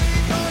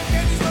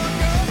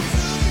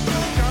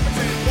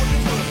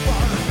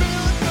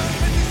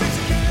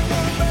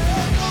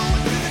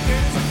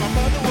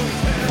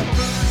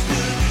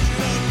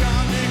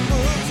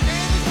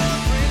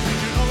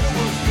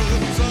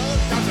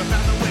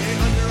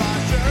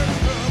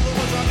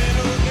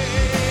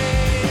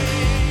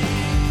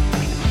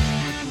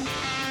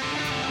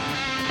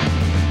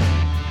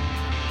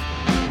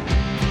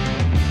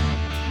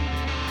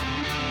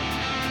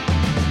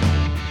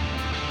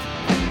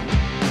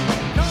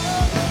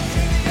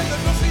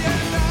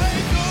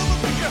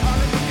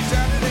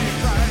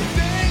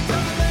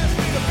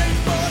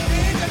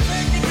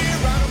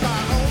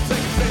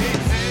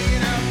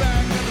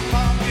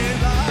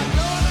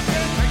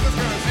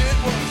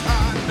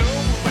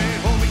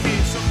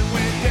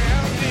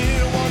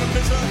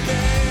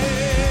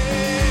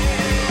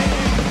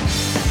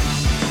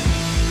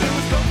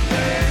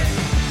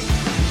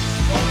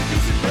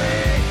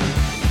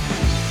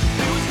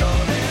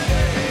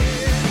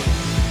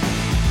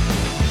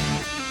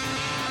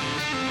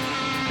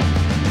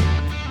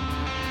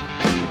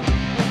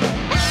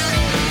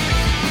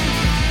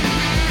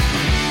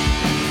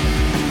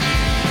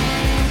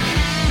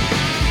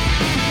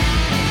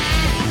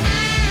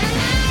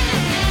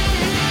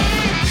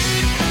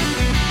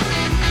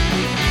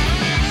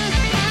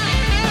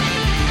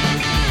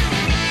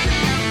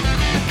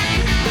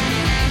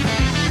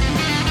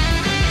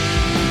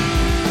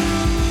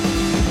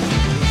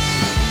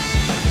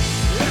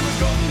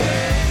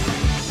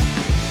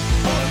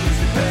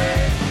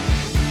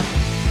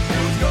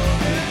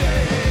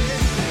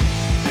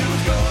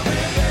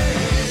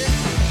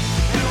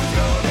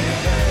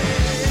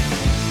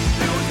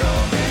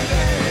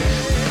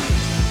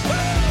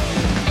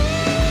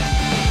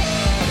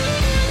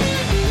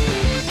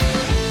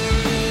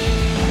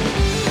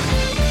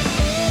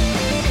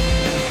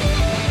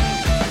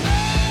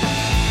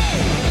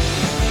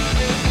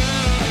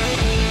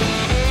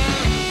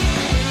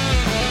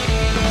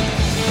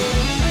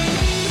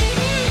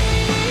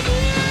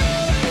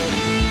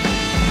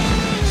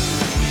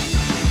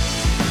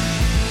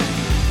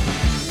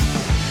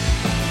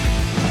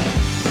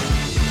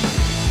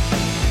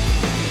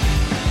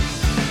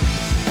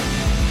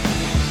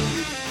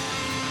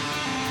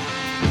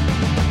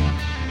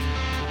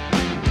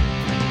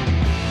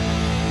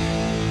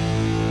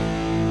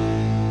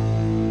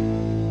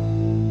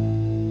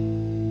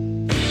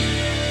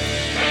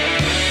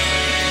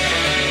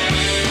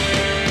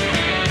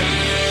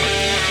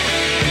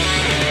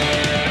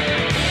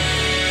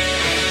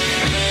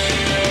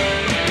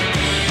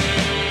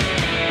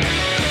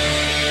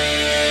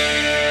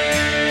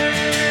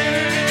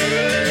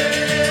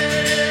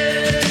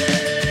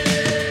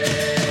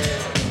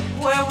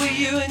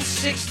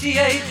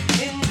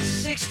In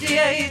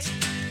 68,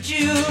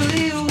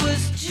 Julie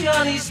was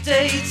Johnny's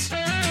date.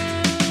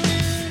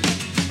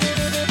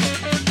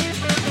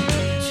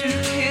 Two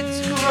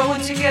kids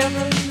growing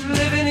together,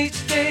 living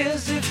each day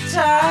as if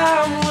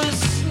time was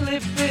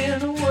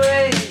slipping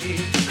away.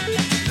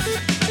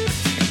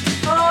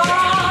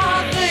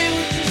 Oh, they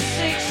were just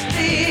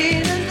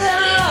 16 and they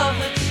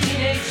loved a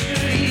teenage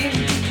dream.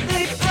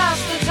 They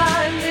passed the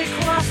time, they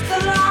crossed the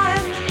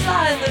line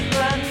that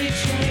ran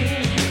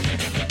between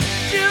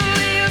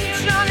Julie and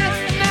Johnny.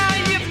 Now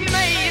you've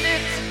made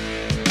it.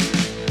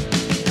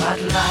 But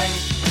life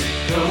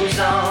goes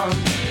on.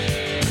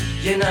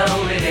 You know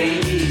it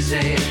ain't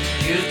easy.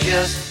 You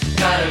just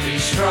gotta be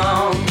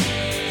strong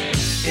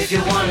if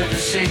you're one of the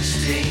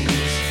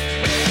 16s.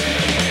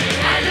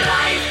 And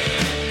life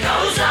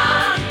goes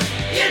on.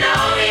 You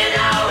know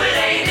it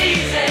ain't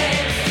easy.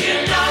 You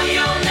know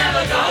you'll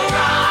never go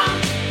wrong,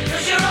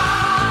 'cause you're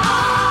all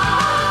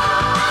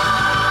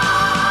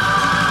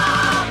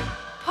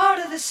part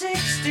of the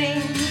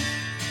 16s.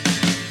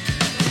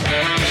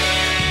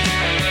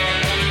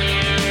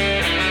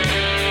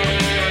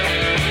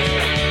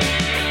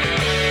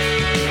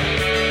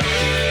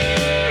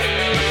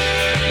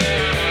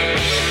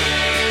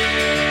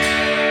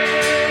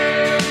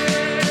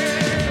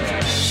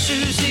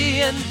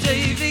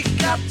 Davey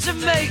got to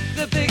make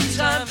the big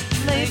time.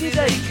 Maybe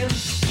they can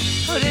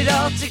put it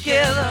all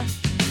together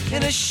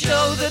in a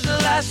show that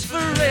lasts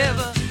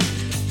forever.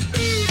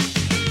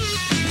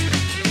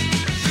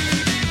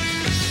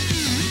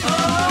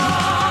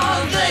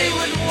 Oh, they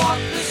would walk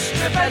the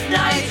strip at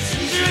night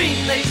and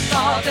dream they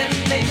saw their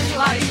name in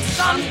lights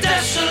on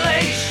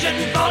Desolation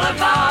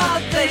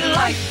Boulevard. They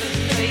liked the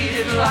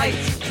faded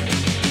lights.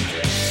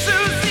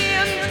 Susie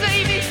and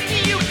Davey,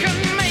 you can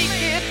make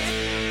it.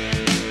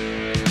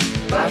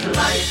 But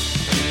life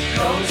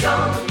goes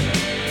on.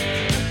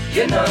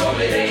 You know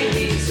it ain't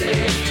easy.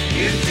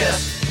 You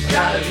just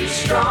gotta be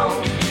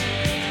strong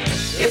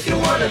if you're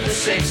one of the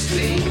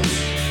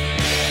 16s.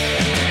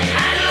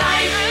 And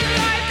life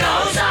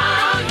goes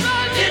on.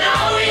 You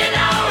know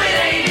it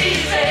ain't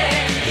easy.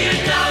 You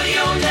know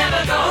you'll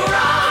never go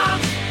wrong,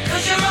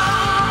 'cause you're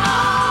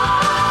all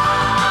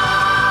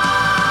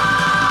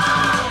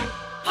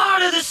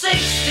part of the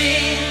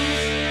 16s.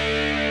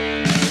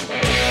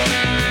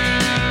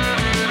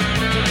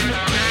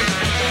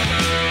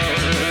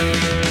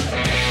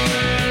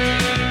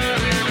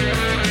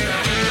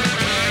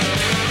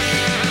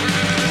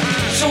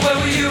 So where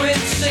were you in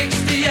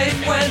 68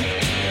 when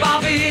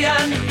Bobby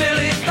and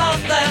Billy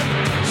thought that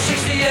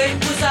 68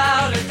 was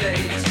out of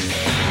date?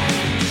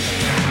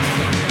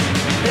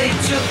 They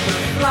took the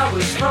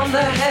flowers from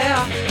their hair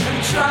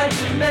and tried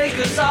to make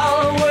us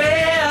all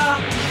aware.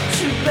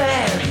 Too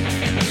bad,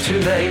 too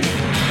late.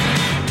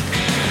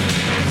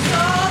 So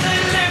they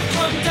lived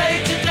from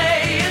day to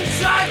day and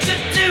tried to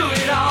do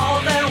it all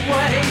their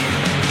way.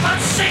 But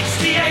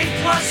 68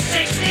 was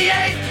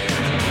 68,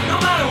 no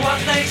matter what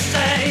they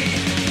say.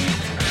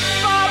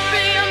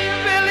 Bobby and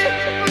Billy,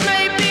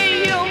 maybe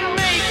you'll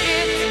make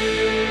it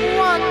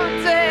one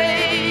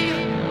day.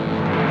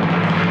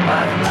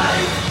 But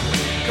life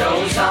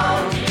goes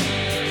on.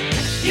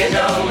 You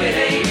know it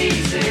ain't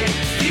easy.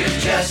 You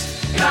just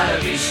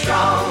gotta be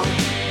strong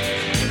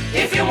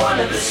if you're one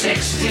of the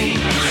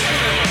 16s.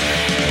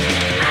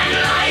 And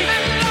life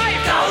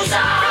goes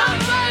on.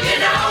 You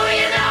know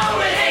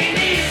it ain't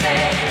easy.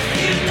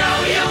 You know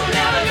you'll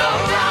never go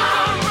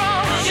wrong,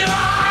 'cause you're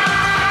all.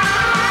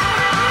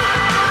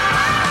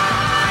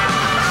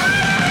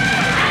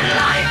 And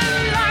life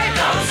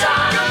goes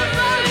on.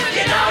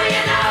 You know it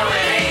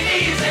ain't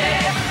easy.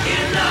 You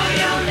know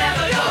you'll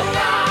never go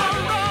wrong,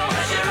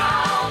 'cause you're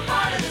all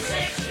part of the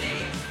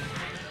 16s.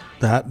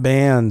 That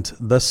band,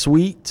 The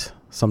Sweet,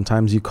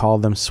 sometimes you call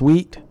them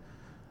Sweet.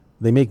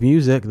 They make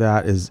music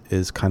that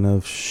is kind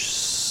of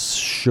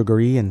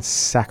sugary and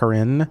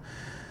saccharine.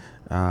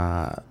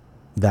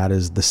 That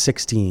is the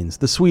 16s.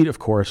 The Sweet, of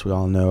course, we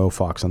all know.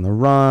 Fox on the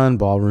Run,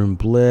 Ballroom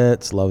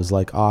Blitz, Love's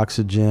Like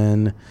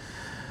Oxygen,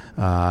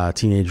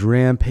 Teenage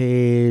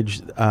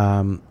Rampage.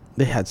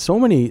 They had so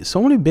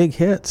many big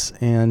hits,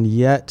 and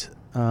yet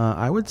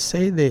I would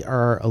say they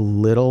are a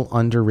little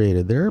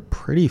underrated. They're a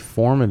pretty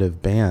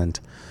formative band.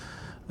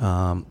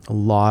 A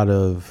lot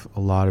of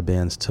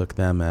bands took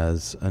them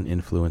as an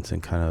influence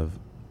in kind of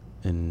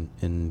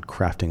in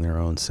crafting their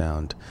own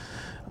sound.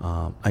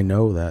 I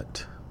know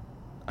that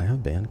I have a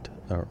band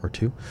or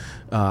two,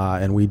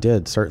 and we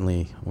did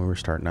certainly when we were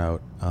starting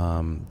out.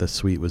 The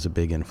Sweet was a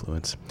big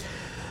influence.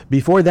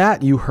 Before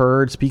that, you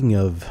heard, speaking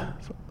of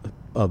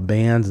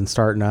bands and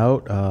starting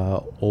out,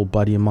 old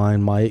buddy of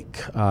mine,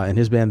 Mike, and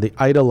his band, the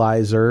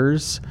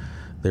Idolizers.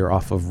 They're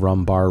off of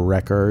Rumbar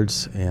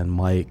Records, and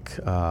Mike,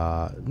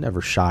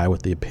 never shy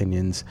with the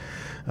opinions.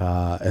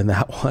 And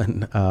that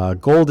one,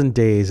 Golden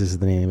Days is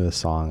the name of the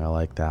song. I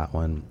like that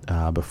one.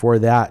 Before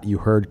that, you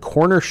heard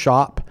Corner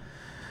Shop.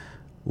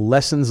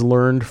 Lessons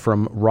Learned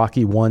from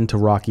Rocky 1 to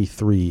Rocky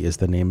 3 is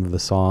the name of the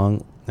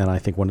song. And I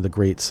think one of the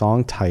great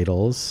song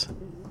titles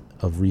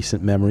of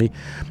recent memory.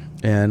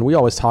 And we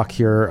always talk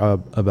here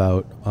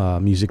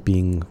about music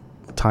being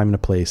time and a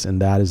place,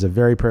 and that is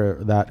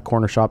that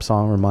corner shop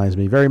song reminds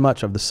me very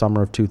much of the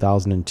summer of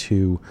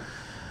 2002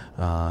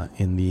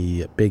 in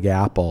the Big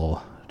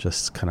Apple,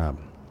 just kind of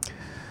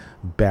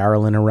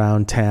barreling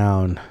around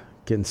town,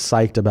 getting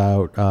psyched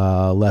about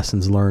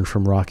lessons learned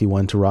from Rocky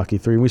 1 to Rocky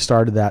 3. And we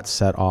started that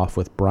set off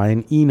with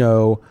Brian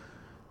Eno,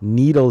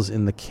 Needles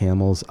in the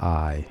Camel's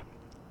Eye.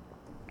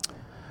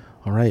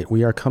 All right,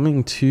 we are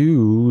coming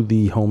to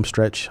the home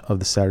stretch of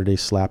the Saturday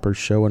Slappers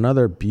show.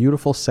 Another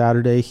beautiful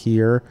Saturday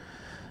here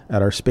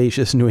at our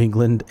spacious New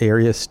England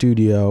area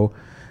studio.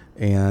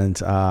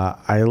 And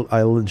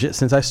I legit,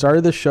 since I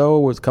started the show,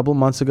 it was a couple of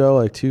months ago,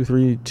 like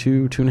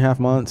 2.5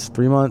 months,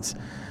 3 months,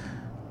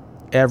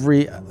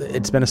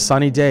 it's been a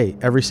sunny day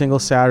every single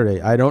Saturday.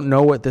 I don't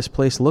know what this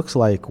place looks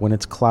like when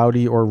it's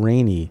cloudy or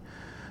rainy.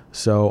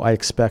 So I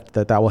expect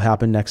that will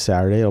happen next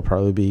Saturday. It'll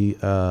probably be,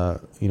 a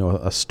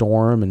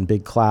storm and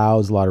big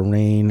clouds, a lot of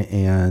rain,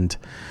 and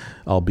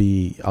I'll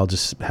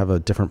just have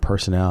a different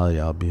personality.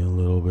 I'll be a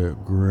little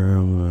bit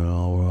grim, and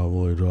I'll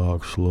probably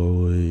talk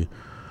slowly,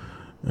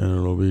 and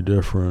it'll be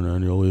different,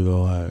 and you'll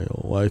either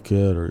like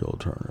it or you'll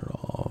turn it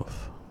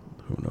off.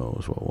 Who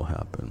knows what will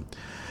happen?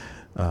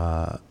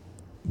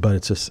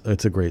 But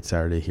it's a great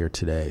Saturday here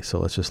today. So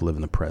let's just live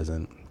in the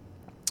present.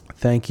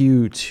 Thank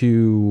you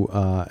to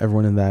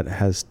everyone that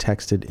has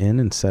texted in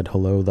and said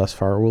hello thus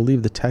far. We'll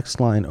leave the text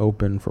line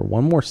open for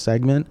one more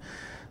segment,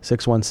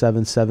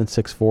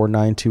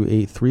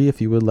 617-764-9283. If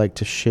you would like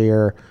to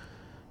share,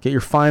 get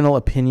your final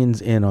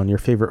opinions in on your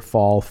favorite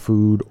fall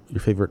food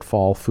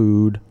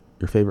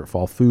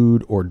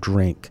or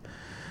drink.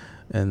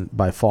 And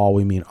by fall,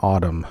 we mean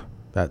autumn,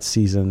 that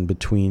season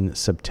between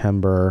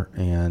September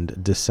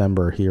and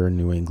December here in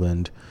New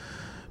England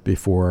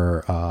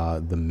before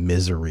the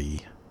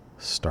misery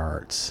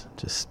starts.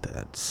 Just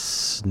that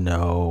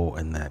snow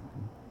and that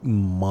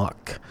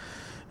muck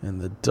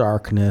and the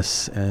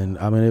darkness. And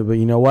but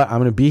you know what? I'm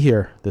gonna be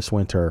here this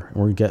winter, and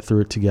we're gonna get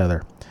through it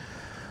together.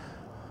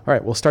 All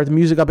right, we'll start the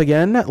music up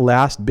again.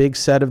 Last big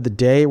set of the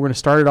day. We're gonna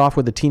start it off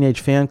with the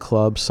Teenage Fan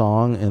Club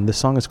song, and this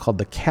song is called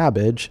 "The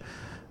Cabbage."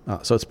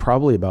 So it's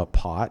probably about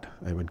pot,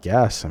 I would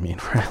guess. I mean,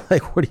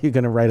 like, what are you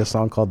gonna write a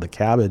song called "The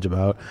Cabbage"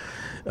 about?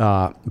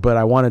 But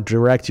I want to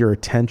direct your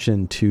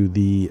attention to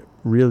the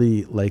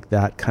really like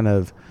that kind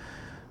of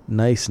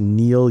nice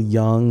Neil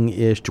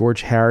Young-ish,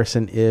 George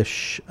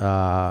Harrison-ish,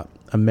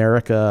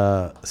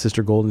 America,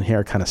 Sister Golden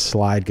Hair kind of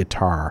slide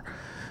guitar.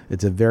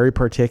 It's a very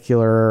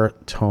particular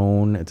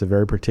tone. It's a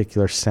very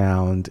particular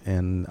sound,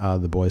 and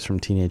the boys from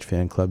Teenage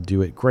Fan Club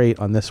do it great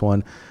on this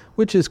one,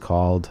 which is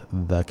called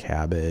 "The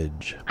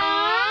Cabbage."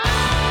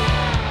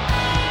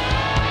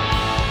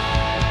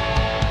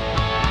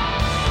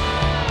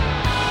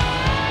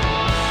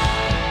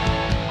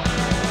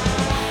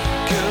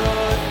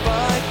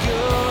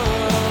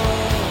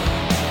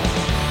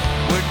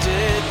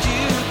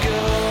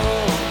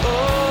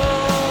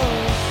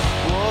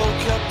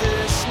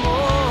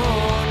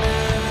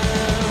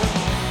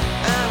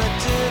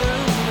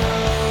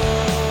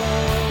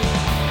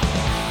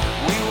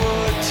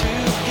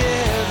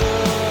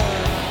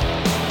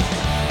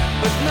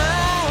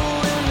 Now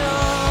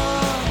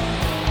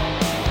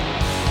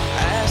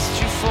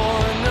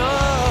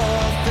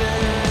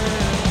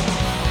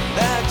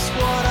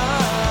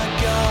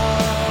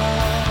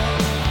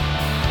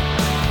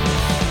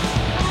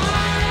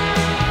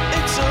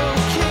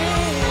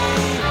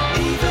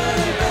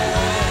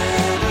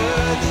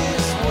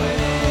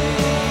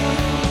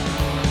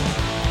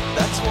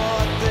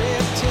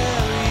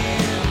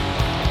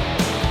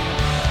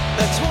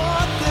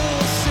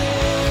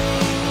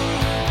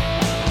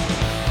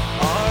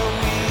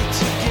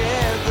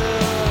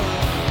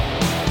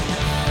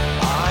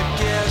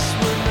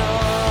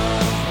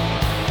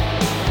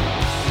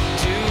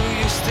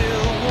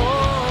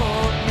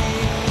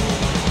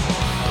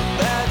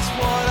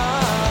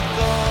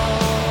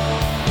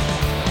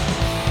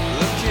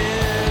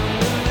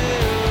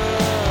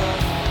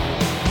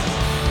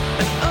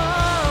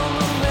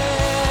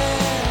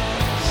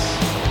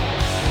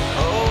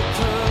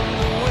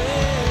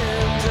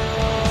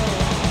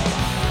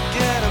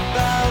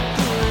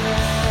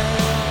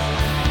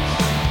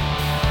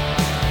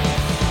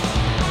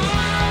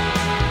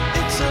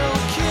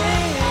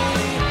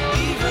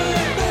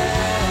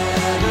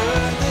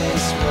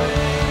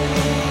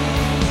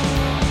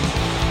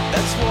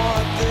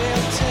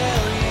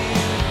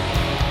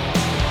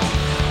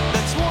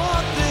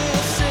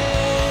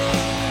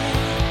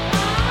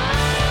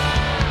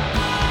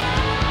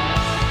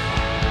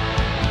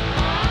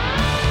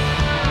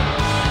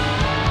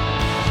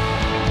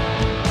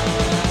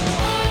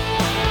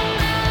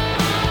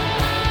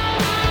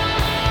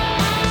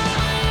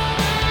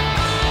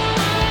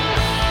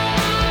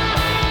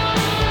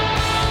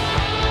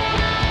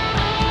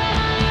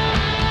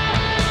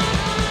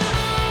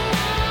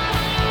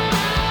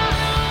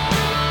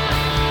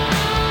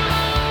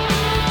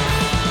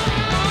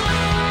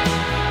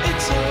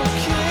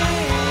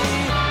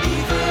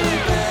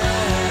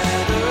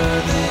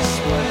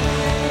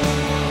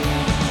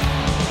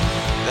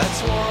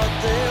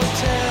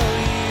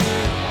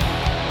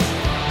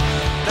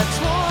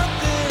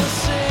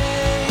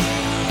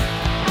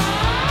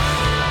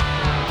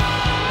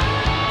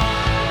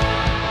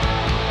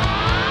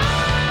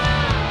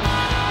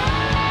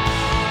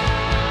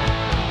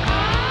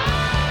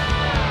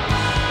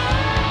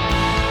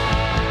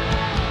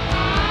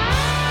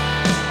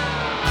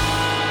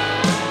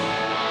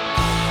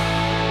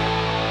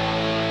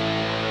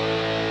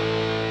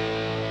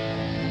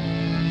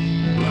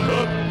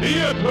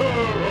Get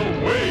her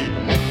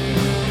away!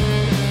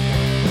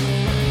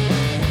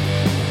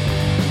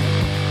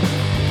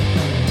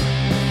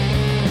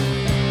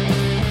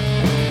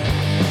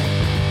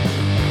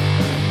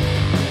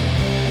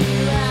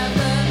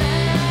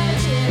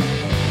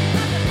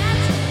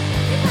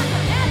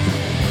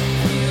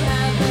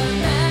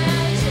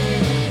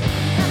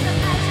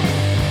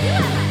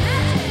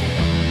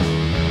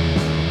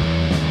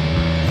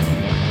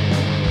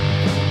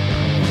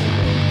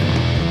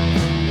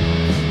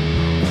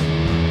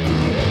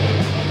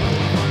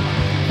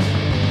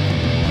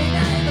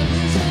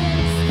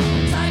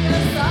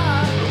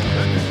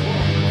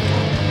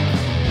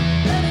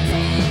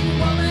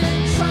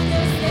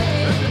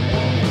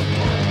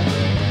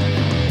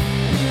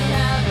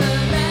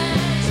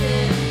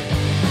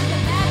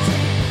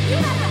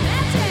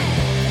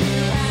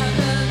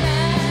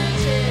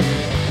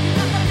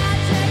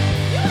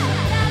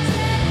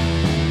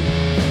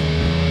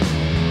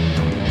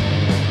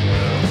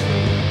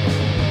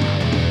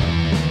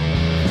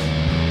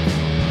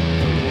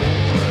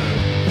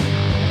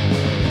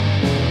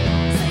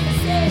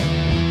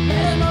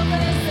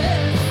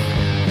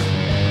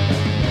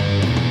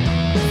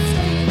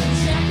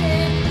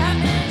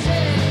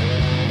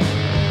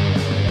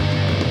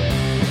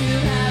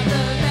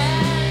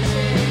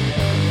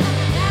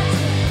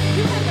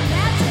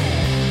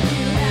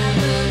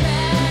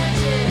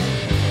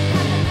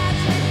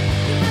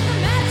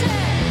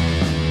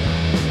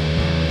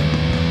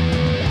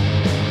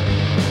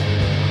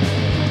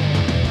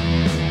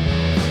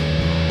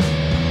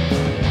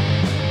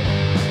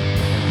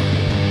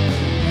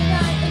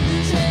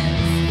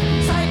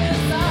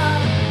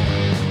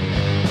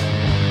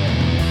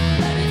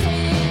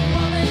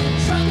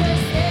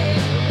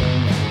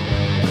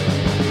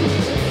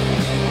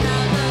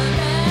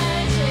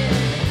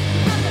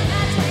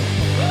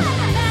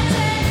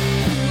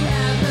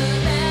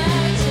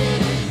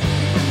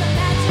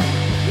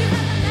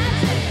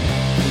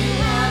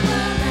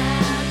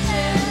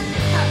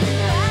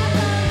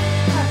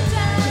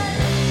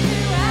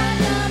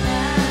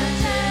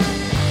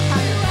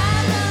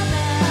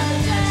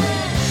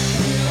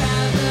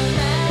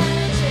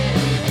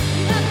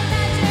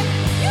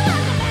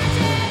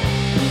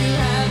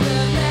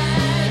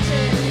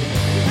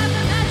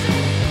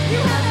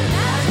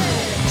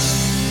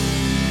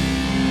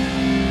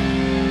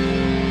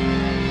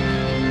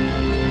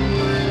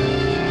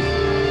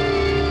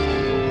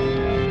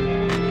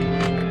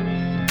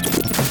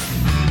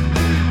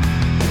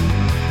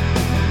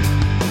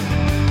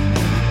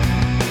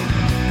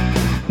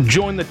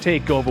 Join the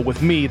takeover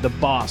with me, the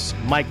boss,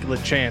 Mike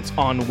LaChance,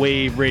 on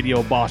Wave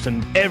Radio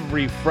Boston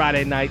every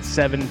Friday night,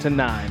 7 to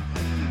 9.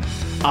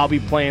 I'll be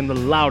playing the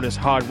loudest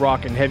hard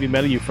rock and heavy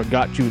metal you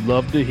forgot you'd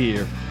love to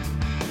hear.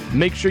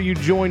 Make sure you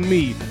join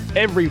me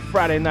every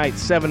Friday night,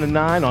 7 to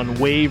 9 on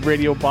Wave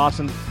Radio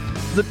Boston,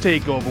 the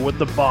takeover with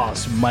the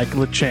boss, Mike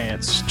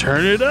LaChance.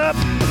 Turn it up!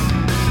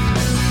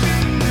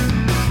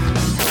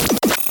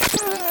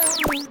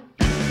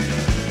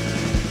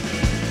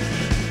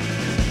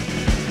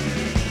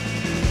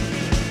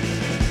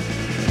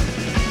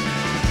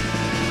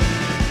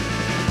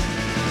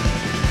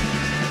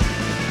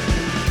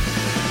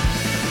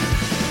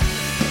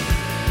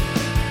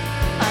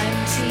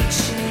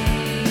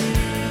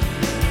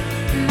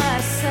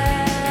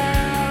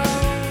 Myself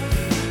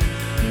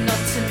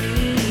not to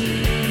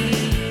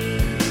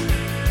need.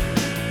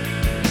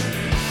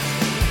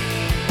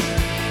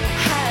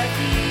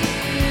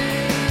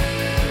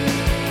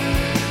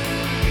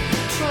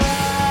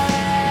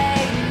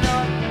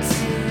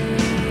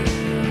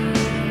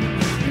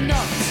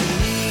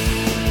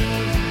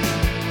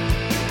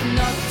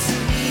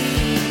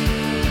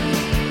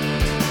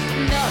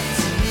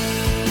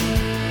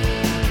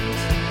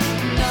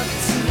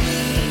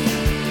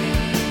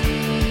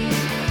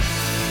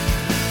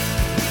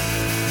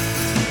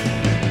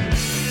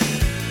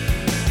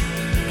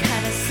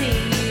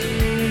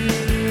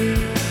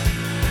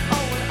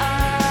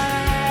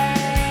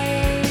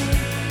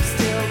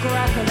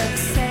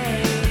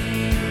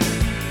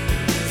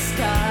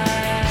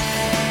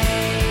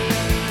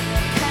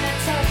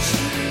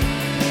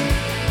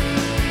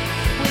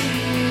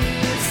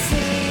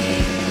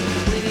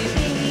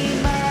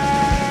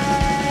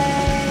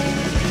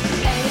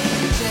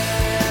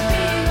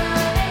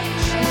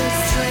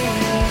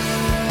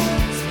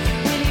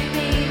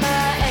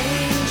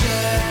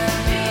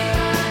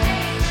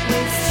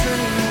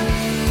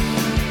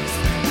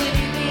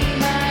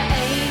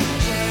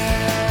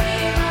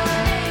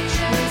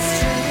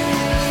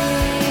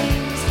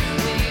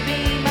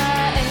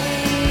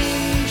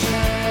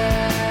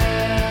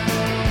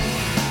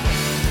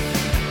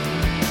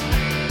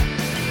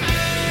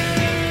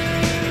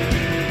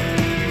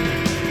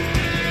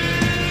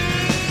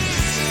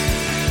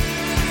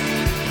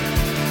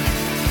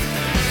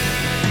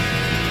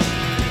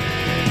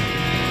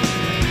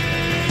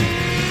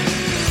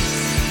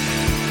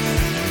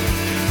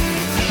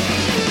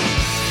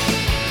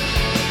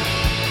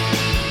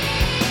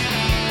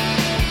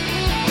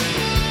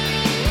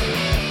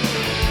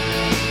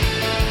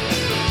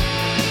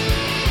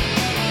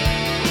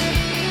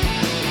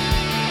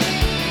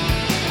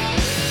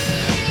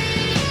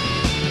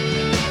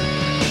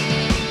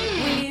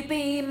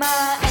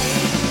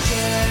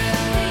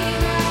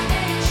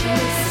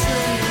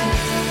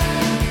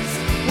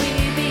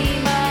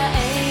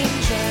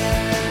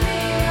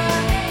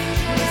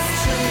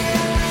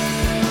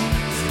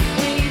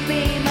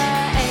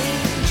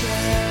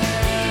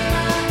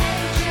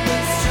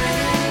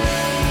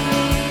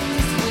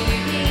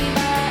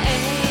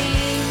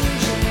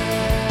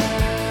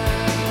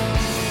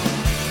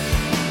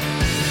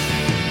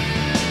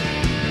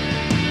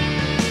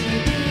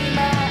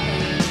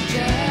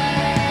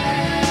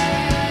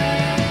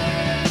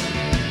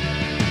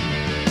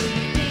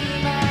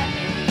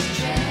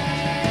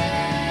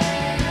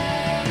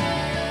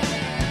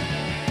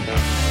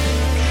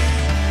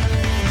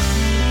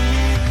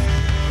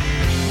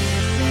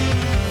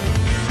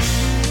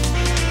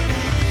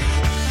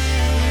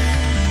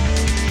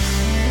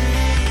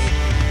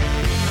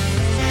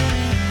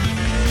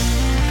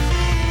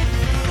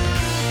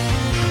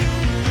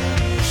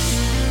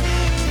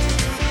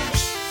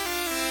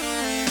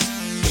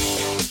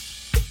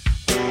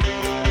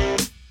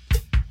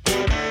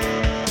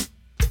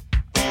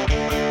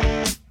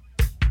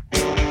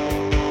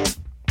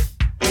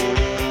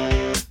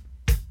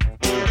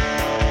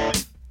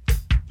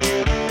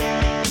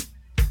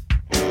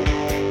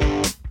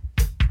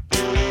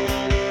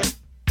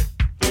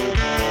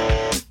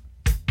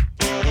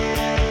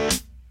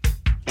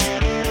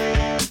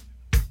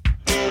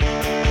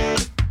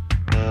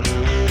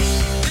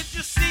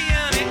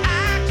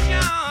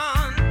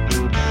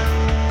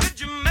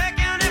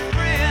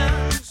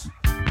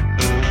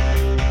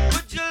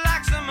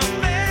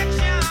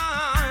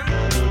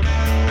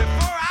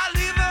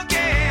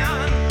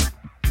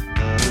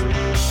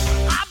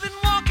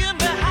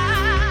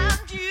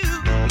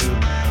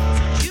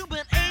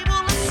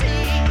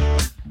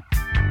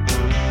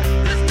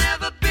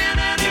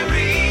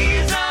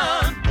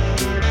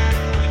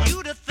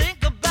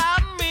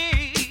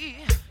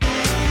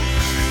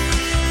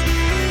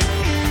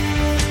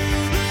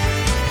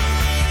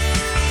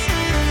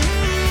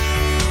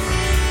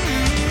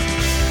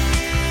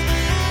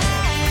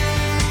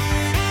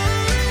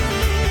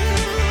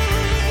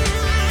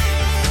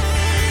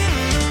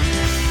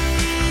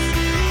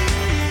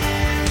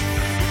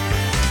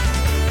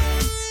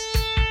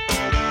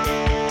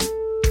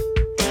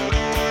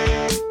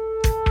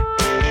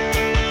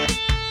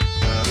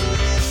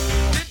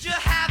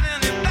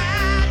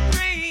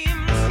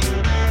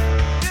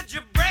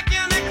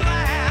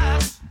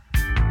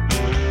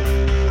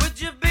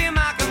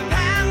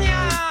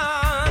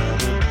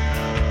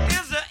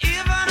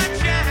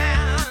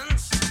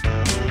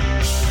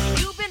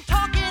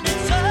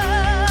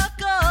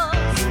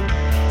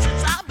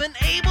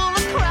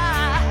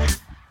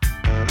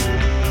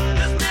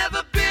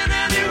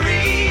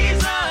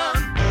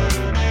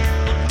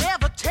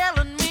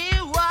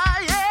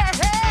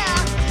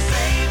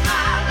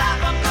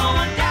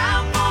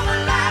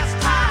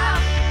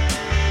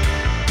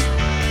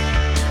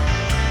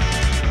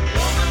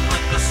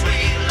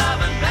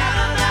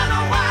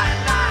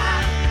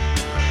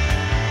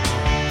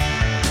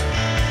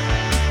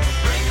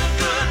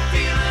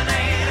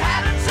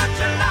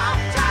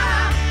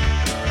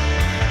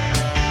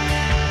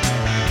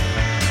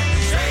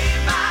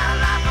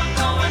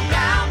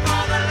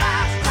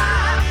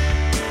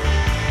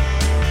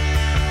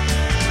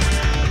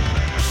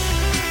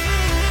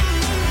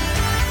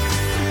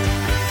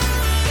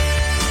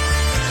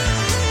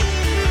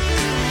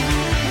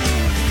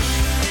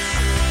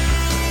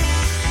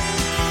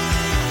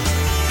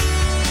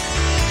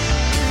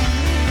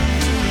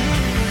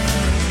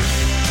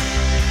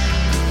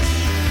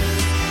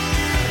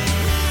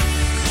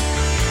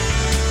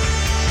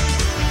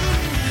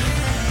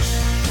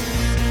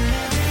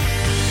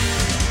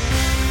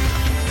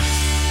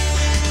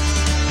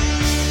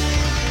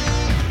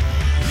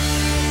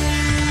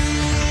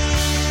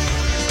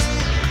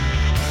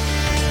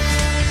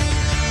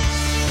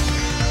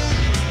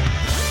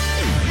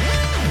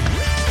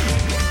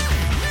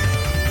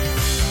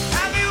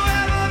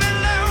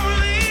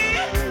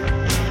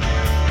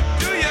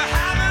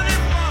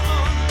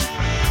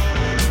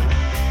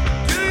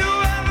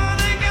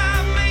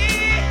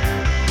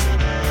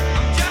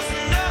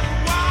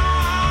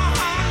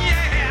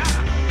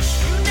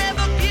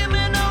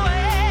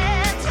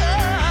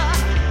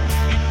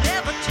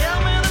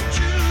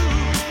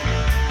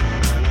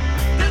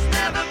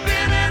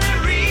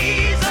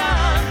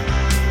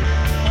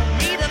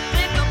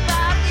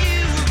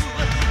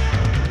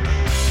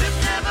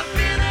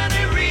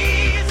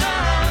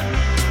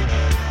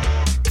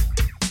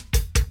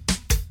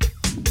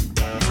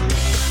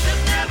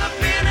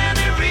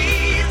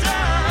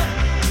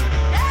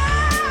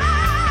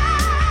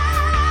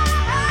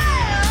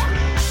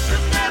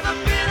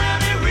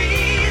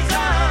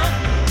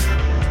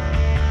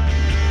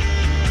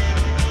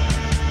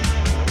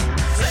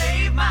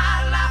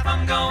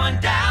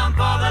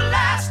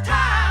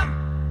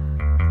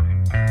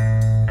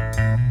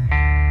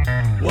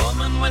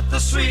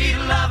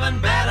 loving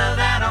better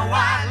than a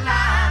white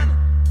line.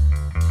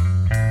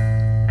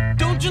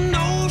 Don't you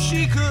know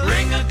she could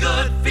bring a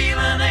good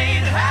feeling,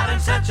 ain't had in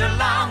such a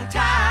long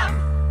time.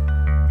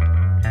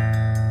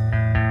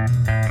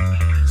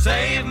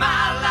 Save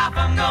my life,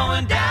 I'm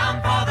going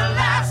down for the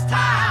last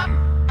time.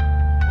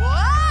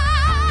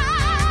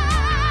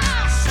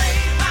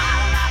 Save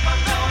my life,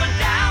 I'm going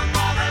down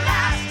for the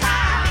last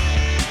time.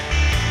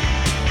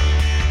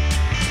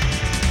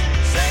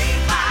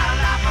 Save my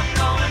life, I'm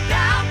going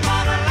down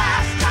for the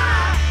last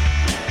time.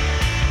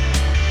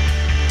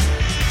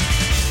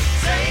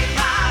 Save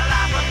my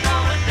life, I'm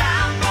going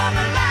down for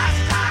the last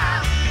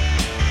time.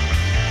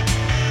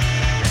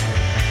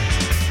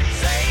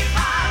 Save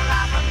my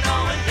life, I'm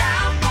going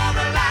down for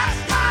the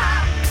last time.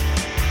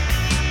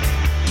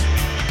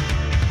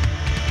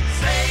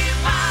 Save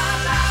my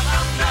life,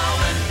 I'm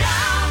going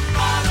down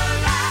for the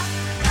last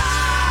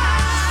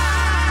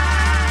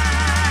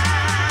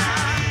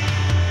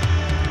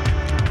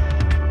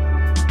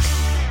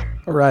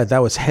All right, that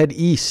was Head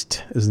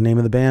East is the name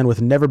of the band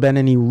with Never Been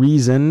Any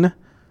Reason.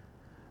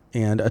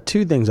 And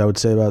two things I would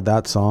say about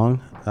that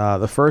song.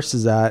 The first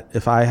is that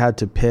if I had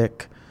to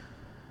pick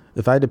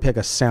a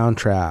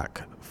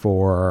soundtrack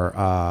for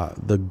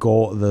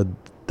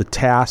the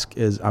task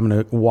is I'm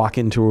going to walk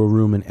into a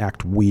room and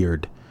act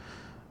weird.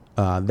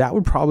 That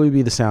would probably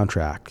be the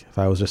soundtrack. If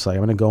I was just like,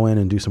 I'm going to go in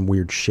and do some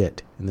weird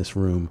shit in this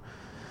room,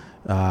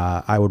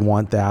 I would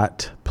want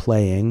that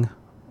playing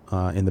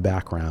in the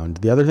background.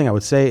 The other thing I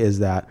would say is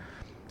that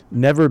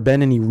Never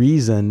Been Any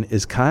Reason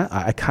is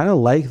I kind of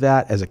like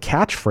that as a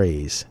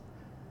catchphrase.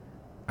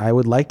 I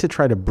would like to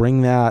try to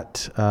bring that,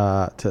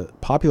 to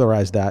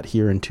popularize that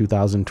here in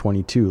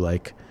 2022.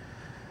 Like,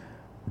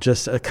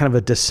 just a kind of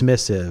a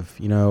dismissive,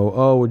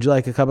 oh, would you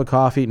like a cup of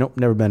coffee? Nope,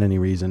 never been any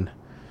reason.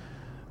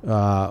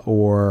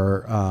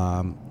 Or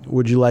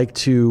would you like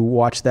to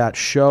watch that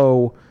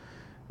show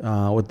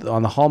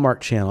on the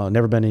Hallmark Channel?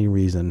 Never been any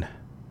reason.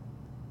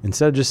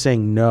 Instead of just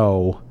saying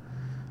no,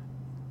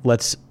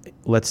 let's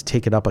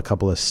take it up a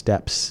couple of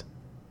steps.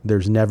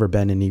 There's never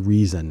been any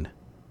reason.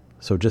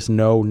 So just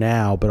no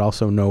now, but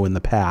also no in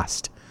the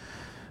past.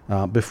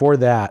 Before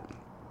that,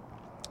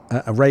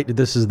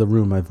 this is the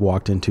room I've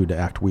walked into to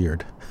act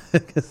weird.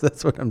 Because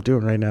that's what I'm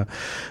doing right now.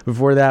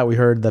 Before that, we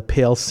heard the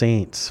Pale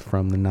Saints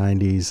from the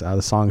 90s.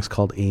 The song is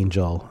called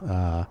Angel.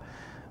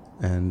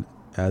 And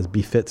as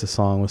befits a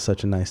song with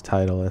such a nice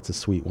title, that's a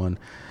sweet one.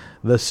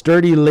 The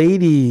Sturdy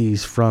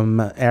Ladies from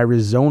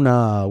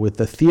Arizona with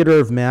the Theater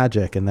of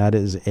Magic. And that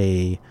is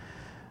a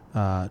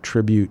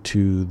tribute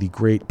to the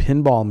great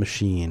pinball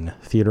machine,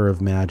 Theater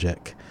of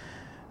Magic,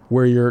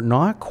 where you're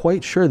not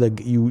quite sure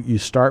that you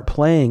start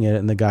playing it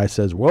and the guy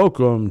says,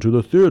 "Welcome to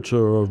the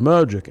Theater of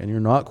Magic," and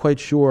you're not quite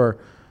sure,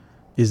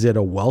 is it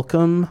a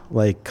welcome,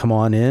 like, come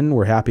on in,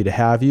 we're happy to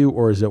have you,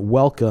 or is it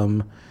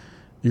welcome,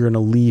 you're going to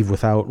leave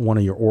without one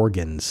of your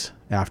organs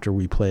after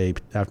you play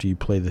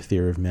the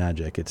Theater of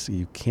Magic.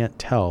 You can't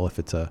tell if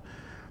it's a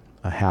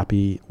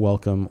happy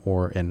welcome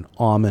or an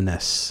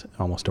ominous,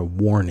 almost a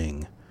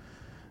warning,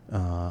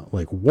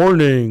 like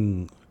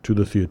warning to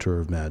the Theater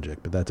of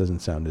Magic, but that doesn't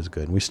sound as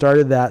good. And we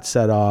started that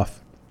set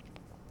off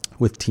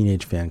with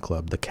Teenage Fan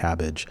Club, The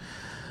Cabbage,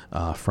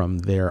 from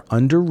their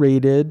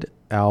underrated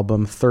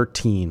album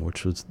 13,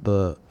 which was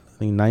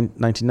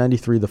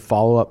 1993, the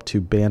follow-up to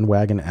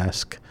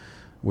Bandwagon-esque,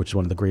 which is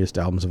one of the greatest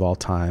albums of all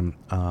time.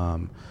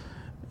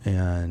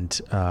 And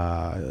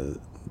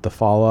the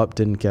follow-up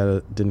didn't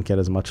get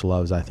as much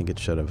love as I think it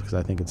should have, because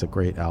I think it's a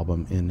great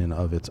album in and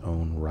of its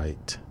own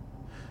right.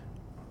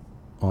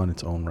 On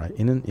its own right.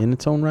 In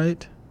its own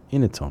right?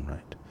 In its own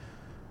right.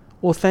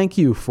 Well, thank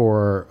you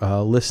for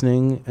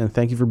listening, and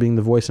thank you for being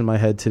the voice in my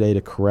head today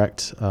to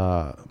correct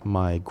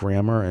my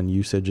grammar and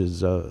usage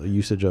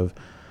of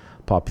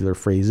popular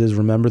phrases.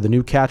 Remember the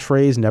new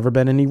catchphrase, never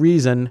been any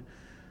reason.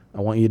 I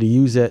want you to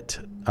use it.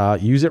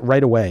 Use it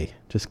right away.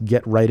 Just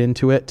get right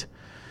into it.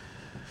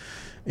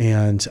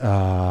 And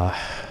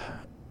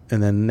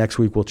then next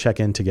week we'll check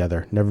in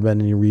together. Never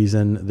been any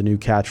reason. The new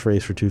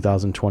catchphrase for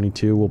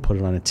 2022. We'll put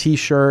it on a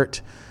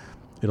T-shirt.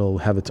 It'll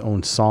have its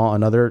own song,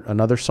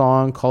 another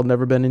song called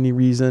Never Been Any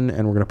Reason,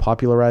 and we're going to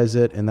popularize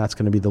it, and that's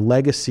going to be the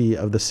legacy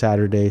of the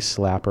Saturday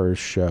Slappers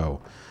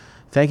show.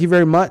 Thank you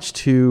very much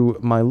to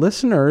my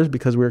listeners,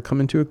 because we're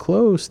coming to a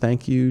close.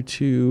 Thank you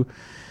to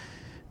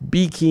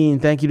Beekeen.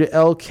 Thank you to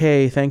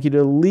LK. Thank you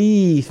to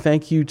Lee.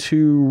 Thank you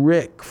to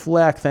Rick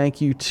Fleck.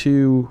 Thank you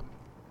to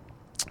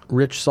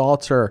Rich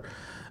Salter.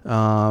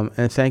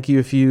 And thank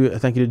you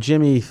to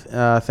Jimmy.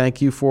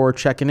 Thank you for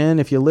checking in.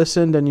 If you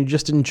listened and you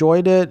just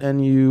enjoyed it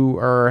and you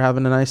are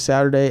having a nice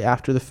Saturday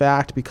after the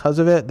fact because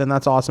of it, then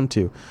that's awesome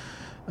too.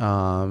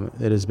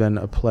 It has been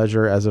a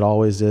pleasure, as it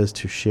always is,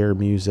 to share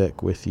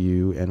music with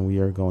you, and we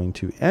are going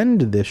to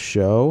end this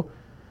show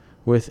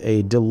with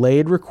a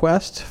delayed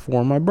request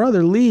for my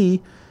brother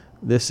Lee.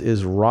 This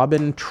is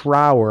Robin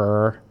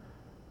Trower,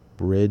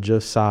 Bridge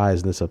of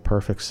Sighs. This is a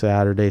perfect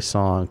Saturday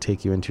song.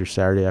 Take you into your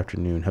Saturday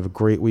afternoon. Have a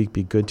great week.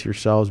 Be good to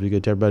yourselves. Be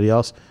good to everybody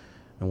else.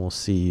 And we'll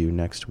see you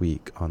next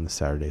week on the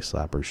Saturday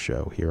Slappers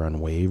show here on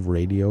Wave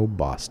Radio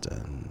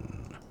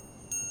Boston.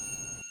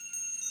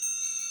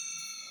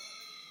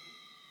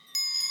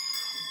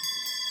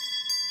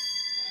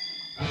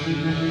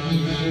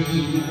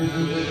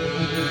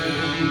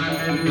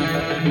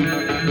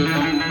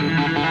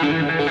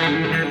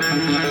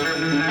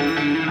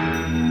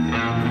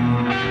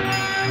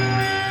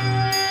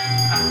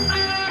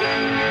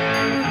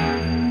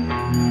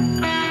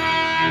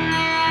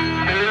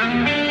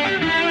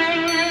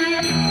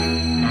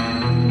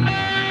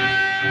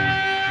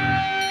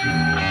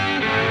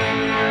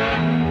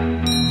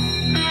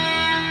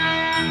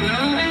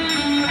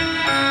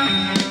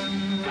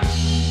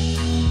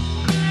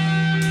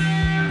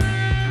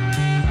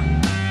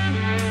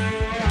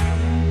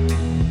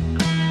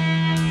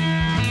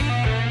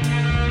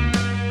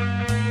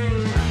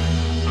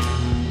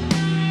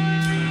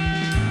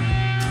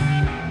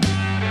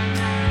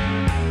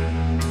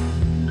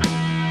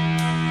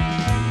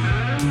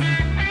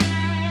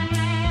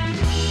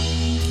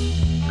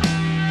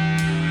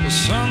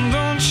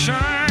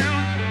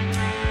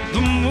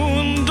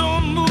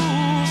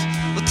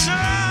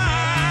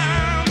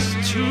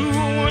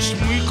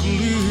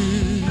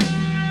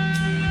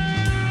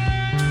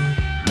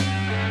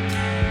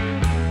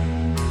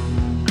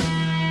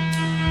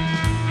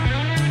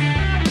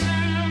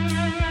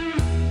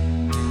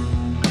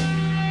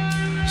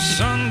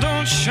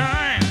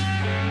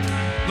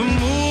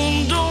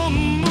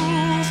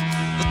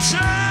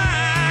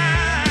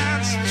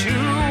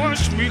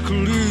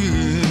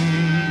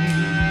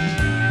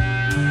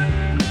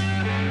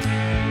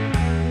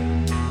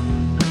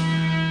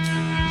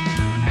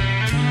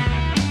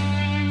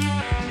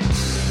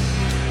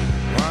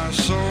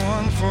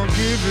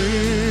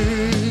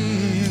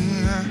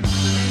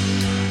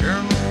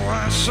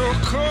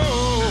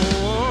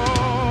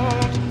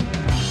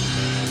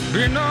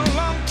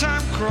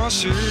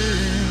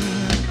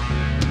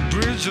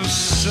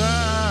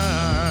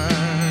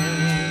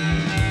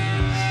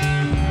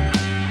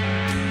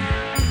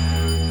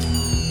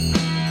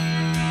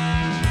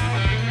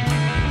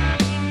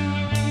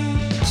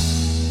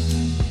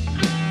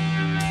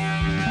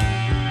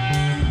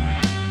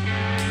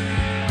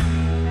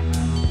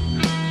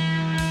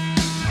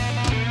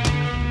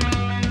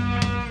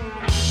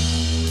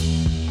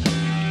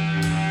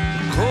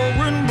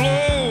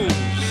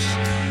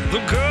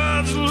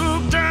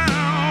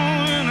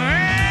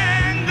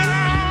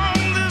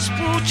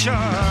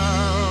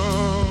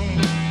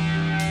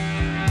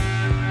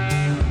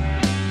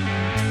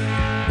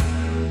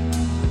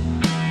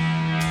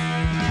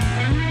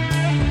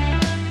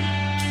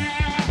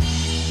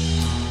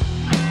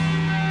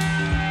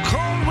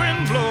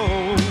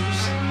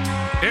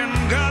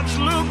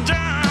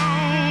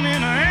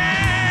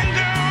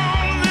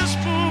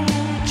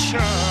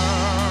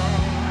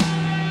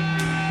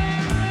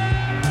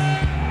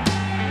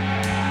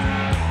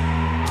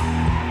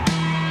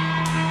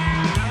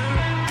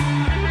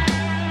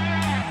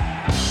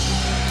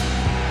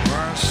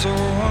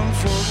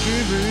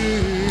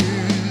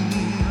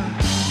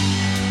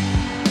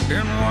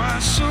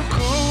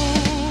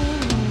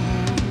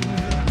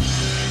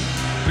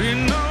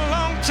 Been a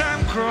long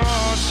time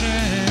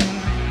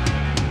crossing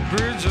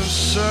bridge of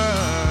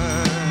sight.